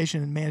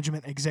Identification and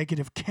Management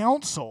Executive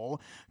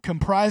Council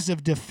comprised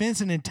of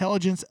defense and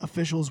intelligence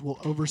officials will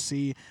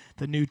oversee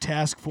the new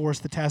task force.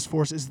 The task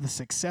force is the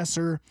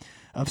successor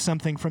of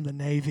something from the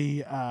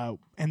Navy,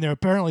 and there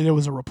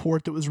was a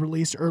report that was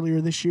released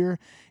earlier this year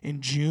in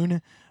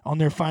June on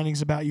their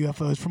findings about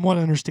UFOs. From what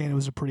I understand, it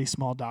was a pretty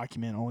small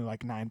document, only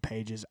like 9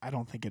 pages. I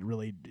don't think it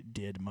really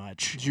did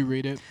much. Did you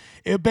read it?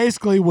 It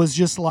basically was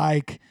just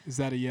like... Is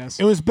that a yes?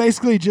 It was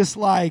basically just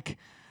like,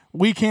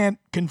 we can't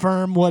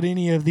confirm what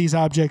any of these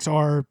objects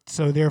are,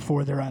 so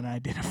therefore they're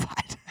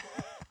unidentified.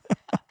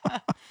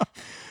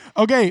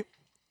 Okay,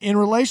 in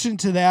relation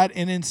to that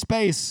and in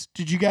space,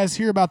 did you guys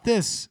hear about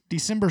this?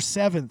 December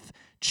 7th,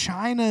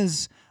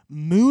 China's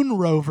moon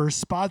rover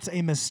spots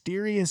a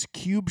mysterious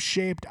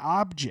cube-shaped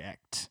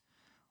object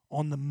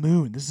on the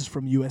moon. This is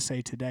from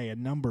USA Today. A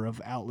number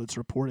of outlets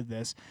reported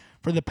this.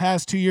 For the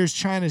past 2 years,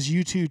 China's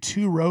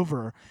Yutu-2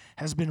 rover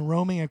has been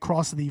roaming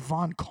across the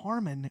Von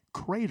Karman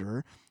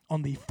crater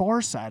on the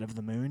far side of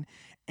the moon,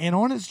 and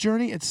on its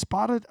journey, it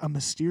spotted a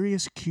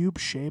mysterious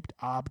cube-shaped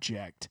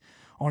object.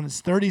 On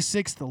its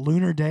 36th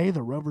lunar day,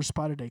 the rover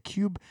spotted a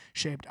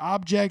cube-shaped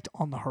object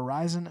on the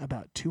horizon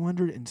about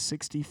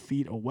 260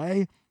 feet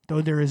away.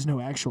 Though there is no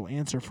actual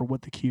answer for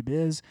what the cube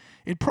is,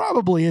 it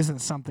probably isn't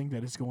something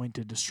that is going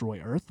to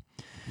destroy Earth.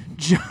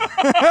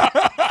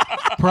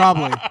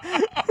 Probably.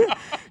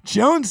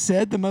 Jones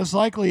said the most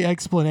likely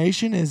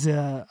explanation is,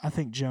 I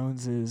think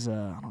Jones is,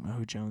 I don't know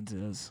who Jones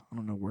is. I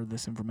don't know where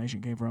this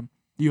information came from.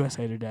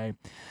 USA Today.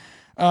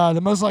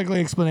 The most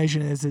likely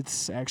explanation is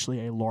it's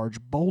actually a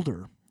large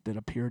boulder that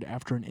appeared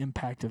after an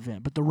impact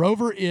event. But the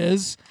rover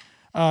is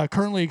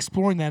currently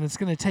exploring that. It's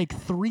going to take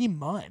 3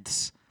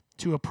 months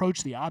to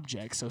approach the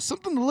object. So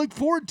something to look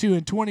forward to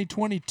in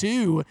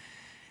 2022.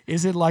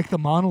 Is it like the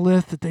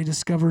monolith that they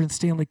discovered in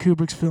Stanley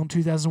Kubrick's film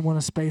 2001: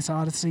 A Space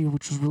Odyssey,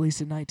 which was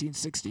released in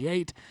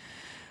 1968?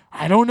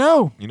 I don't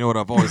know. You know what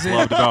I've always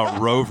loved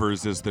about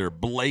rovers is their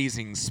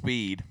blazing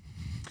speed.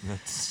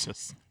 That's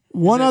just...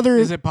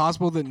 Is it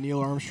possible that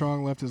Neil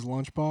Armstrong left his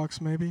lunchbox,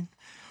 maybe?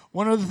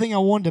 One other thing I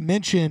wanted to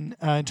mention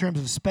in terms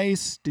of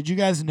space, did you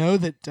guys know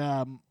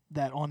that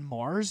that on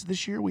Mars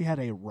this year we had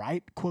a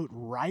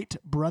Wright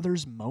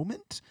brothers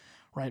moment?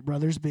 Wright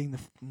brothers being the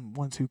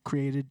ones who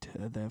created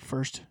the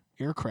first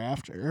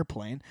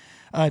airplane.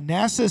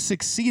 NASA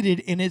succeeded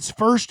in its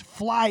first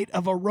flight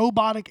of a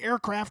robotic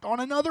aircraft on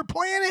another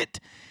planet.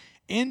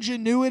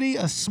 Ingenuity,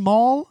 a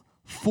small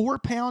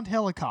 4-pound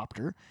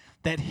helicopter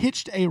that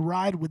hitched a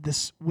ride with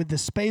the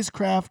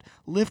spacecraft,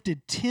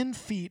 lifted 10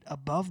 feet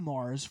above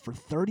Mars for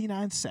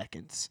 39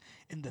 seconds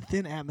in the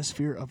thin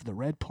atmosphere of the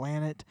red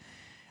planet.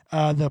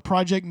 The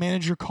project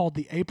manager called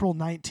the April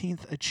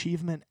 19th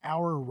achievement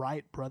our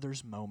Wright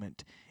brothers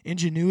moment.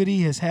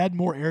 Ingenuity has had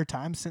more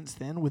airtime since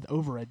then with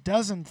over a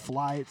dozen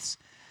flights.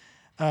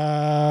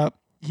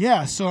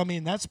 So I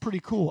mean, that's pretty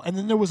cool. And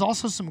then there was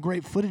also some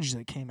great footage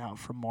that came out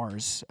from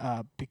Mars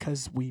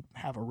because we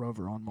have a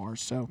rover on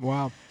Mars. So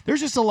wow,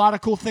 there's just a lot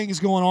of cool things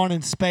going on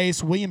in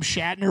space. William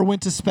Shatner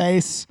went to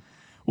space,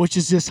 which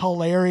is just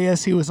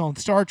hilarious. He was on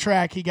Star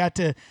Trek. He got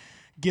to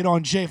get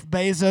on Jeff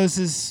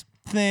Bezos's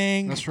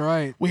thing. That's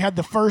right. We had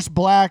the first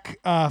black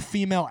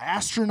female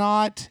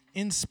astronaut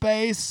in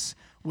space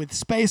with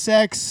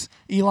SpaceX,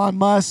 Elon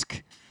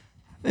Musk.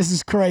 This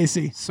is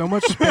crazy. So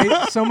much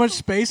space, so much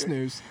space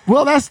news.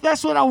 Well,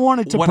 that's what I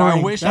wanted to What bring.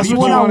 I wish that's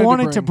people what I wanted to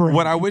wanted to bring. bring.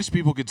 What I wish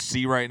people could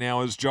see right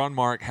now is John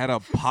Mark had a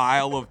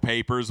pile of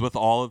papers with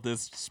all of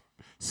this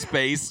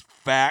space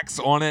facts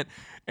on it,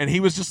 and he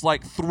was just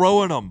like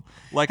throwing them.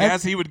 Like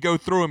as he would go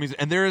through them,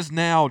 and there is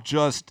now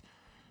just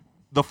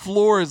the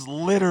floor is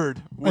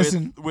littered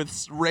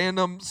with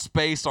random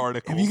space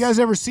articles. Have you guys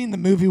ever seen the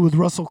movie with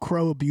Russell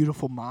Crowe, A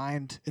Beautiful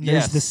Mind? And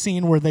there's Yes. the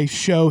scene where they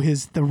show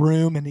the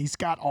room, and he's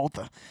got all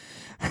the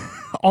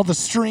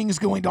strings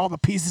going to all the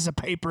pieces of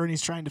paper, and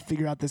he's trying to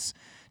figure out this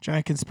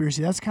giant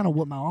conspiracy. That's kind of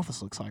what my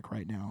office looks like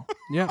right now.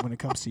 Yeah. When it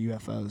comes to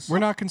UFOs. We're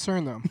not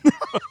concerned, though.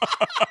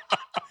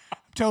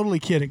 Totally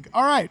kidding.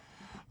 All right.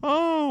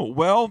 Oh,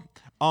 well,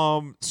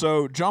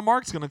 so John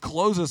Mark's going to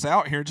close us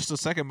out here in just a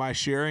second by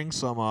sharing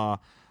some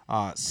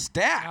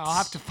stats. I'll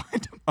have to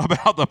find them.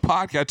 About the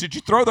podcast. Did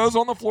you throw those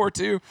on the floor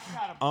too?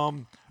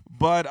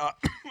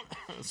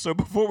 So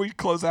before we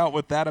close out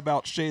with that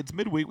about Shades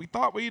Midweek, we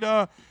thought we'd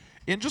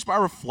and just by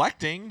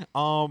reflecting,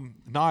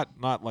 not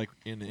like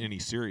in any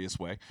serious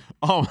way,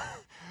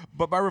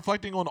 but by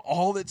reflecting on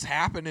all that's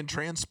happened and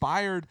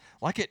transpired,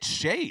 like at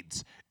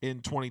Shades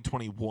in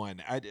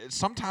 2021.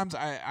 Sometimes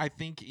I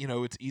think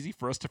it's easy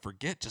for us to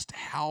forget just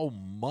how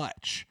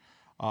much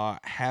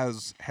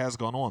has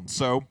gone on.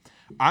 So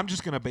I'm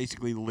just going to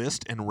basically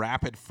list in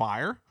rapid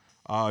fire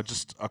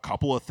just a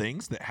couple of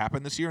things that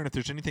happened this year, and if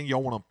there's anything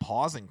y'all want to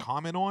pause and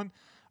comment on,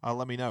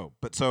 let me know.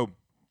 But so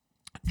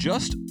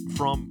just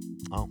from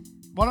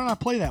Why don't I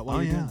play that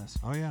while you're doing this?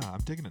 Oh yeah,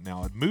 I'm digging it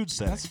now. Mood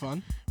setting. That's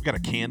fun. We got a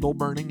candle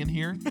burning in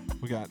here.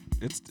 We got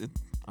it's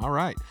all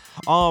right.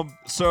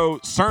 So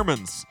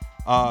sermons,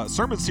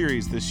 sermon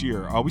series this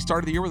year. We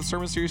started the year with a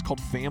sermon series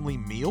called Family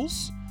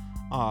Meals,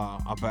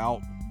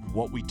 about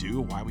what we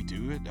do and why we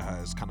do it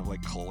as kind of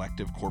like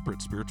collective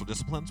corporate spiritual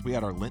disciplines. We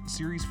had our Lenten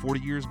series, 40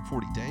 Years and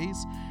 40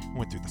 Days. We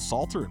went through the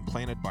Psalter and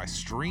Planted by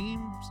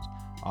Streams.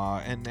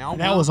 And now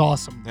That was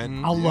awesome.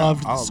 and- I yeah,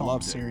 loved the I Psalm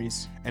loved it.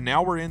 series. And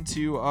now we're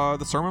into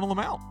the Sermon on the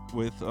Mount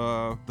with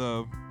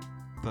the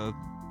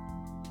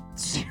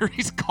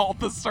series called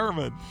The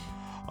Sermon.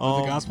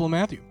 The Gospel of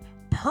Matthew.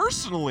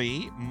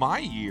 Personally, my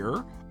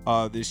year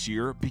this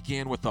year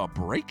began with a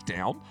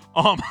breakdown.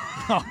 On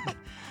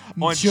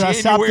Should I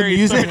stop the January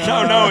music?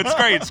 No, it's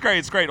great.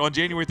 It's great. On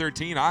January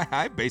 13,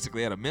 I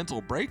basically had a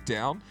mental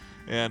breakdown,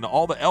 and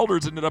all the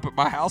elders ended up at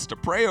my house to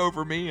pray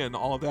over me and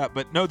all of that.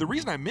 But no, the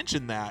reason I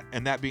mentioned that,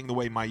 and that being the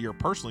way my year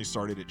personally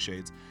started at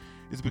Shades,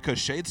 is because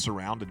Shades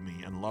surrounded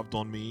me and loved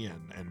on me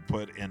and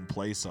put in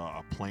place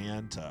a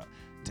plan to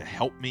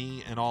help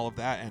me and all of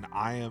that. And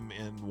I am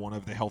in one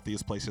of the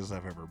healthiest places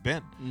I've ever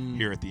been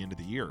here at the end of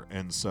the year.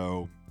 And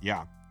so,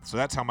 yeah, so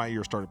that's how my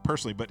year started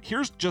personally. But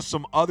here's just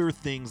some other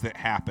things that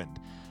happened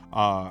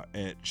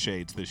at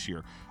Shades this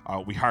year.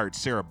 We hired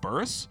Sarah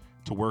Burris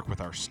to work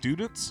with our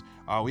students.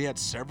 We had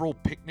several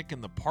picnic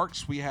in the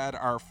parks. We had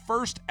our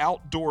first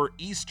outdoor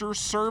Easter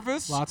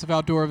service. Lots of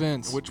outdoor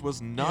events. Which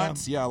was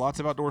nuts. Yeah, lots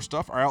of outdoor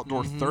stuff. Our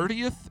outdoor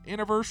 30th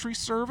anniversary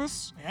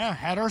service. Yeah,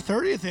 had our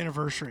 30th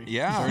anniversary.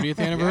 Yeah. 30th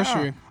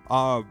anniversary.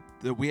 Yeah.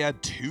 We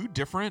had 2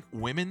 different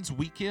women's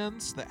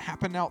weekends that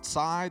happened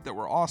outside that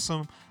were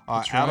awesome.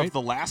 That's Out right. of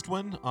the last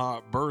one,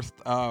 birthed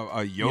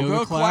a yoga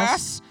Yoga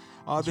class.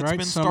 That's That's right.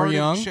 been Summer started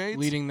Young at Shades.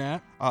 leading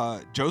that.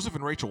 Joseph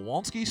and Rachel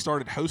Walensky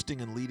started hosting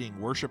and leading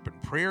worship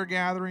and prayer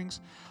gatherings.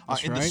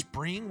 That's in the right.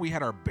 spring, we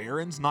had our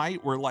Barons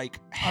Night, where like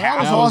that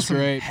was That was awesome.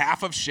 great.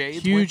 half of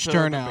Shades Huge went to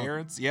turnout. the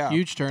Barons. Yeah,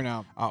 Huge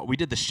turnout. We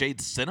did the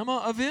Shades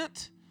Cinema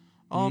event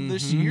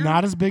this year.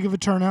 Not as big of a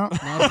turnout.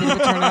 Not as big of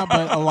a turnout,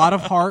 but a lot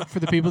of heart for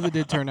the people that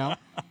did turn out.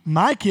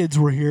 My kids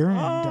were here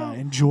and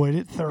enjoyed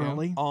it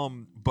thoroughly.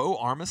 Bo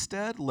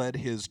Armistead led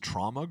his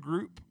trauma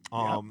group,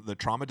 the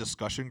trauma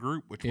discussion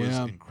group, which was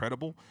Yeah.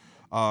 incredible.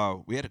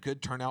 We had a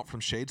good turnout from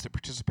Shades that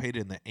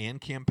participated in the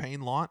AND campaign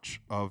launch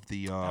of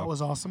the That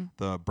was awesome.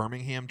 the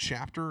Birmingham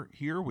chapter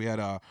here. We had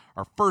our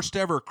first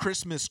ever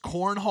Christmas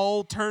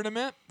cornhole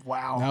tournament.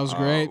 Wow. That was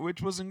great.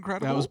 Which was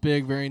incredible. That was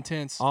big, very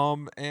intense.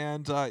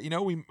 And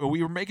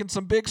we were making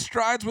some big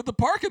strides with the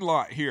parking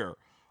lot here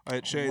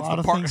at Shades. A lot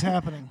The of things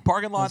happening.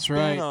 Parking lot's That's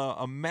right. been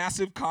a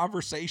massive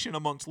conversation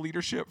amongst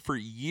leadership for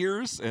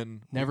years,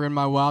 and Never in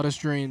my wildest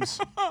dreams.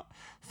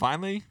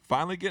 finally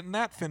getting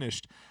that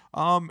finished.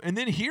 And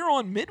then here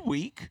on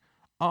midweek,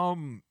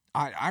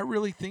 I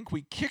really think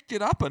we kicked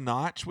it up a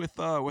notch with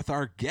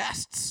our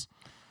guests.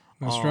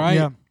 That's right.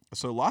 Yeah.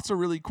 So lots of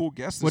really cool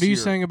guests. What this are you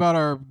year. saying about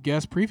our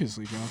guest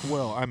previously, Jonathan?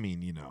 Well, I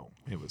mean,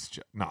 it was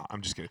just,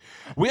 I'm just kidding.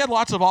 We had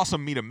lots of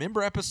awesome Meet a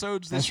Member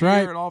episodes this That's year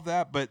right. and all of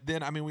that. But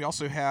then, I mean, we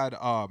also had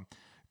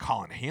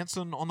Colin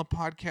Hanson on the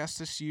podcast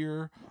this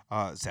year,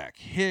 Zach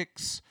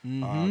Hicks,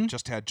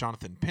 just had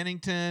Jonathan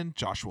Pennington,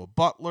 Joshua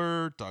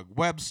Butler, Doug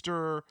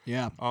Webster.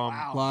 Yeah. A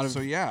Lot of-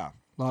 so yeah,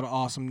 A lot of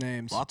awesome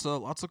names. lots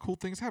of cool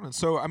things happening.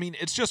 So I mean,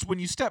 it's just when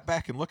you step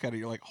back and look at it,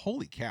 you're like,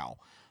 holy cow,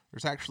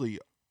 there's actually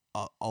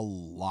a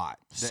lot.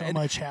 So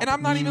much And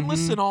I'm not even Mhm.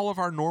 listing all of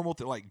our normal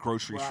like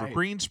groceries for Right.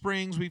 Green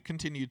Springs. We've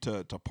continued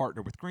to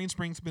partner with Green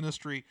Springs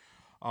Ministry.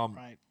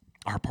 Right.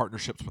 Our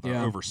partnerships with Yeah.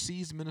 our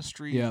overseas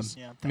ministries. Yeah.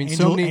 Yeah. I mean, The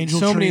so many tree,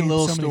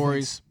 little so many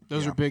stories. things.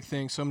 Those Yeah. are big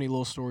things. So many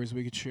little stories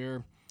we could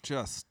share.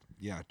 Just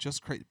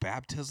great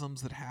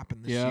baptisms that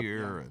happened this Yep.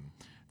 year and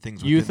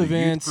things Youth within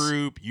the events. youth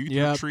group, youth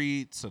Yep.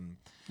 retreats, and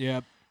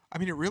Yeah. I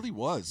mean, it really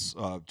was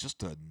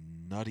just a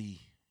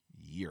nutty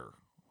year.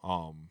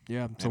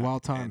 Yeah. It's a And-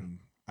 wild time. And,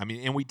 I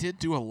mean, and we did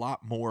do a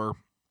lot more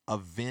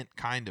event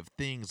kind of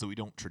things that we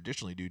don't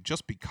traditionally do,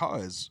 just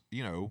because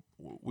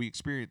we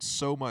experienced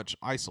so much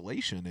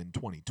isolation in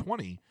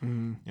 2020.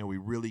 Mhm. We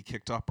really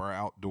kicked up our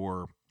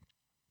outdoor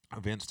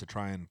events to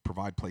try and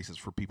provide places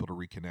for people to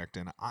reconnect.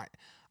 And I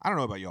don't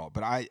know about y'all,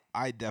 but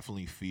I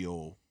definitely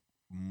feel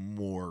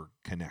more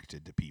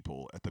connected to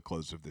people at the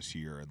close of this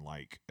year, and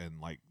like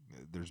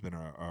there's been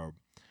a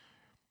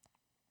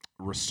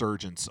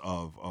resurgence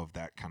of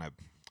that kind of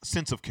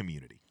sense of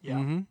community. Yeah.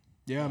 Mhm.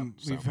 Yeah. Yeah,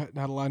 We've so. had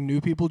a lot of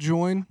new people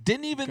join.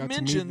 Didn't even Got to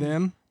mention meet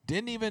them.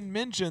 Didn't even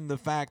mention the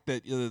fact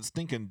that the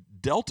stinking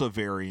Delta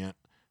variant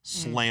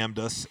slammed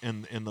us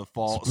in the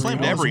fall. It's Slammed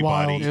brutal. It was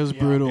everybody. wild. It was Yeah.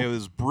 brutal. It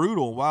was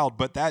brutal, wild,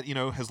 but that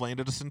has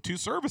landed us in 2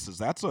 services.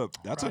 That's a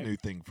Right. new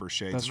thing for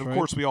Shades. That's And of right.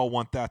 course, we all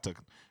want that to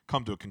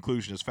come to a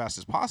conclusion as fast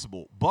as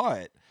possible.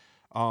 But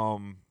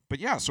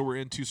yeah, so we're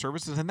in 2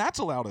 services, and that's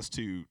allowed us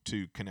to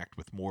connect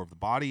with more of the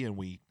body. And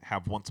we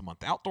have once a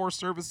month outdoor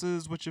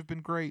services, which have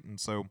been great. And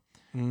so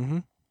Mm-hmm.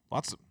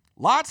 lots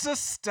of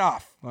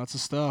stuff Lots of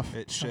stuff.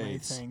 at So many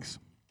Shades. things.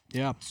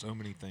 Yeah. So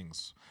many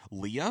things.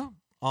 Leah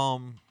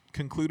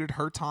concluded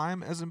her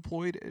time as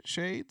employed at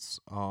Shades,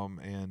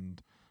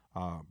 and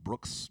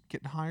Brooks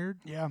getting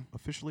hired Yeah.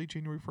 officially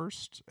January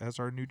 1st as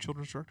our new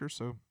children's director.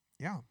 So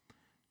yeah,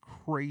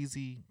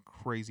 crazy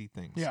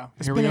things. Yeah,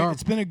 Here we are.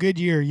 It's been a good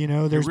year.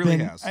 There's really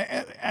been has.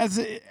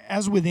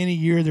 as with any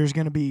year, there's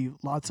going to be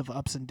lots of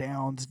ups and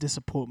downs,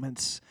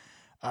 disappointments.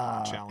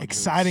 Challenges.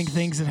 exciting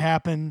things that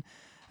happen.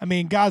 I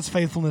mean, God's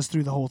faithfulness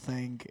through the whole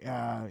thing,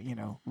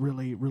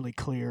 really, really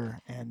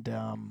clear. And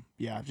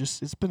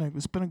just it's been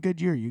a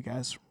good year, you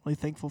guys. Really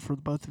thankful for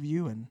the both of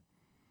you, and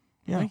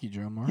Thank you,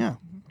 John Mark. yeah,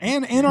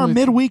 and our Really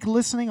midweek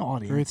listening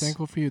audience. Very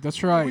thankful for you.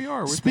 That's right. We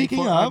are. We're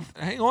Speaking thankful.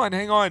 of-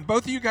 hang on.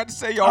 Both of you got to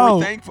say y'all Oh.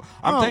 were thankful.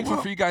 I'm Oh, thankful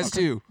well, for you guys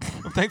too.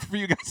 I'm thankful for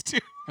you guys too.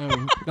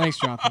 Oh, thanks,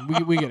 Jonathan.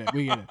 We get it.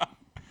 We get it.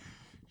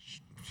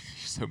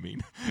 So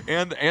mean.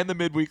 And the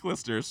midweek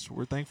listeners,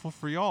 we're thankful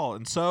for y'all.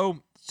 And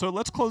so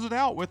let's close it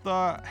out with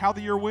how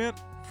the year went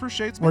for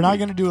Shades. We're not Midweek.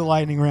 going to do a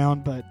lightning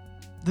round, but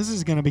this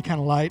is going to be kind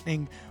of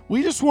lightning.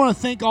 We just want to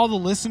thank all the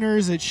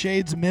listeners at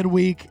Shades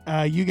Midweek.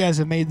 You guys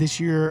have made this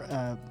year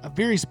a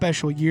very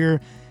special year.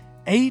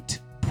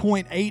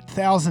 8.8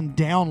 thousand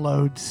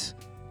downloads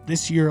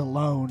this year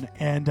alone,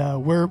 and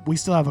we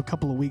still have a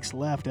couple of weeks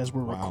left as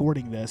we're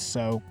recording this.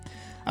 So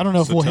I don't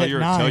know if So we'll tell hit your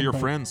 9. tell your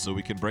but- friends so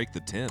we can break the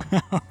 10.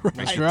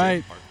 That's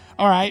right.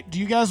 All right. Do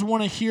you guys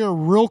want to hear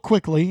real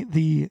quickly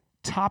the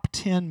top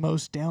 10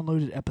 most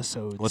downloaded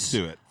episodes? Let's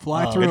do it.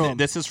 Fly through And 'em.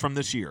 this is from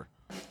this year.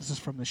 This is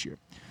from this year.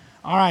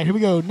 All right, here we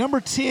go. Number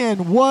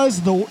 10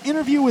 was the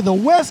interview with the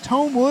West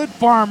Homewood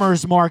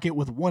Farmers Market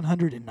with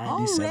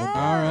 197. All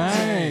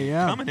right.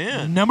 Yeah. Coming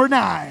in. Number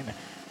 9,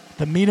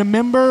 the Meet a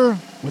Member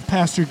with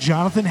Pastor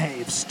Jonathan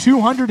Haves,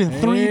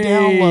 203 Hey.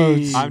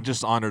 downloads. I'm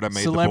just honored I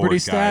made Celebrity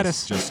the board, guys.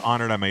 status. Just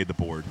honored I made the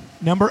board.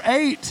 Number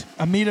 8,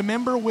 a Meet a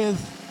Member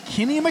with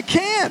Kenny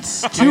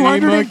McCants, Kenny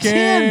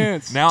 210.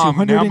 McCants. Now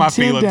my 210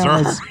 feelings are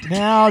downloads. hurt.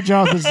 Now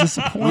Jonathan's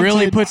disappointed.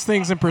 Really puts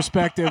things in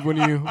perspective when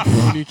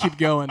you keep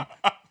going.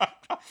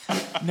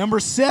 Number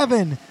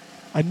 7,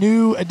 a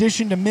new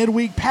addition to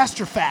Midweek,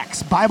 Pastor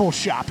Facts Bible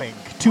Shopping.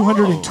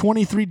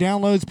 223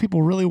 downloads.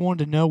 People really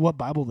wanted to know what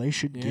Bible they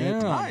should get Yeah.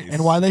 Nice.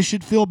 and why they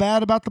should feel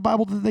bad about the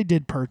Bible that they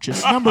did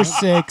purchase. Number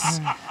 6,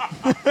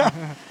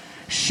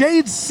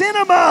 Shade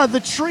Cinema, The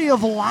Tree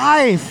of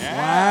Life.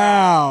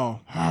 Wow.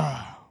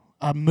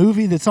 A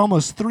movie that's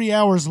almost 3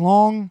 hours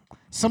long,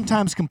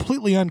 sometimes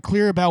completely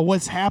unclear about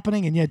what's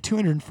happening, and yet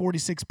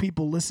 246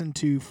 people listen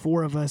to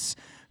 4 of us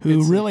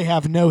who really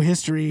have no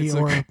history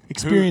or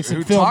experience Who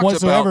in film talked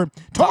whatsoever.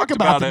 Talked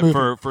about the it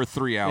movie. for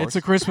 3 hours. It's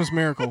a Christmas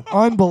miracle.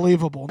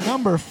 Unbelievable.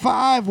 Number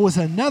 5 was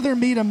another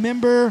Meet a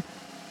Member,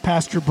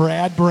 Pastor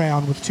Brad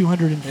Brown with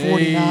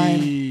 249.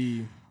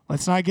 Hey.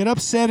 Let's not get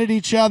upset at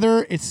each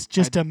other. It's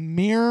just a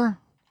mere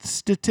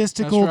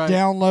statistical That's right.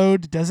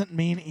 download. Doesn't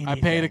mean anything. I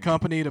paid a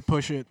company to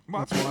push it. My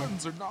That's why.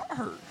 feelings are not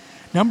hurt.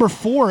 Number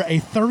 4, a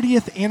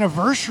 30th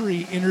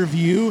anniversary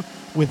interview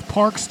with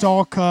Park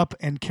Stallcup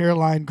and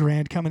Caroline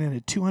Grand coming in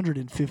at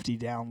 250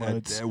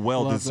 downloads.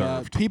 Well Love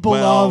deserved. that. People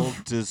well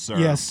love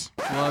deserved. Yes.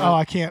 Love Oh,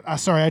 I can't.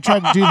 Sorry. I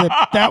tried to do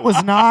that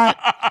was not.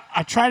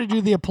 I tried to do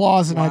the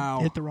applause and Wow.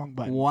 I hit the wrong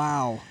button.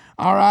 Wow.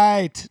 All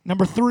right.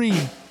 Number 3,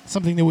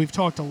 something that we've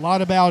talked a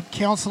lot about,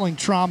 counseling,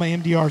 trauma,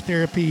 MDR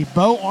therapy.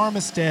 Bo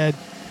Armistead.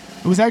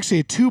 It was actually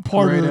a Great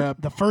two-parter.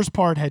 ep. The first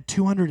part had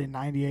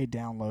 298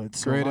 downloads.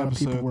 So Great a lot of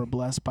people episode. were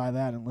blessed by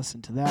that and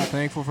listened to that.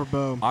 Thankful for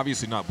Bo.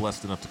 Obviously not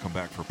blessed enough to come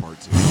back for part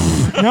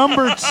 2.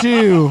 Number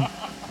 2,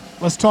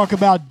 let's talk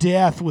about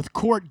death with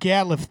Court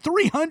Gatliff.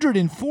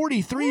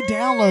 343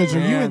 downloads. Are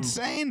you Man.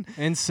 insane?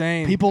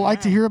 Insane. People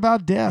like to hear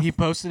about death. He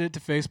posted it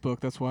to Facebook.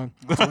 That's why.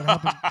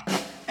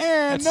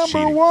 And That's number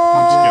cheating.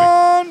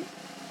 1,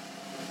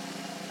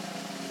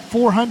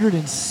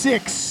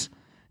 406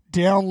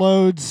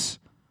 downloads.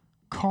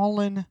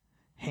 Colin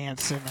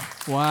Hansen.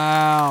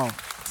 Wow.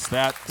 It's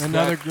that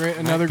Another that- great- that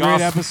another great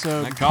gospel-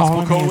 episode. That Gospel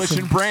Colin Coalition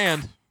Hansen.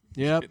 brand.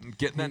 Yep.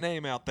 Getting that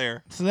name out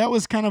there. So that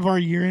was kind of our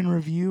year-end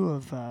review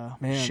of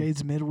Man.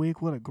 Shades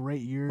Midweek. What a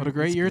great year! What a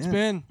great year it's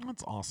been.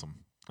 That's awesome.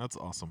 That's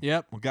awesome.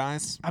 Yep. Well,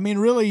 guys, I mean,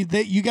 really,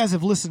 you guys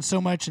have listened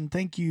so much, and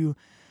thank you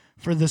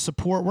for the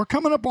support. We're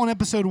coming up on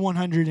episode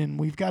 100, and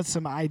we've got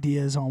some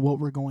ideas on what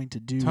we're going to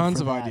do. Tons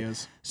for of that.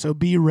 ideas. So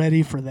be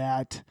ready for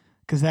that,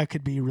 because that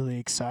could be really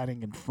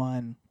exciting and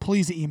fun.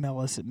 Please email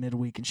us at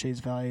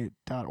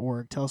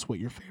midweek@shadesvalley.org. Tell us what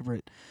your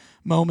favorite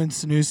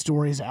moments, news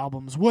stories,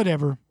 albums,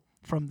 whatever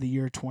from the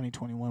year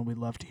 2021. We'd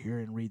love to hear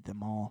and read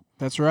them all.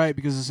 That's right,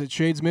 because it's at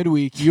Shades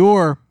Midweek.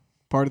 You're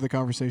part of the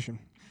conversation.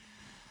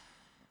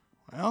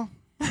 Well,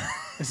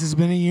 this has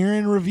been a year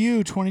in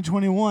review,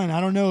 2021.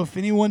 I don't know if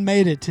anyone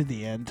made it to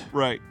the end.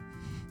 right.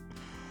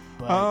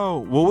 But Oh,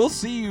 well, we'll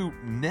see you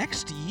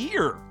next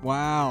year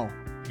Wow.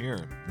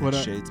 here What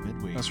at a- Shades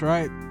Midweek. That's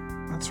right.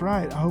 that's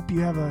right. I hope you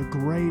have a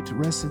great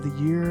rest of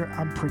the year.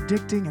 I'm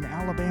predicting an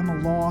Alabama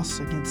loss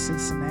against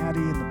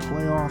Cincinnati in the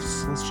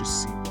playoffs. Let's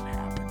just see what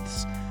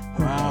happens.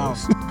 Who Wow.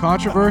 knows?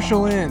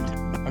 Controversial end.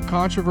 A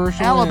controversial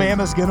end.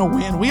 Alabama's going to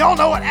win. We all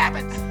know what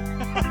happens.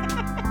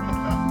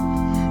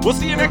 We'll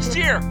see you next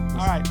year.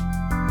 All right.